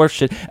 there's worse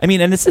shit. I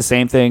mean, and it's the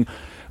same thing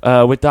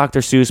with Dr.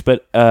 Seuss,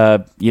 but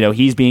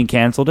he's being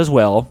canceled as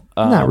well.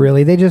 Not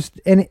really. They just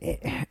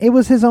it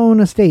was his own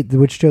estate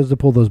which chose to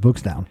pull those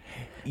books down.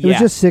 It was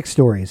just 6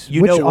 stories.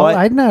 You know what?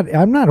 I'm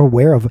not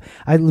aware of.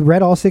 I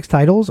read all 6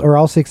 titles or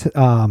all 6.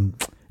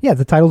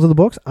 The titles of the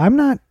books. I'm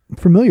not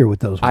familiar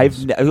with those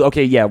ones.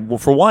 Well,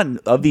 for one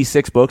of these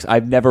 6 books,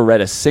 I've never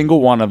read a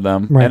single one of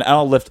them, Right. and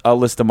I'll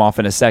list them off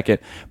in a second.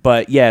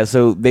 But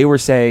so they were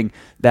saying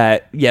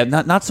that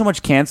not so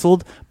much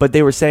canceled, but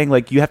they were saying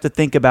you have to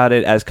think about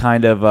it as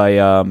kind of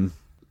a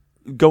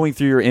going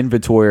through your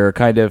inventory or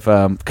kind of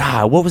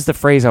what was the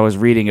phrase I was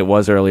reading it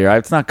was earlier?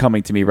 It's not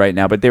coming to me right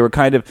now, but they were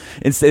kind of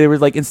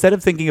instead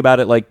of thinking about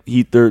it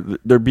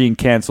they're being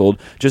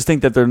canceled, just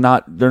think that they're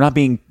not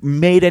being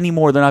made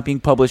anymore, they're not being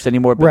published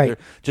anymore, but they're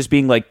just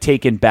being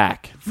taken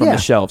back from the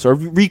shelves or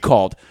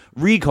recalled.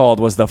 Recalled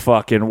was the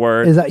fucking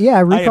word. Is that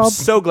recalled? I am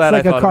so glad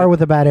it's I like thought a car of it.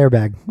 with a bad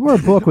airbag or a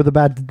book with a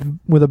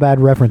bad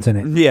reference in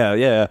it.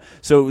 Yeah.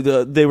 So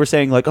they were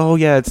saying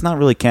it's not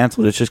really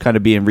canceled. It's just kind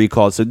of being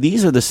recalled. So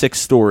these are the 6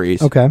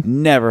 stories. Okay.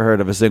 Never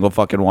heard of a single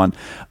fucking one.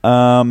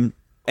 And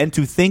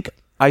to think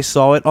I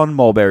saw it on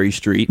Mulberry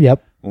Street.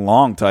 Yep.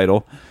 Long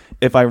title.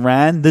 If I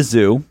ran the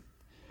zoo.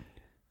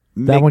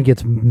 That one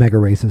gets mega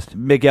racist.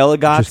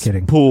 McElligot's Just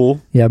kidding.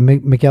 pool. Yeah,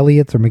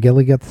 McElliott's or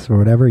McGilligot's or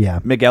whatever. Yeah.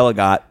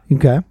 McElligott.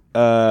 Okay.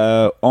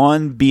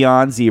 On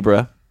Beyond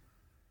Zebra.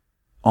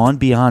 On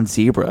Beyond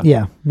Zebra.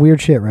 Yeah.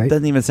 Weird shit, right?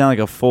 Doesn't even sound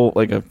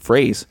like a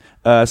phrase.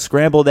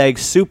 Scrambled Egg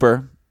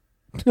Super.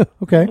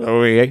 Okay.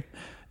 Okay.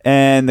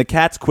 And the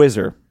Cat's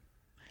Quizzer.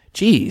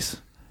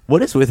 Jeez.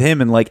 What is with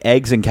him and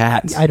eggs and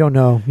cats? I don't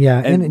know. Yeah,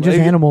 and just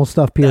animal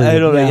stuff. Period. I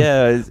don't know.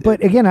 Yeah.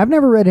 But again, I've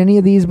never read any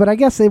of these. But I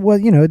guess it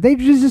was. They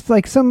just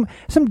some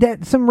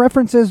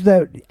references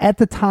that at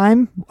the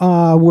time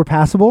were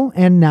passable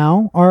and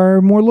now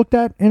are more looked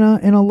at in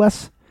a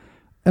less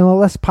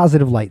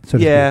positive light. So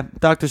to speak.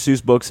 Dr.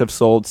 Seuss books have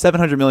sold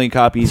 700 million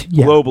copies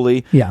Yeah.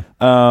 globally. Yeah.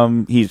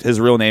 His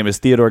real name is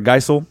Theodore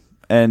Geisel,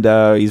 and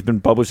he's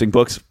been publishing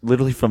books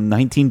literally from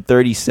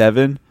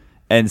 1937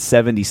 and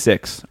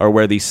 76 are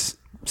where these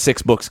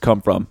 6 books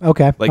come from.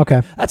 Okay.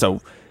 Okay.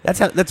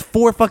 That's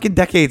 4 fucking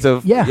decades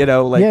of where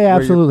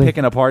absolutely. you're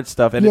picking apart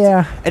stuff, and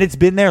Yeah. it's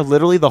been there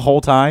literally the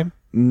whole time.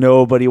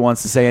 Nobody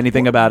wants to say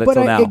anything about it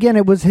till now. Again,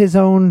 it was his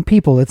own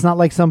people. It's not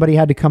like somebody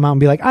had to come out and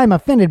be like, "I'm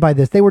offended by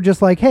this." They were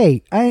just like,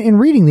 "Hey, in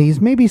reading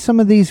these, maybe some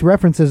of these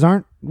references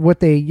aren't what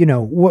they,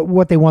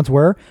 what they once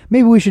were,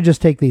 maybe we should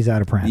just take these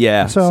out of print.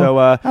 Yeah. So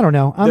I don't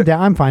know.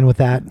 I'm fine with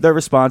that. Their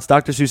response: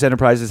 Dr. Seuss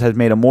Enterprises has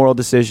made a moral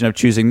decision of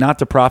choosing not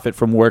to profit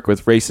from work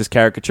with racist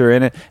caricature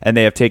in it, and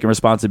they have taken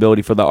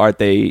responsibility for the art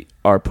they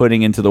are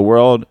putting into the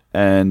world,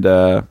 and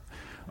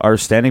are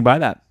standing by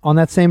that. On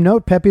that same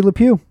note, Pepe Le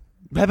Pew.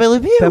 Pepe Le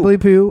Pew. Pepe Le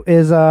Pew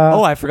is.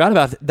 I forgot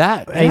about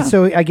that. Yeah.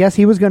 So I guess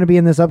he was going to be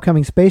in this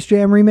upcoming Space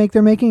Jam remake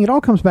they're making. It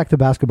all comes back to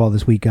basketball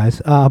this week,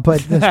 guys.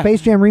 But the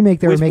Space Jam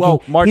remake they were making,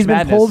 March he's been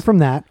Madness. pulled from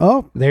that.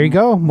 Oh, there you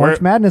go.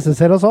 March Madness has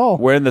hit us all.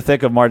 We're in the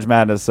thick of March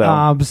Madness.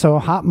 So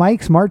Hot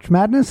Mike's March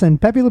Madness and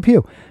Pepe Le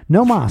Pew.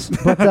 No mas.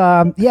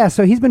 But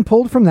so he's been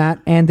pulled from that,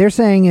 and they're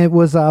saying it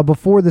was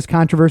before this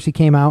controversy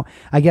came out.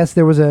 I guess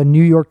there was a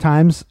New York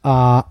Times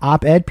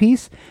op-ed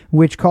piece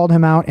which called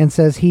him out and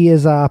says he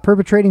is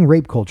perpetrating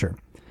rape culture.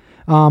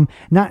 I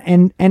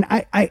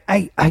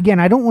again,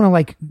 I don't want to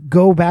like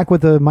go back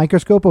with a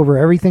microscope over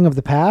everything of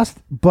the past,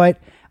 but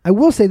I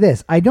will say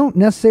this: I don't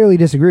necessarily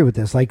disagree with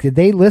this. Like,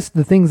 they list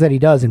the things that he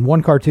does in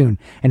one cartoon,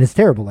 and it's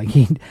terrible. Like,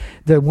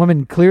 the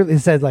woman clearly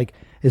said, like,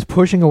 is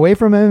pushing away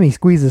from him. He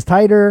squeezes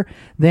tighter.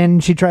 Then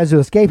she tries to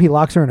escape. He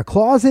locks her in a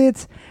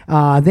closet.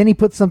 Then he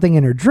puts something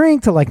in her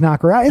drink to like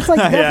knock her out. It's like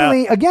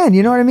definitely, again,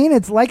 you know what I mean?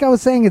 It's like I was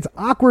saying, it's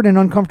awkward and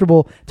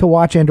uncomfortable to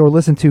watch and or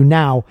listen to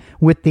now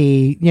with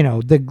the,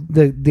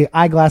 the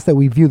eyeglass that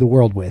we view the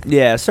world with.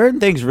 Yeah, certain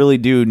things really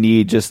do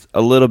need just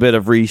a little bit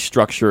of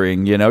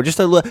restructuring, just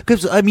a little,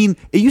 because I mean,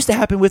 it used to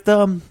happen with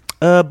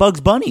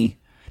Bugs Bunny.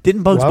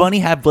 Didn't Bugs Bunny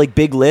have like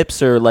big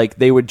lips, or like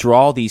they would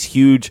draw these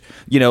huge,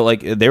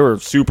 like they were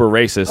super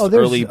racist. Oh,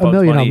 there's early a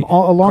million of them.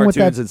 Along with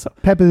that and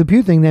Pepe Le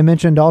Pew thing, they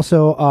mentioned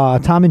also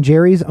Tom and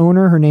Jerry's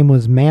owner. Her name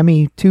was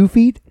Mammy 2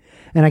 Feet,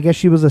 and I guess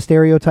she was a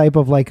stereotype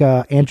of like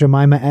Aunt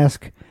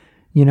Jemima-esque,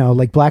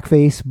 like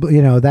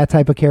blackface, that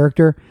type of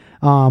character.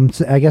 So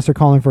I guess they're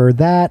calling for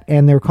that,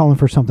 and they're calling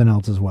for something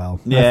else as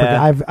well.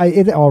 Yeah,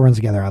 it all runs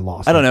together. I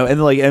lost. I don't know,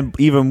 and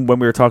even when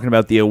we were talking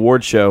about the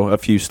award show a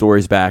few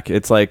stories back,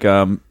 it's like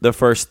the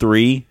first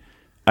three.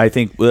 I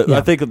think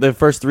the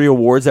first 3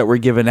 awards that were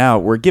given out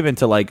were given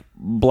to like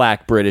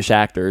black British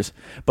actors,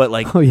 but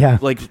like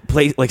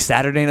like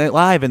Saturday Night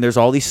Live, and there's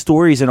all these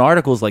stories and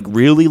articles like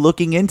really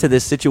looking into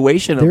this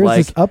situation of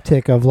there's this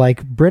uptick of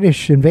like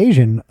British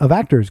invasion of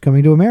actors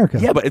coming to America.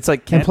 Yeah, but it's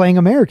like and playing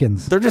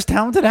Americans. They're just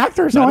talented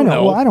actors. No, I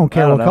know. Well, I don't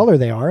care what color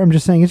they are. I'm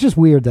just saying it's just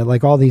weird that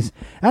like all these,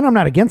 and I'm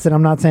not against it.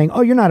 I'm not saying,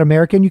 oh, you're not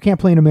American, you can't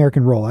play an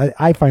American role.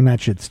 I find that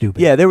shit stupid.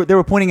 Yeah, they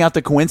were pointing out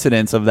the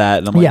coincidence of that,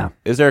 and I'm like,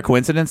 is there a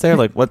coincidence there?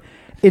 Like what?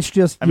 It's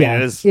just,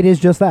 it is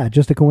just that,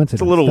 just a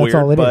coincidence. It's a little That's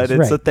weird, all but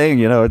it's a thing,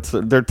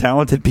 they're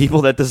talented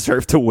people that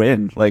deserve to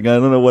win. Like, I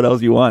don't know what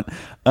else you want.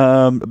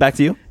 Back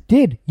to you.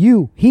 Did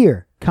you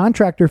hear?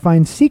 Contractor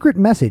finds secret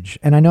message,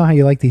 and I know how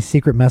you like these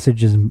secret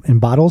messages in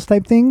bottles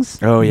type things.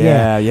 Oh,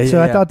 yeah.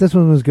 So I thought this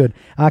one was good.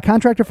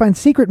 Contractor finds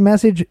secret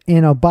message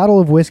in a bottle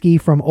of whiskey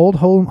from old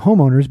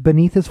homeowners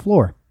beneath his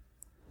floor.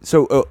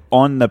 So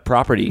on the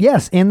property?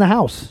 Yes, in the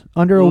house,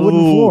 under a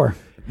wooden floor.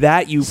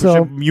 That you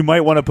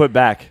might want to put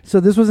back. So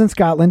this was in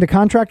Scotland. A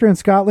contractor in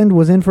Scotland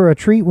was in for a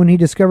treat when he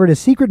discovered a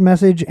secret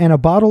message and a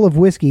bottle of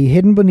whiskey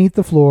hidden beneath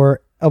the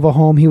floor of a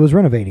home he was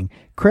renovating.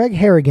 Craig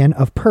Harrigan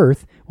of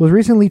Perth was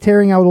recently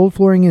tearing out old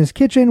flooring in his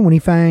kitchen when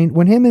him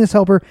and his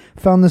helper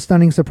found the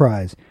stunning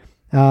surprise.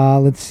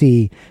 Let's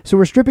see. So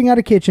we're stripping out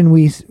a kitchen.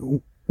 Here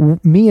we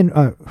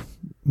go.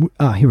 I'm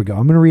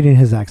going to read it in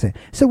his accent.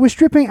 So we're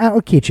stripping out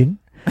a kitchen.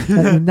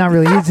 Not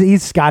really.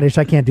 He's Scottish.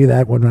 I can't do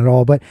that one at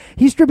all. But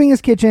he's stripping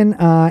his kitchen,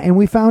 and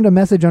we found a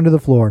message under the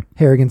floor,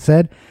 Harrigan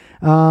said.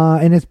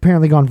 And it's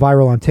apparently gone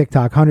viral on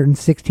TikTok.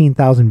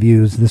 116,000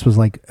 views. This was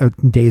like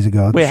days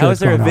ago. Wait, how is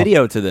there a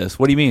video to this?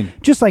 What do you mean?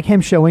 Just like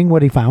him showing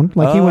what he found.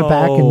 Like he went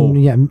back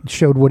and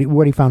showed what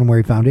he found and where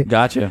he found it.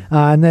 Gotcha.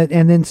 And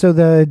then so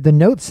the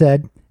note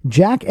said,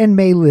 Jack and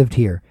May lived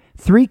here.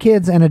 3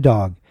 kids and a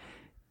dog.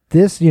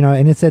 This,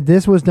 and it said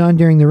this was done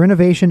during the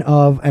renovation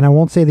of, and I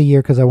won't say the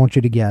year because I want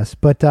you to guess,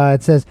 but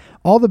it says,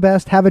 all the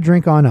best, have a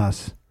drink on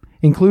us.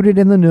 Included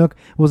in the nook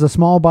was a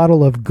small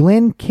bottle of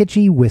Glen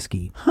Kitchie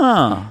whiskey.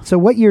 Huh. So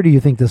what year do you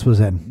think this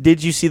was in?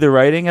 Did you see the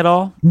writing at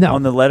all? No.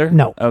 On the letter?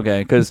 No. Okay,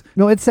 because...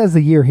 No, it says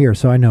the year here,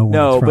 so I know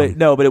where it's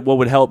from. What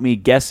would help me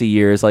guess a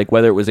year is like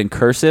whether it was in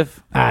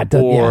cursive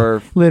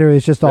or... Literally,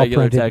 it's just all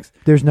printed. Text.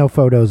 There's no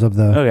photos of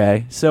the...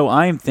 Okay, so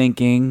I'm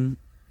thinking...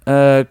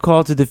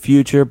 Call to the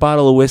future,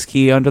 bottle of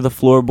whiskey under the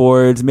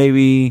floorboards,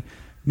 maybe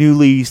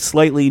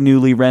slightly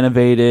newly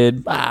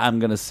renovated. I'm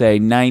gonna say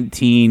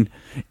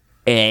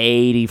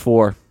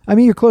 1984. I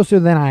mean, you're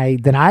closer than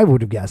I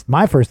would have guessed.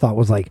 My first thought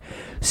was like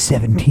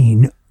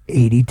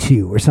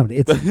 1782 or something.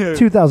 It's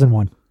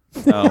 2001.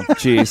 Oh,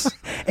 jeez.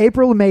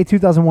 April and May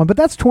 2001, but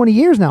that's 20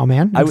 years now,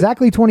 man.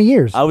 Exactly 20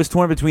 years. I was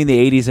torn between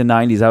the 80s and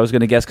 90s. I was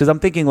gonna guess because I'm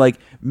thinking like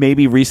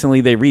maybe recently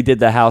they redid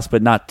the house,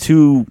 but not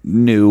too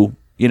new.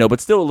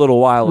 But still a little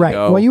while right.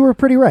 ago. Well, you were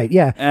pretty right.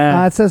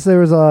 Yeah. It says there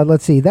was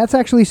let's see. That's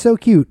actually so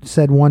cute,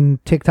 said one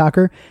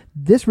TikToker.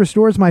 This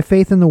restores my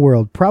faith in the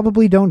world.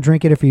 Probably don't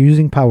drink it if you're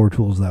using power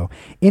tools, though.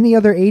 Any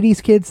other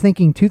 80s kids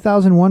thinking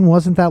 2001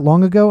 wasn't that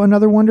long ago?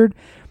 Another wondered.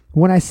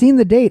 When I seen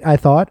the date, I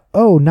thought,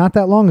 oh, not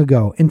that long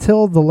ago,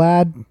 until the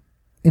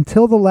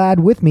lad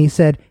with me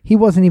said he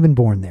wasn't even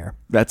born there.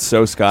 That's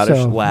so Scottish,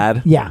 So,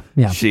 lad. Yeah.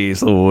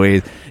 Jeez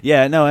Louise.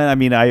 Yeah, no, and I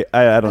mean, I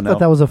don't know. I thought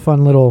that was a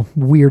fun little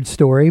weird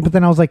story, but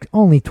then I was like,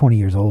 only 20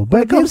 years old.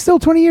 But it's still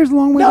 20 years a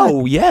long way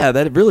No, back. yeah,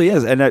 that really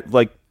is. And that,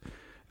 like,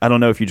 I don't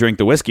know if you drink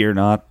the whiskey or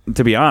not,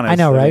 to be honest. I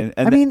know, right?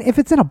 And I mean, if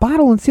it's in a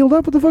bottle and sealed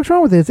up, what the fuck's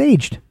wrong with it? It's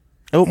aged.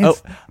 Oh,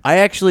 I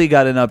actually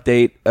got an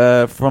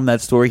update from that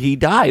story. He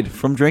died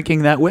from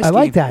drinking that whiskey. I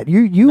like that.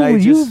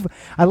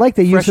 I like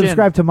that you Fresh in.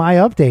 subscribe to my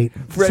update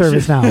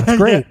service now. It's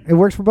great. It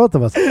works for both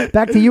of us.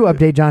 Back to you,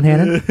 update, John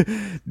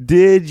Hannon.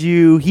 Did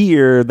you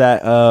hear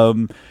that?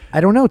 I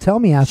don't know. Tell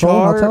me, asshole.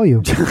 I'll tell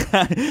you.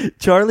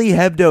 Charlie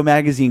Hebdo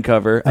magazine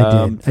cover.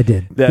 I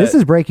did. This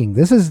is breaking.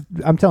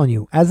 I'm telling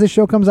you, as this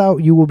show comes out,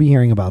 you will be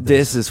hearing about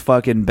this. This is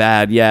fucking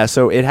bad. Yeah.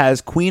 So it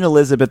has Queen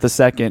Elizabeth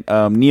II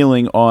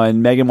kneeling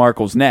on Meghan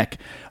Markle's neck,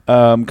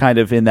 kind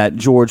of in that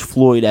George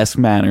Floyd-esque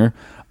manner.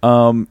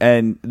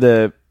 And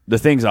the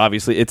thing's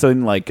obviously it's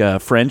in like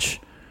French.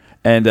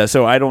 And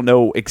so I don't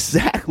know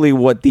exactly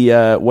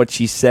what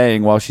she's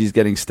saying while she's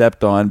getting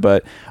stepped on,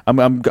 but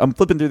I'm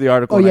flipping through the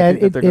article. Oh yeah,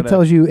 it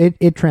tells you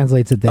it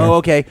translates it there. Oh,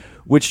 okay.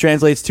 Which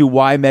translates to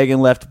why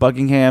Meghan left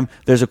Buckingham.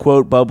 There's a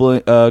quote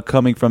bubbling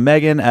coming from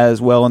Meghan as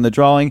well in the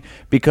drawing,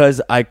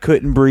 because I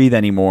couldn't breathe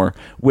anymore,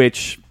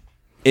 which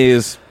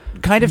is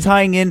kind of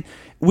tying in,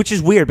 which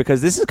is weird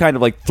because this is kind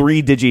of like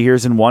 3 Did You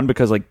Hears in one,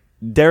 because like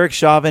Derek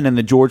Chauvin and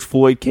the George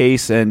Floyd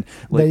case and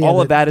like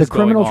all of that is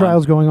going on. The criminal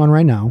trial's going on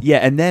right now. Yeah,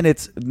 and then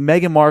it's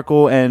Meghan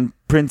Markle and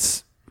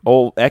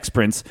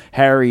ex-Prince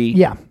Harry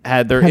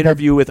had their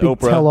interview with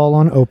Oprah. Tell-all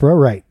on Oprah,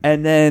 right.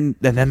 And then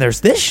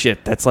there's this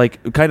shit that's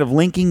like kind of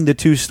linking the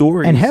two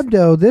stories. And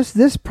Hebdo,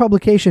 this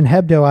publication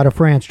Hebdo out of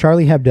France,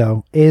 Charlie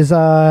Hebdo, is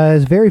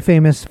very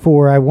famous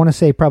for, I want to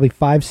say probably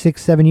 5,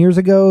 6, 7 years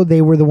ago.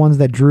 They were the ones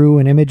that drew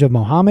an image of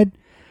Mohammed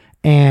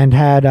and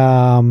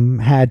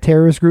had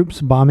terrorist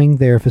groups bombing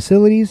their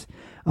facilities.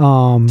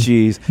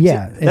 Jeez.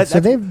 Yeah.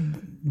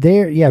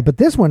 But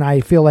this one,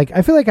 I feel like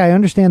I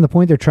understand the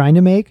point they're trying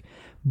to make,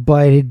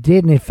 but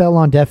it fell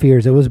on deaf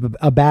ears. It was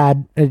a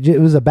bad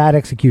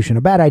execution,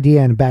 a bad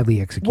idea, and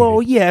badly executed.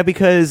 Well, yeah,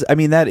 because I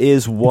mean that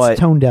is what it's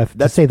tone deaf,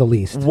 to say the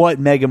least. What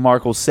Meghan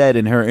Markle said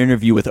in her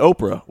interview with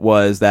Oprah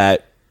was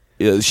that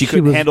she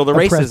couldn't handle the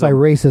oppressed racism. by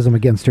racism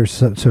against her,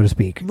 so to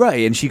speak.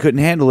 Right, and she couldn't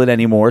handle it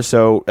anymore.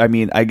 So, I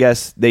mean, I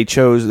guess they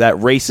chose that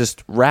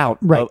racist route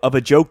of a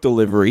joke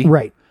delivery.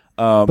 Right.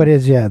 But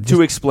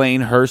to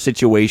explain her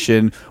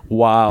situation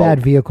while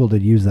bad vehicle to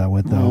use that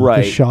with, though.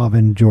 Right. The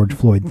Chauvin George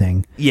Floyd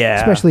thing. Yeah.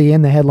 Especially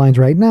in the headlines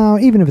right now,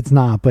 even if it's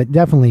not, but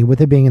definitely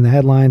with it being in the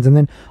headlines. And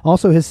then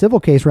also his civil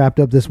case wrapped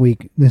up this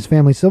week, his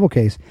family civil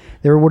case.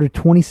 They were awarded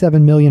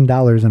 $27 million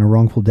in a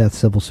wrongful death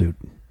civil suit.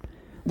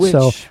 Which,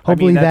 so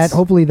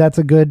hopefully that's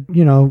a good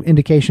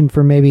indication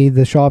for maybe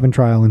the Chauvin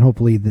trial, and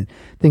hopefully the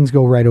things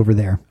go right over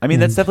there. I mean,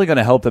 that's definitely going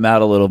to help them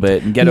out a little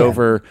bit and get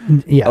over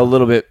a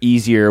little bit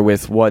easier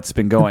with what's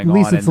been going on.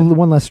 At least it's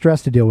one less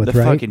stress to deal with, the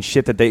right? fucking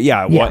shit that they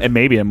and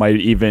maybe it might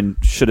even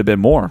should have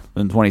been more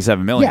than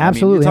 $27 million. Yeah,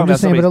 absolutely. I'm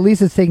just saying, but at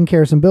least it's taking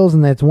care of some bills,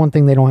 and that's one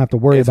thing they don't have to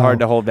worry about. It's hard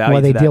to hold value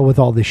while they to deal that. with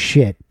all this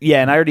shit.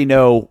 Yeah, and I already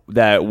know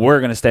that we're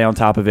going to stay on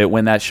top of it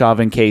when that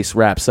Chauvin case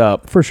wraps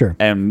up. For sure.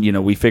 And,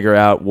 we figure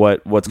out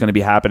what's going to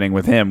be happening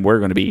with him. We're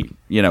going to be,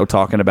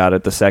 talking about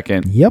it the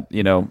second,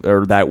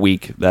 or that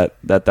week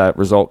that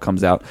result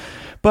comes out.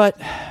 But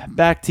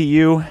back to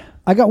you.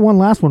 I got one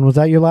last one. Was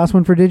that your last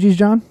one for Digis,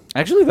 John?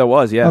 Actually, that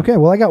was, yeah. Okay,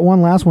 well, I got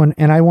one last one,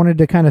 and I wanted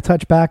to kind of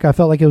touch back. I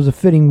felt like it was a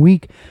fitting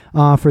week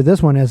for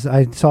this one, as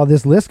I saw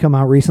this list come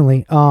out recently.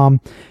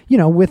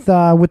 With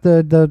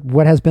the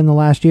what has been the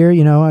last year,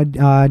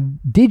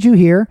 did you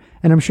hear,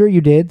 and I'm sure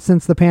you did,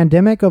 since the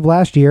pandemic of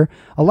last year,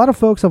 a lot of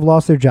folks have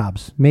lost their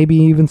jobs. Maybe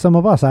even some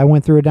of us. I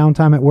went through a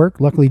downtime at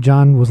work. Luckily,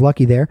 John was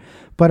lucky there.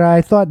 But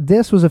I thought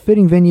this was a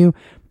fitting venue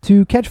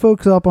to catch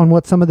folks up on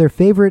what some of their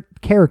favorite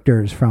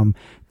characters from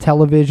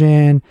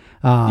television,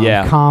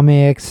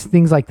 comics,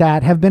 things like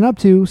that have been up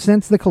to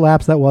since the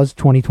collapse that was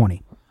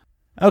 2020.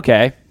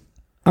 Okay.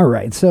 All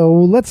right, so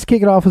let's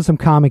kick it off with some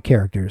comic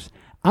characters.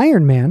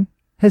 Iron Man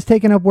has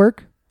taken up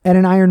work at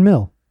an iron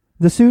mill.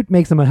 The suit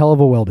makes him a hell of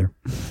a welder.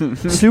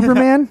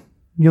 Superman,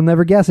 you'll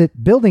never guess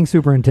it, building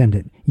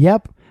superintendent.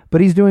 Yep,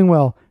 but he's doing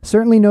well.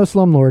 Certainly no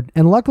slumlord,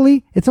 and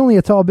luckily, it's only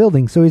a tall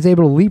building, so he's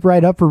able to leap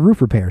right up for roof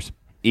repairs.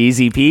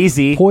 Easy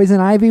peasy. Poison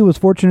Ivy was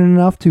fortunate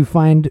enough to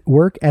find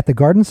work at the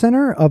garden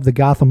center of the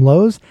Gotham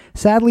Lowe's.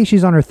 Sadly,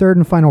 she's on her third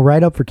and final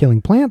write-up for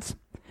killing plants.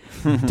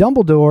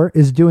 Dumbledore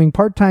is doing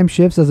part-time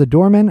shifts as a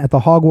doorman at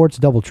the Hogwarts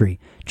Doubletree.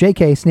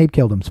 JK, Snape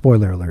killed him.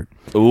 Spoiler alert.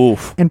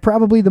 Oof. And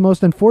probably the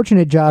most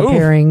unfortunate job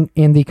pairing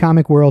in the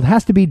comic world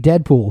has to be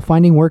Deadpool,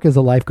 finding work as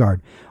a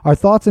lifeguard. Our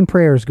thoughts and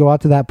prayers go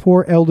out to that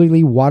poor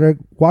elderly water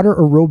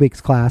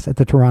aerobics class at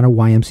the Toronto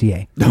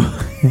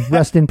YMCA.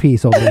 Rest in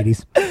peace, old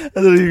ladies. I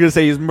thought you were going to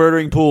say he's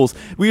murdering pools.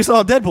 We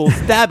saw Deadpool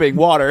stabbing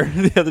water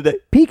the other day.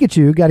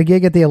 Pikachu got a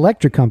gig at the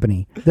electric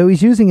company, though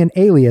he's using an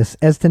alias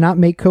as to not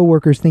make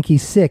coworkers think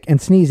he's sick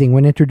and sneezing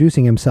when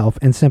introducing himself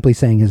and simply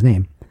saying his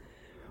name.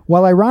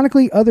 while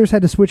ironically others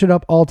had to switch it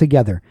up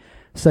altogether,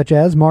 such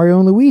as Mario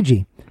and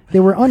Luigi. They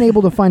were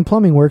unable to find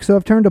plumbing work, so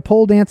have turned to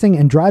pole dancing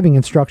and driving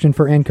instruction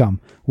for income.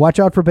 Watch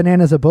out for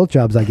bananas at both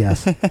jobs, I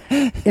guess.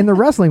 In the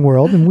wrestling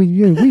world, and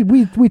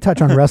we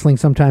touch on wrestling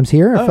sometimes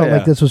here. I felt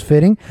like this was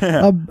fitting.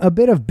 A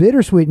bit of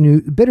bittersweet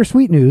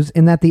news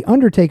in that The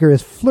Undertaker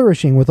is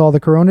flourishing with all the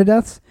corona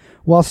deaths,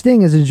 while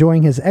Sting is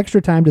enjoying his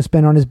extra time to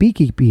spend on his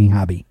beekeeping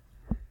hobby.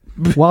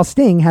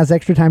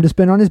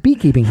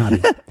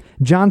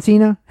 John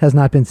Cena has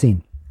not been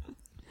seen.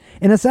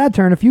 In a sad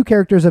turn, a few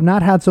characters have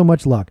not had so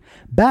much luck.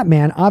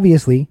 Batman,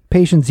 obviously,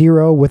 patient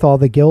zero with all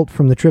the guilt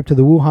from the trip to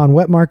the Wuhan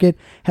wet market,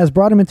 has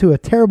brought him into a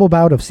terrible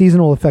bout of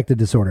seasonal affective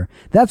disorder.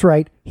 That's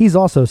right, he's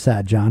also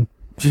sad, John.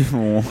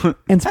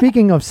 And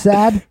speaking of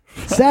sad,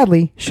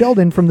 sadly,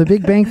 Sheldon from The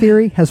Big Bang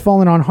Theory has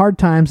fallen on hard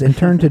times and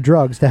turned to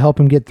drugs to help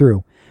him get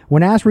through.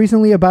 When asked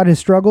recently about his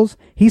struggles,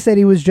 he said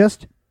he was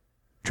just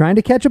trying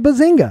to catch a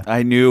bazinga.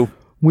 I knew.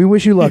 We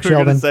wish you luck, You were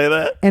Sheldon. gonna say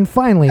that? And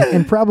finally,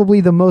 and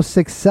probably the most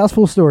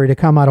successful story to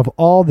come out of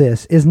all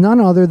this is none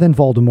other than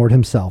Voldemort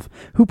himself,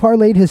 who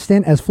parlayed his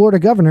stint as Florida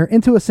governor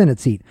into a Senate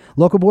seat.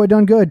 Local boy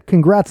done good.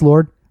 Congrats,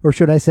 Lord. Or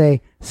should I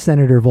say,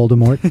 Senator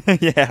Voldemort.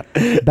 Yeah.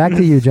 Back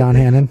to you, John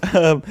Hannon.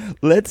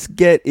 Let's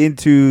get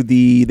into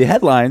the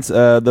headlines,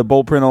 the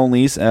bold print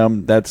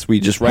onlys. We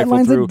just rifled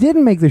Headlines through. that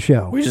didn't make the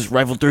show. We just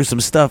rifled through some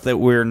stuff that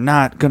we're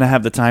not going to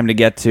have the time to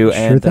get to.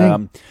 Sure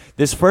thing.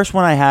 This first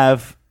one I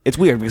have, it's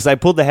weird because I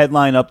pulled the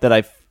headline up that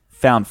I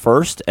found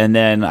first, and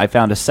then I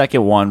found a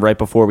second one right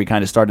before we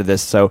kind of started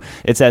this. So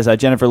it says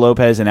Jennifer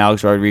Lopez and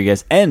Alex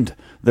Rodriguez end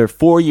their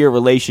 4-year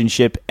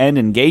relationship and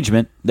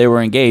engagement. They were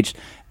engaged.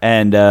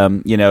 And,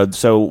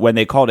 so when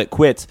they called it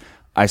quits,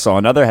 I saw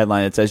another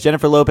headline that says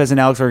Jennifer Lopez and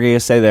Alex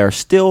Rodriguez say they are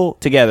still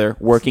together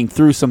working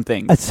through some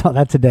things. I saw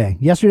that today.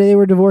 Yesterday they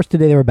were divorced.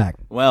 Today they were back.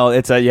 Well,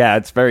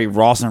 it's very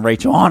Ross and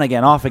Rachel on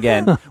again, off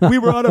again. We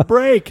were on a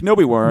break. No,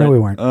 we weren't. No, we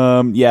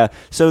weren't. Yeah.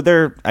 So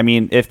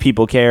if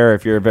people care,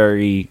 if you're a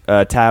very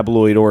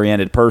tabloid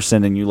oriented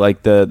person and you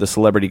like the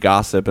celebrity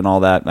gossip and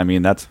all that,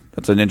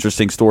 that's an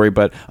interesting story.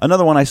 But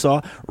another one I saw,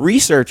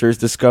 researchers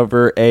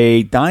discover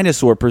a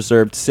dinosaur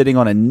preserved sitting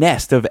on a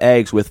nest of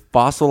eggs with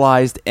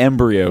fossilized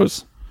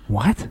embryos.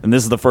 What? And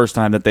this is the first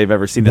time that they've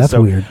ever seen this. That's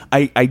so weird.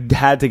 I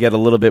had to get a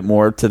little bit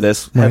more to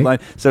this headline.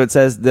 Right. So it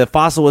says the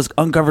fossil was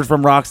uncovered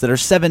from rocks that are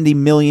 70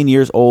 million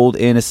years old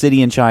in a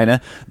city in China.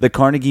 The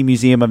Carnegie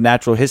Museum of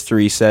Natural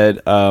History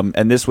said,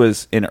 and this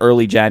was in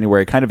early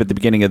January, kind of at the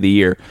beginning of the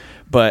year,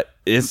 but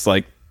it's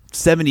like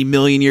 70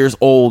 million years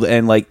old,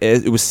 and like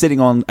it was sitting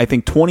on, I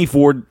think,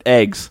 24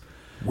 eggs.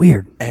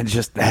 Weird. And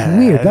just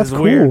weird. That's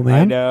cool, weird.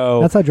 man. I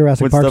know. That's how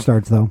Jurassic Park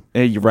starts, though.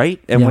 You're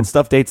right. And Yeah. when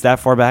stuff dates that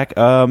far back.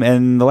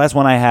 And the last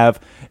one I have,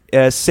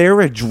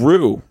 Sarah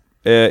Drew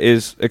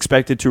is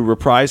expected to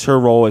reprise her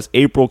role as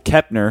April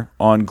Kepner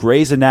on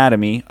Grey's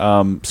Anatomy.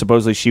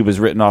 Supposedly she was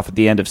written off at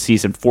the end of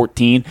season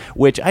 14,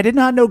 which I did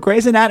not know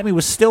Grey's Anatomy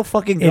was still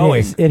fucking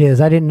going. It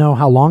is. I didn't know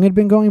how long it'd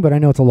been going, but I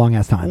know it's a long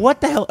ass time. What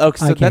the hell? Oh,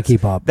 so I can't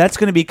keep up. That's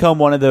going to become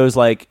one of those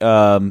like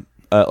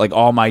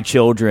All My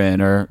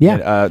Children or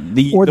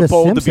the or the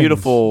Bold, Simpsons. the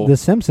Beautiful. The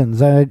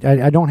Simpsons.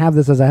 I don't have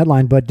this as a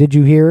headline, but did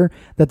you hear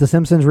that the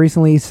Simpsons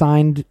recently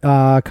signed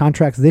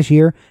contracts this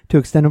year to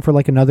extend them for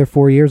like another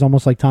 4 years,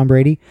 almost like Tom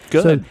Brady?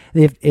 Good.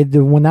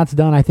 So when that's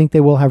done, I think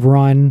they will have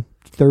run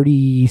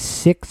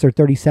 36 or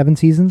 37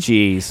 seasons.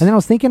 Jeez. And then I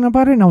was thinking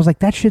about it, and I was like,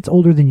 that shit's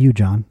older than you,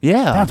 John.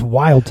 Yeah. That's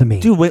wild to me.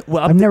 Dude,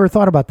 I've never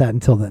thought about that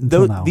until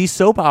now. These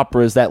soap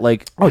operas that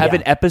have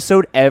an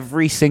episode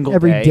every single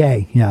Every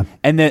day, yeah.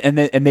 And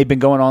they've been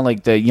going on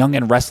like the Young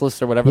and Restless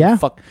or whatever the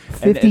fuck.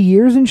 50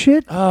 years and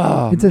shit.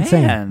 Oh, it's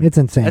insane. man. It's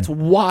insane. That's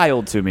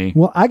wild to me.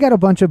 Well, I got a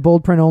bunch of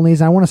bold print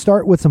onlys. I want to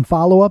start with some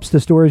follow-ups to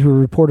stories we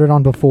reported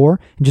on before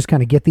and just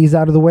kind of get these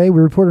out of the way.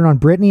 We reported on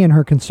Britney and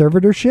her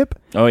conservatorship.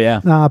 Oh, yeah.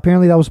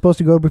 Apparently that was supposed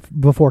to go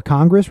before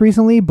Congress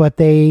recently, but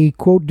they,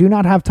 quote, do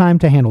not have time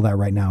to handle that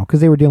right now because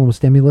they were dealing with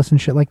stimulus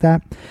and shit like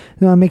that.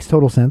 It makes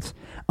total sense.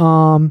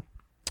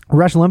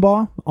 Rush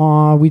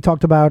Limbaugh, we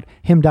talked about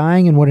him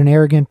dying and what an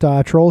arrogant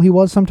troll he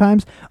was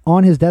sometimes.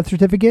 On his death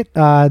certificate,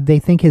 they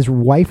think his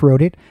wife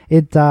wrote it.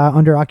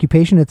 Under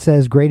occupation, it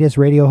says greatest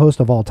radio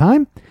host of all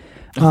time.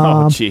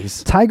 Oh,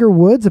 jeez. Tiger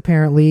Woods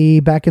apparently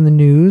back in the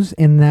news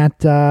in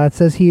that it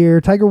says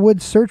here, Tiger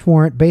Woods search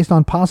warrant based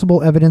on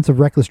possible evidence of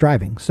reckless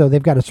driving. So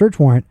they've got a search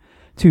warrant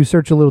to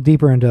search a little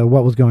deeper into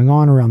what was going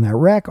on around that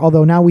wreck,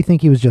 although now we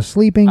think he was just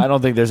sleeping. I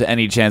don't think there's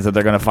any chance that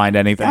they're going to find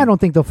anything. I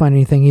don't think they'll find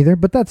anything either,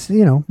 but that's, I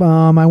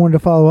wanted to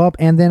follow up.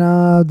 And then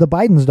the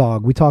Biden's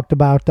dog. We talked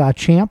about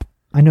Champ.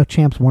 I know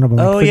Champ's one of them.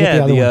 Oh,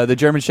 yeah, the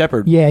German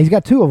Shepherd. Yeah, he's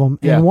got two of them,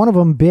 Yeah. and one of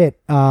them bit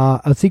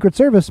a Secret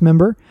Service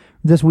member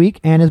this week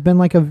and has been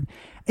like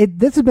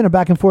This has been a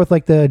back and forth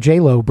like the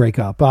J-Lo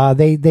breakup.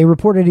 They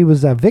reported he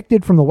was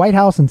evicted from the White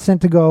House and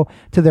sent to go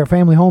to their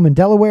family home in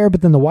Delaware,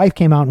 but then the wife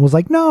came out and was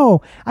like,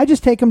 no, I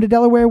just take him to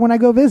Delaware when I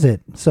go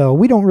visit. So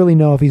we don't really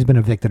know if he's been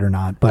evicted or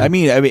not. But I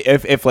mean,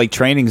 if like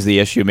training's the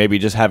issue, maybe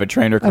just have a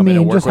trainer come in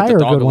and work just with hire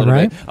the a dog good a one,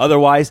 little right? bit.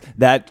 Otherwise,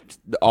 that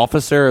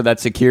officer or that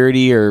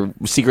security or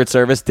Secret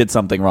Service did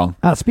something wrong.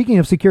 Speaking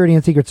of security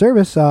and Secret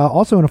Service,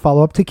 also in a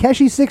follow-up,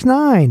 Takeshi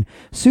 6ix9ine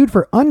sued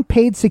for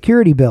unpaid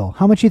security bill.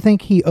 How much you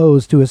think he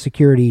owes to a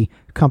security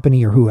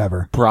company or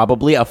whoever?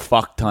 Probably a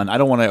fuck ton. I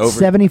don't want to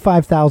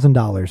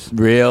 $75,000.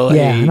 Really?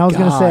 Yeah, and I was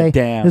going to say,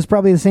 damn. this is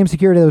probably the same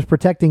security that was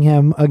protecting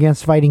him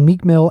against fighting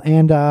Meek Mill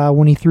and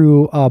when he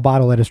threw a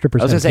bottle at a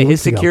stripper's I was head going to say,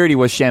 his security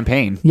was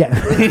champagne.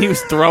 Yeah. He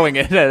was throwing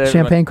it at everyone.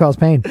 Champagne caused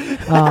pain.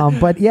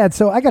 But yeah,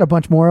 so I got a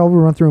bunch more. I'll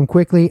run through them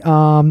quickly.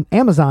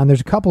 Amazon,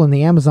 there's a couple in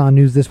the Amazon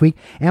news this week.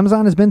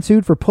 Amazon has been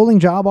sued for pulling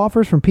job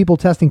offers from people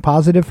testing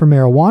positive for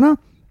marijuana.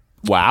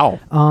 Wow.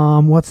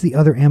 What's the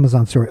other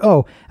Amazon story?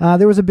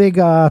 There was a big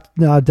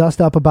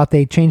dust up about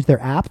they changed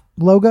their app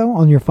logo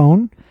on your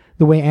phone,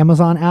 the way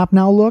Amazon app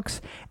now looks,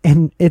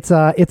 and it's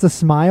a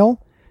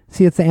smile.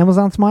 See, it's the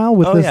Amazon smile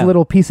with this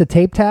little piece of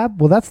tape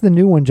tab. Well, that's the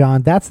new one,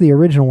 John. That's the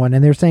original one,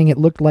 and they're saying it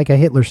looked like a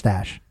Hitler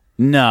stash.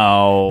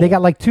 No. They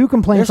got like 2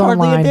 complaints There's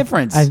online. hardly a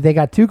difference. They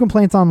got 2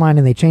 complaints online,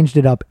 and they changed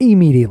it up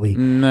immediately.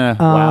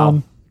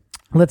 Wow.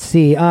 Let's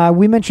see.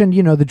 We mentioned,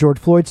 the George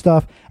Floyd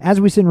stuff. As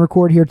we sit and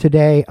record here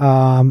today,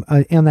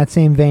 in that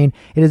same vein,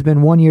 it has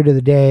been 1 year to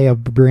the day of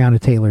Breonna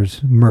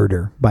Taylor's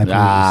murder by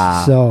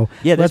police. So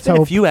yeah, there's let's been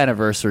hope. a few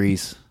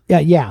anniversaries.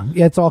 Yeah,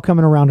 it's all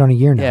coming around on a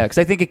year now. Yeah, because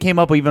I think it came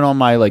up even on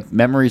my like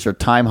memories or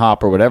Time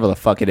Hop or whatever the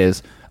fuck it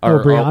is.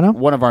 Or Breonna?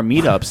 one of our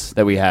meetups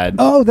that we had.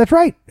 Oh, that's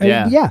right.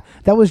 Yeah.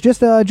 That was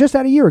just out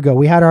a year ago.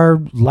 We had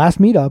our last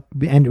meetup,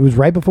 and it was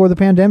right before the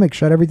pandemic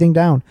shut everything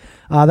down.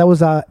 That was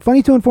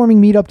Funny to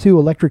Informing meetup to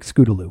Electric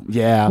Scootaloo.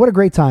 Yeah. What a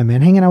great time,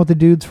 man. Hanging out with the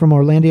dudes from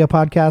Orlandia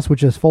podcast,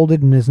 which is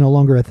folded and is no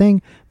longer a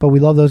thing, but we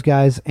love those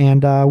guys,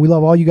 and we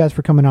love all you guys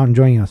for coming out and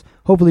joining us.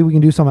 Hopefully we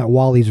can do some at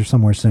Wally's or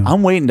somewhere soon.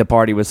 I'm waiting to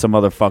party with some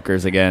other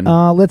fuckers again.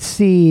 Let's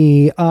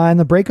see. In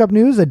the breakup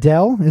news,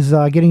 Adele is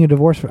getting a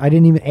divorce. I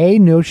didn't even, A,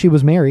 know she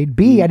was married.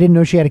 B, I didn't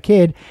know she had a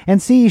kid.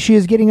 And C, she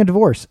is getting a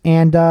divorce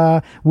and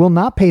will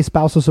not pay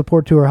spousal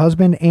support to her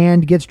husband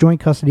and gets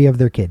joint custody of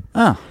their kid.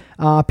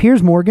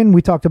 Piers Morgan,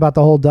 we talked about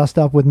the whole dust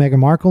up with Meghan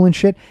Markle and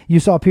shit. You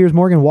saw Piers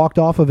Morgan walked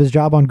off of his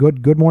job on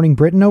Good Morning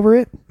Britain over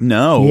it?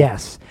 No.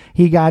 Yes.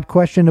 He got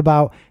questioned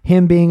about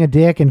him being a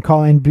dick and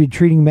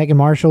treating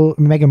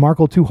Meghan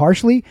Markle too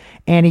harshly,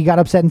 and he got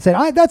upset and said,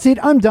 "All right, that's it,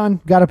 I'm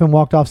done." Got up and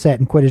walked off set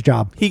and quit his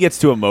job. He gets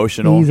too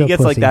emotional. He's He a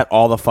gets like pussy. that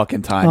all the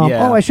fucking time.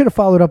 Yeah. Oh, I should have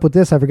followed up with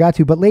this. I forgot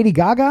to. But Lady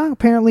Gaga,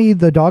 apparently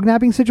the dog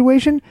napping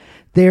situation,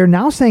 they're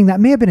now saying that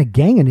may have been a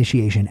gang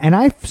initiation. And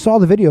I saw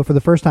the video for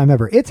the first time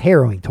ever. It's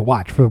harrowing to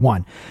watch, for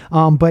one.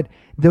 But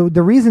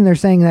the reason they're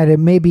saying that it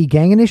may be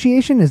gang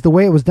initiation is the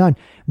way it was done.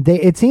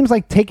 It seems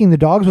like taking the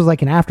dogs was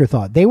like an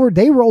afterthought. They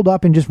rolled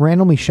up and just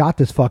randomly shot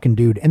this fucking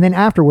dude. And then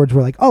afterwards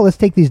were like, oh, let's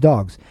take these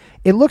dogs.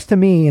 It looks to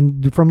me,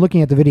 and from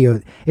looking at the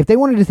video, if they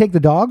wanted to take the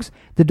dogs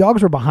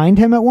were behind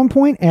him at one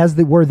point, as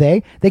were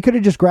they. They could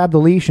have just grabbed the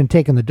leash and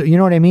taken you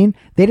know what I mean?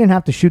 They didn't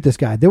have to shoot this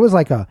guy. There was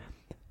like a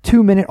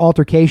 2-minute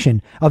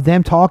altercation of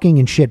them talking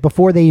and shit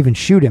before they even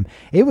shoot him.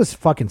 It was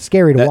fucking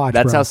scary to watch.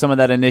 That's bro. how some of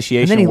that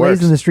initiation And then he works.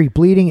 lays in the street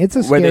bleeding. It's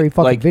a scary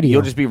fucking video.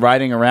 You'll just be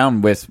riding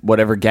around with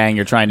whatever gang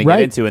you're trying to Right.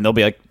 get into, and they'll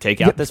be like, "Take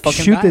out this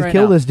fucking shoot guy this, right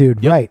kill now." this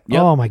dude. Yep, Right.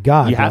 yep. Oh my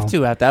god. You have bro.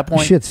 to at that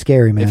point. Shit's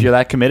scary, man. If you're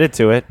that committed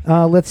to it.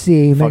 Let's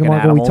see. Meghan Fucking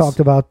Markle, animals. we talked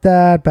about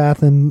that.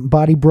 Bath and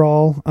Body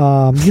Brawl.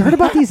 You heard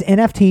about these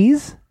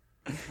NFTs?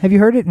 Have you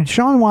heard it?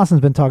 Sean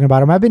Watson's been talking about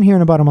them. I've been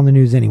hearing about them on the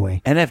news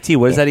anyway. NFT,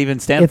 what does that even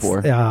stand It's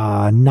for?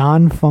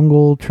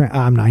 non-fungal.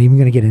 I'm not even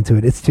going to get into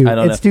it. It's too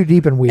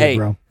deep and weird, Hey,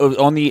 bro.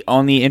 on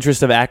the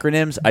interest of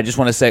acronyms, I just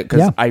want to say,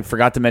 because I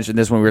forgot to mention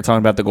this when we were talking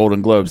about the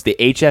Golden Globes, the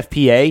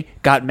HFPA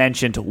got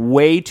mentioned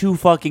way too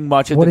fucking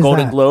much at What the is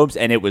Golden that? Globes,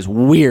 and it was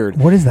weird.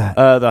 What is that?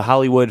 The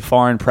Hollywood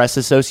Foreign Press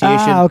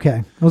Association.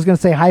 Okay. I was going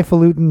to say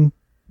highfalutin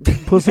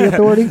pussy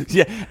authority.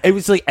 Yeah, it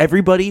was like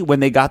everybody,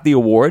 when they got the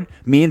award,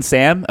 me and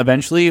Sam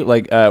eventually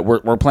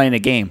we're playing a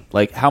game.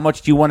 Like, how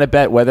much do you want to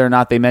bet whether or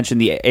not they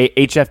mentioned the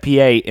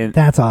HFPA in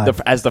That's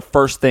odd. as the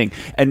first thing?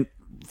 And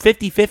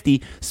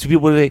 50-50, so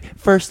people would say,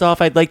 first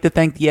off, I'd like to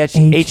thank the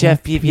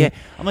HFPA.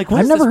 I'm like,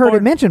 I've never heard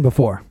it mentioned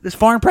before. This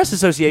Foreign Press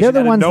Association They're the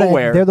out ones of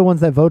nowhere. they're the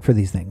ones that vote for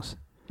these things.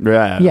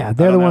 Yeah,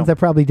 They're the ones that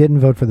probably didn't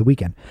vote for the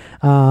weekend.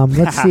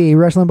 Let's see.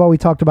 Rush Limbaugh, we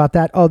talked about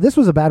that. Oh, this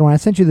was a bad one. I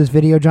sent you this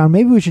video, John.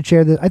 Maybe we should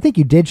share this. I think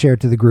you did share it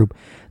to the group.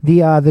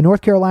 The North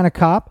Carolina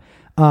cop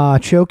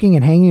choking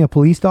and hanging a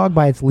police dog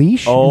by its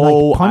leash and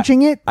like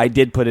punching it. I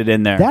did put it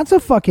in there. That's a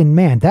fucking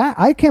man. That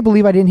I can't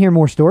believe I didn't hear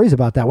more stories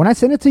about that. When I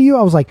sent it to you,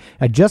 I was like,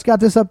 I just got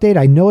this update.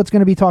 I know it's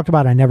going to to be talked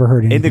about. I never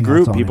heard anything in the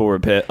group, else on people it. were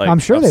pissed. Like, I'm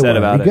sure they upset were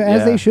about it,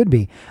 as they should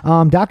be.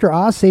 Dr.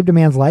 Oz saved a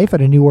man's life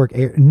at a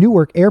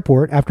Newark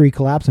airport after he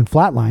collapsed and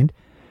flatlined.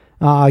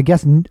 I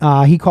guess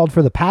he called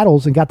for the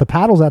paddles and got the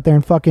paddles out there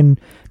and fucking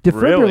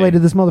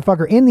defibrillated this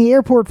motherfucker in the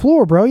airport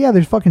floor, bro. Yeah,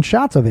 there's fucking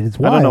shots of it. It's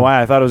wild. I don't know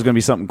why. I thought it was going to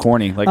be something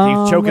corny. Like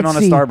he's choking on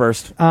a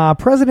starburst.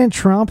 President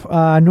Trump,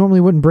 normally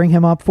wouldn't bring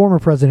him up. Former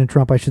President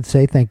Trump, I should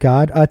say, thank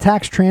God,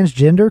 attacks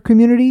transgender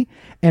community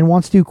and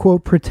wants to,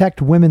 quote,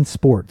 protect women's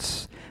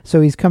sports.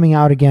 So he's coming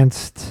out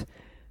against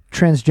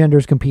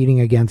transgenders competing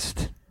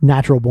against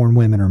natural-born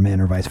women or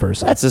men or vice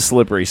versa. That's a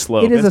slippery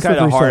slope. It is it's a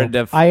slippery hard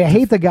slope. to I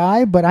hate the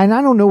guy, but I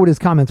don't know what his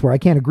comments were. I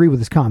can't agree with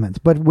his comments.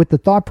 But with the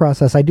thought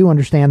process, I do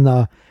understand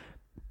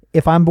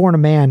if I'm born a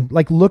man,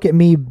 like look at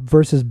me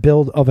versus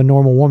build of a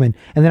normal woman,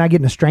 and then I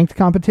get in a strength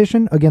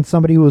competition against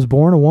somebody who was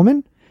born a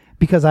woman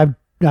because I've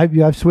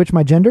switched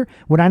my gender,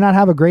 would I not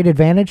have a great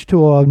advantage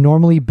to a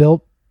normally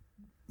built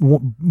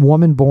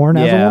woman born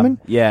as a woman?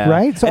 Yeah.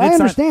 Right? So I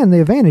understand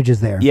the advantages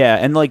there. Yeah,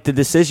 and like the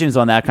decisions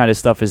on that kind of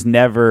stuff is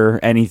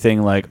never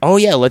anything like, oh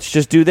yeah, let's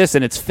just do this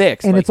and it's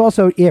fixed. And like, it's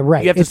also,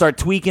 right. You have to start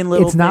tweaking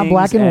little It's not things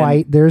black and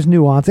white. There's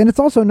nuance. And it's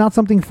also not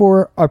something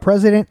for a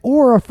president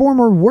or a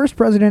former worst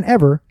president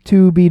ever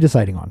to be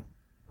deciding on.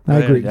 I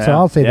agree. Yeah, so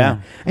I'll say that.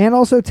 And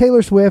also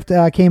Taylor Swift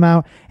came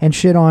out and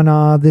shit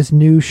on this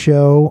new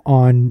show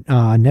on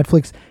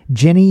Netflix,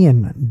 Ginny,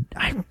 and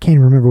I can't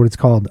remember what it's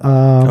called.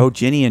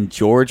 Ginny and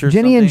George or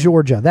Ginny something? and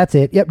Georgia. That's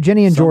it. Yep,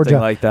 Ginny and Something Georgia.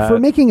 like that. For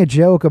making a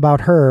joke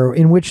about her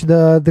in which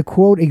the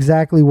quote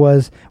exactly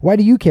was, "Why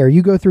do you care?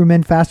 You go through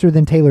men faster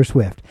than Taylor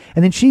Swift."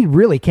 And then she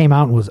really came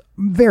out and was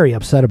very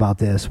upset about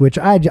this, which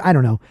I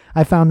don't know.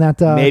 I found that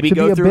to be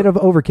a bit of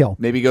overkill.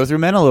 Maybe go through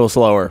men a little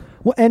slower.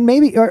 Well, and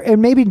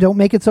maybe don't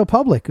make it so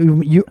public.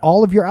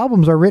 All of your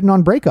albums are written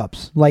on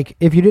breakups. Like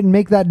if you didn't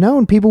make that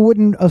known, people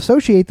wouldn't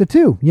associate the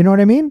two. You know what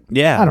I mean?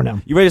 Yeah. I don't know.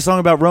 You write a song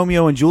about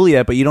Romeo and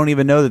Juliet, but you don't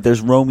even know that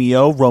there's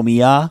Romeo,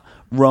 Romea,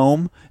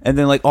 Rome, and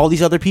then like all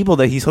these other people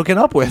that he's hooking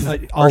up with,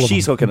 or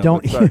she's hooking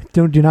up with.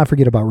 Do not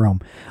forget about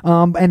Rome.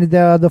 And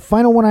the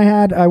final one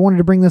I wanted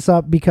to bring this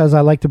up because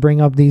I like to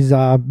bring up these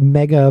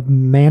mega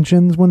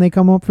mansions when they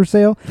come up for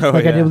sale,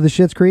 I did with the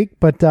Schitt's Creek.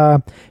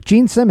 But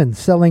Gene Simmons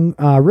selling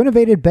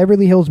renovated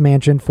Beverly Hills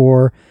mansion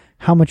for.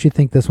 How much you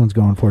think this one's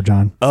going for,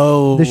 John?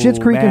 Oh, the Schitt's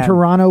Creek in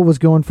Toronto was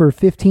going for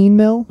 $15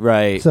 million.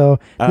 Right. So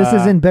this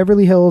is in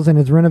Beverly Hills and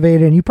it's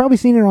renovated, and you've probably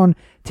seen it on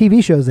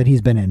TV shows that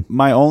he's been in.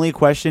 My only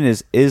question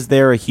is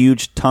there a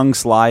huge tongue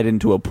slide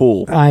into a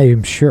pool? I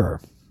am sure.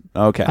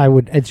 Okay.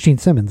 It's Gene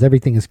Simmons.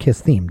 Everything is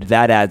Kiss themed.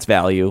 That adds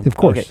value. Of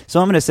course. Okay.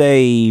 So I'm going to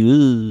say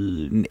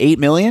 8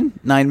 million,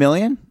 9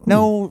 million.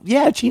 No,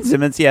 yeah, Gene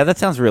Simmons. Yeah, that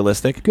sounds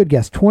realistic. Good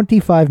guess.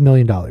 $25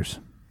 million.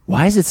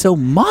 Why is it so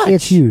much?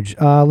 It's huge.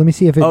 Let me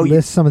see if it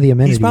lists some of the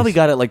amenities. He's probably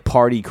got it like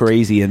party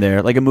crazy in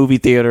there, like a movie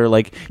theater,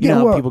 like you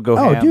know how people go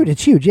ham. Dude,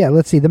 it's huge. Yeah,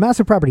 let's see. The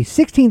massive property,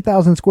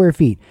 16,000 square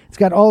feet. It's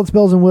got all its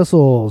bells and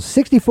whistles,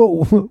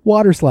 60-foot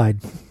water slide.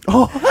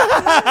 Oh,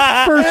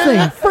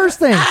 first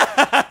thing.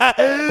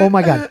 Oh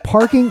my God,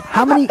 parking.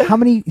 How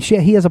many?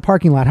 Shit, he has a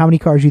parking lot. How many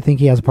cars do you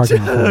think he has a parking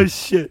lot for? Oh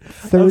shit,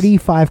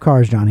 35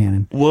 cars, John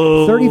Hannon.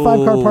 Whoa,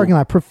 35 car parking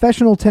lot.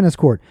 Professional tennis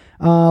court.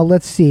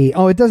 Let's see.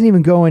 Oh, it doesn't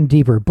even go in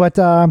deeper. But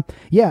a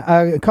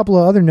couple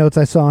of other notes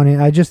I saw on it.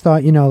 I just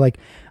thought,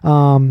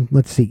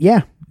 let's see.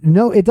 Yeah.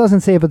 No, it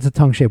doesn't say if it's a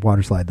tongue-shaped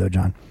water slide, though,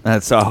 John.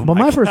 That's all. But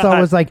my first thought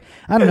was like,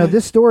 I don't know,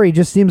 this story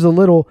just seems a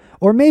little,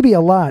 or maybe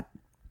a lot,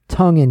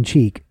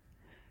 tongue-in-cheek.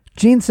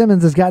 Gene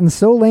Simmons has gotten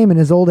so lame in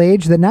his old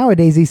age that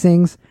nowadays he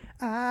sings,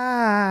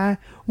 I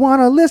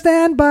want to live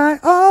stand by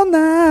all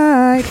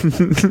night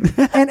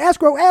and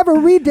escrow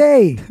every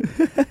day.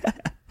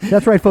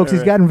 That's right, folks.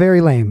 He's gotten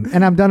very lame,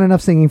 and I've done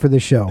enough singing for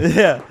this show.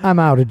 Yeah, I'm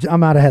out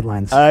of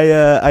headlines.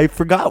 I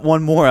forgot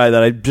one more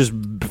that I just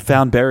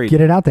found buried. Get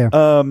it out there.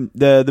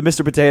 The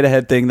Mr. Potato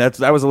Head thing. That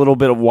was a little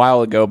bit of a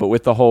while ago, but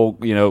with the whole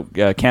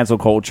cancel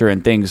culture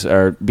and things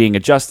are being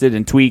adjusted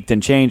and tweaked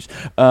and changed.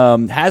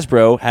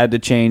 Hasbro had to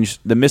change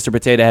the Mr.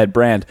 Potato Head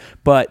brand,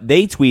 but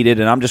they tweeted,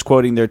 and I'm just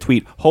quoting their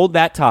tweet: "Hold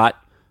that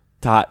tot."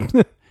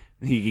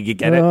 You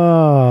get it?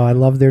 Oh, I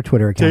love their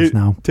Twitter accounts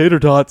now. Tater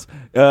tots.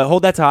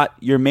 Hold that tot.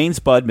 Your main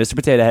spud, Mr.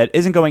 Potato Head,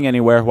 isn't going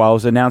anywhere. While it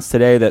was announced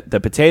today that the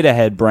Potato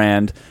Head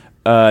brand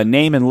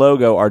name and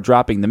logo are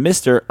dropping the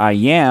Mr. I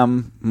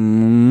am.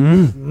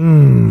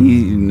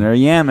 They're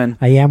yamming.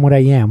 I am what I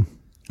am.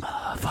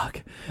 Oh,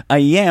 fuck. I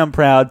am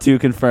proud to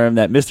confirm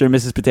that Mr. and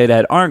Mrs. Potato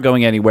Head aren't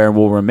going anywhere and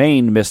will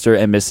remain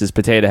Mr. and Mrs.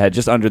 Potato Head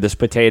just under this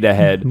Potato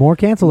Head. More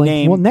canceling.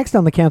 Name. Well, next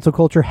on the cancel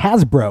culture,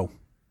 Hasbro.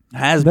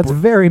 That's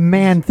very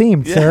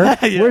man-themed, sir.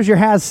 Yeah. Where's your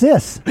Has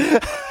sis?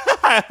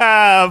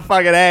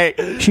 Fucking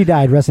A. She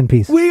died. Rest in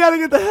peace. We got to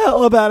get the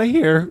hell up out of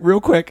here real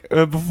quick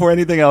before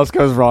anything else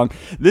goes wrong.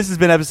 This has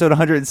been episode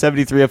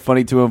 173 of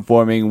Funny to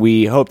Informing.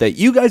 We hope that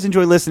you guys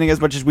enjoy listening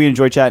as much as we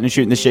enjoy chatting and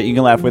shooting the shit. You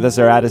can laugh with us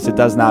or at us. It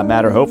does not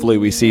matter. Hopefully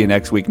we see you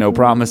next week. No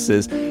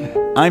promises.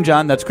 I'm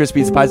John. That's Chris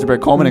Beats,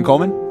 Peisenberg, Coleman, and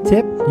Coleman.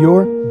 Tip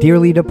your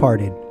dearly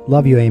departed.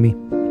 Love you, Amy.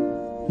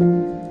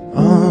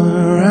 All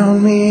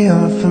around me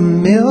are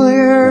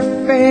familiar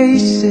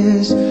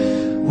faces,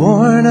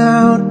 worn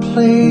out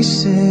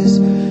places,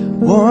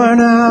 worn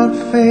out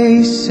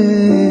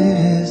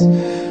faces.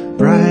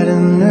 bright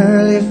and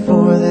early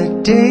for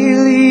their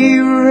daily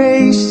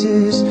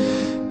races,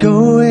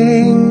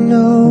 going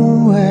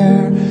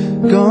nowhere,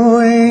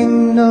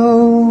 going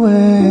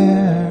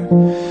nowhere.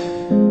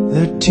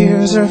 Their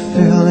tears are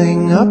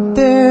filling up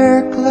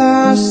their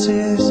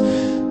glasses,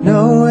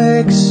 no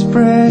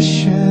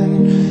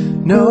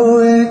expression, no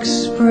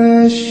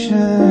expression.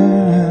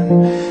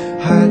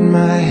 Hide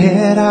my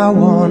head, I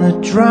wanna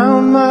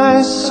drown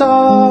my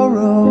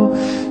sorrow.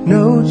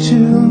 No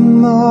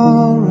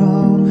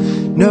tomorrow,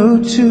 no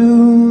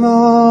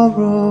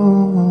tomorrow.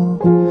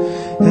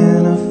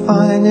 And I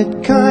find it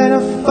kinda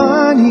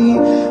funny,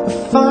 I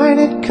find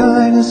it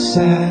kinda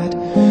sad.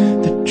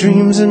 The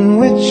dreams in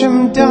which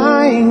I'm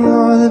dying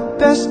are the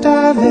best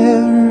I've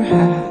ever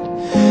had.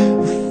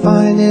 I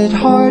find it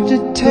hard to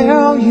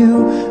tell you,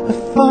 I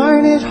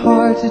find it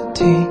hard to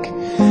take.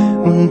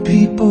 When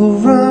people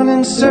run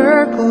in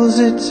circles,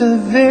 it's a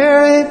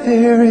very,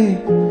 very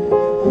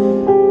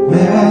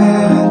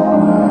mad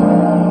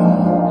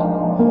world.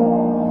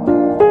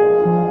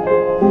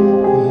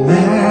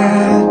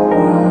 Mad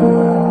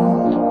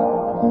world.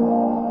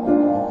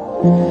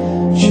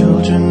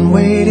 Children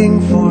waiting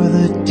for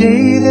the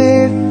day they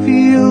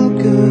feel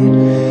good.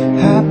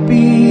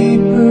 Happy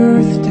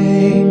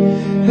birthday,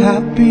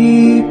 happy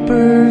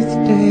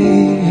birthday.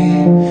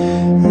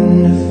 And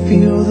to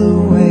feel the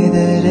way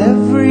that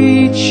every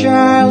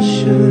child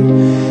should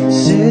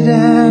sit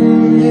and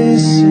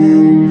listen,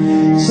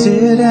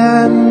 sit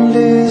and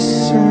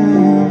listen.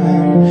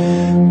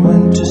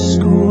 Went to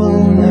school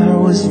and I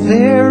was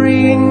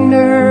very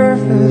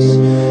nervous.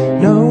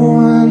 No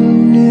one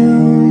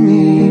knew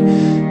me,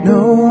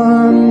 no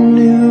one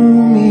knew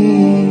me.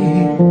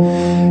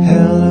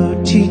 Hello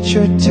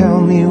teacher, tell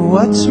me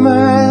what's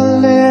my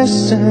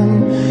lesson.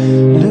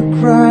 Look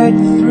right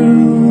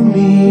through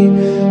me,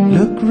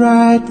 look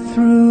right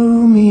through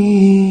me.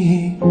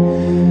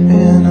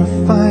 And I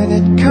find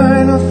it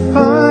kinda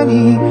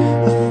funny,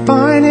 I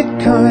find it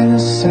kinda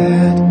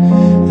sad.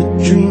 The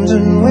dreams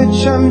in which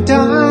I'm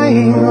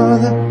dying are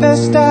the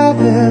best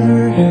I've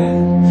ever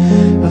had.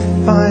 I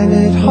find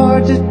it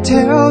hard to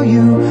tell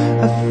you,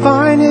 I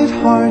find it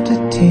hard to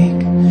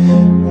take.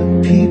 When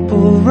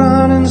people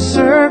run in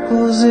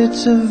circles,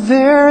 it's a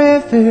very,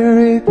 very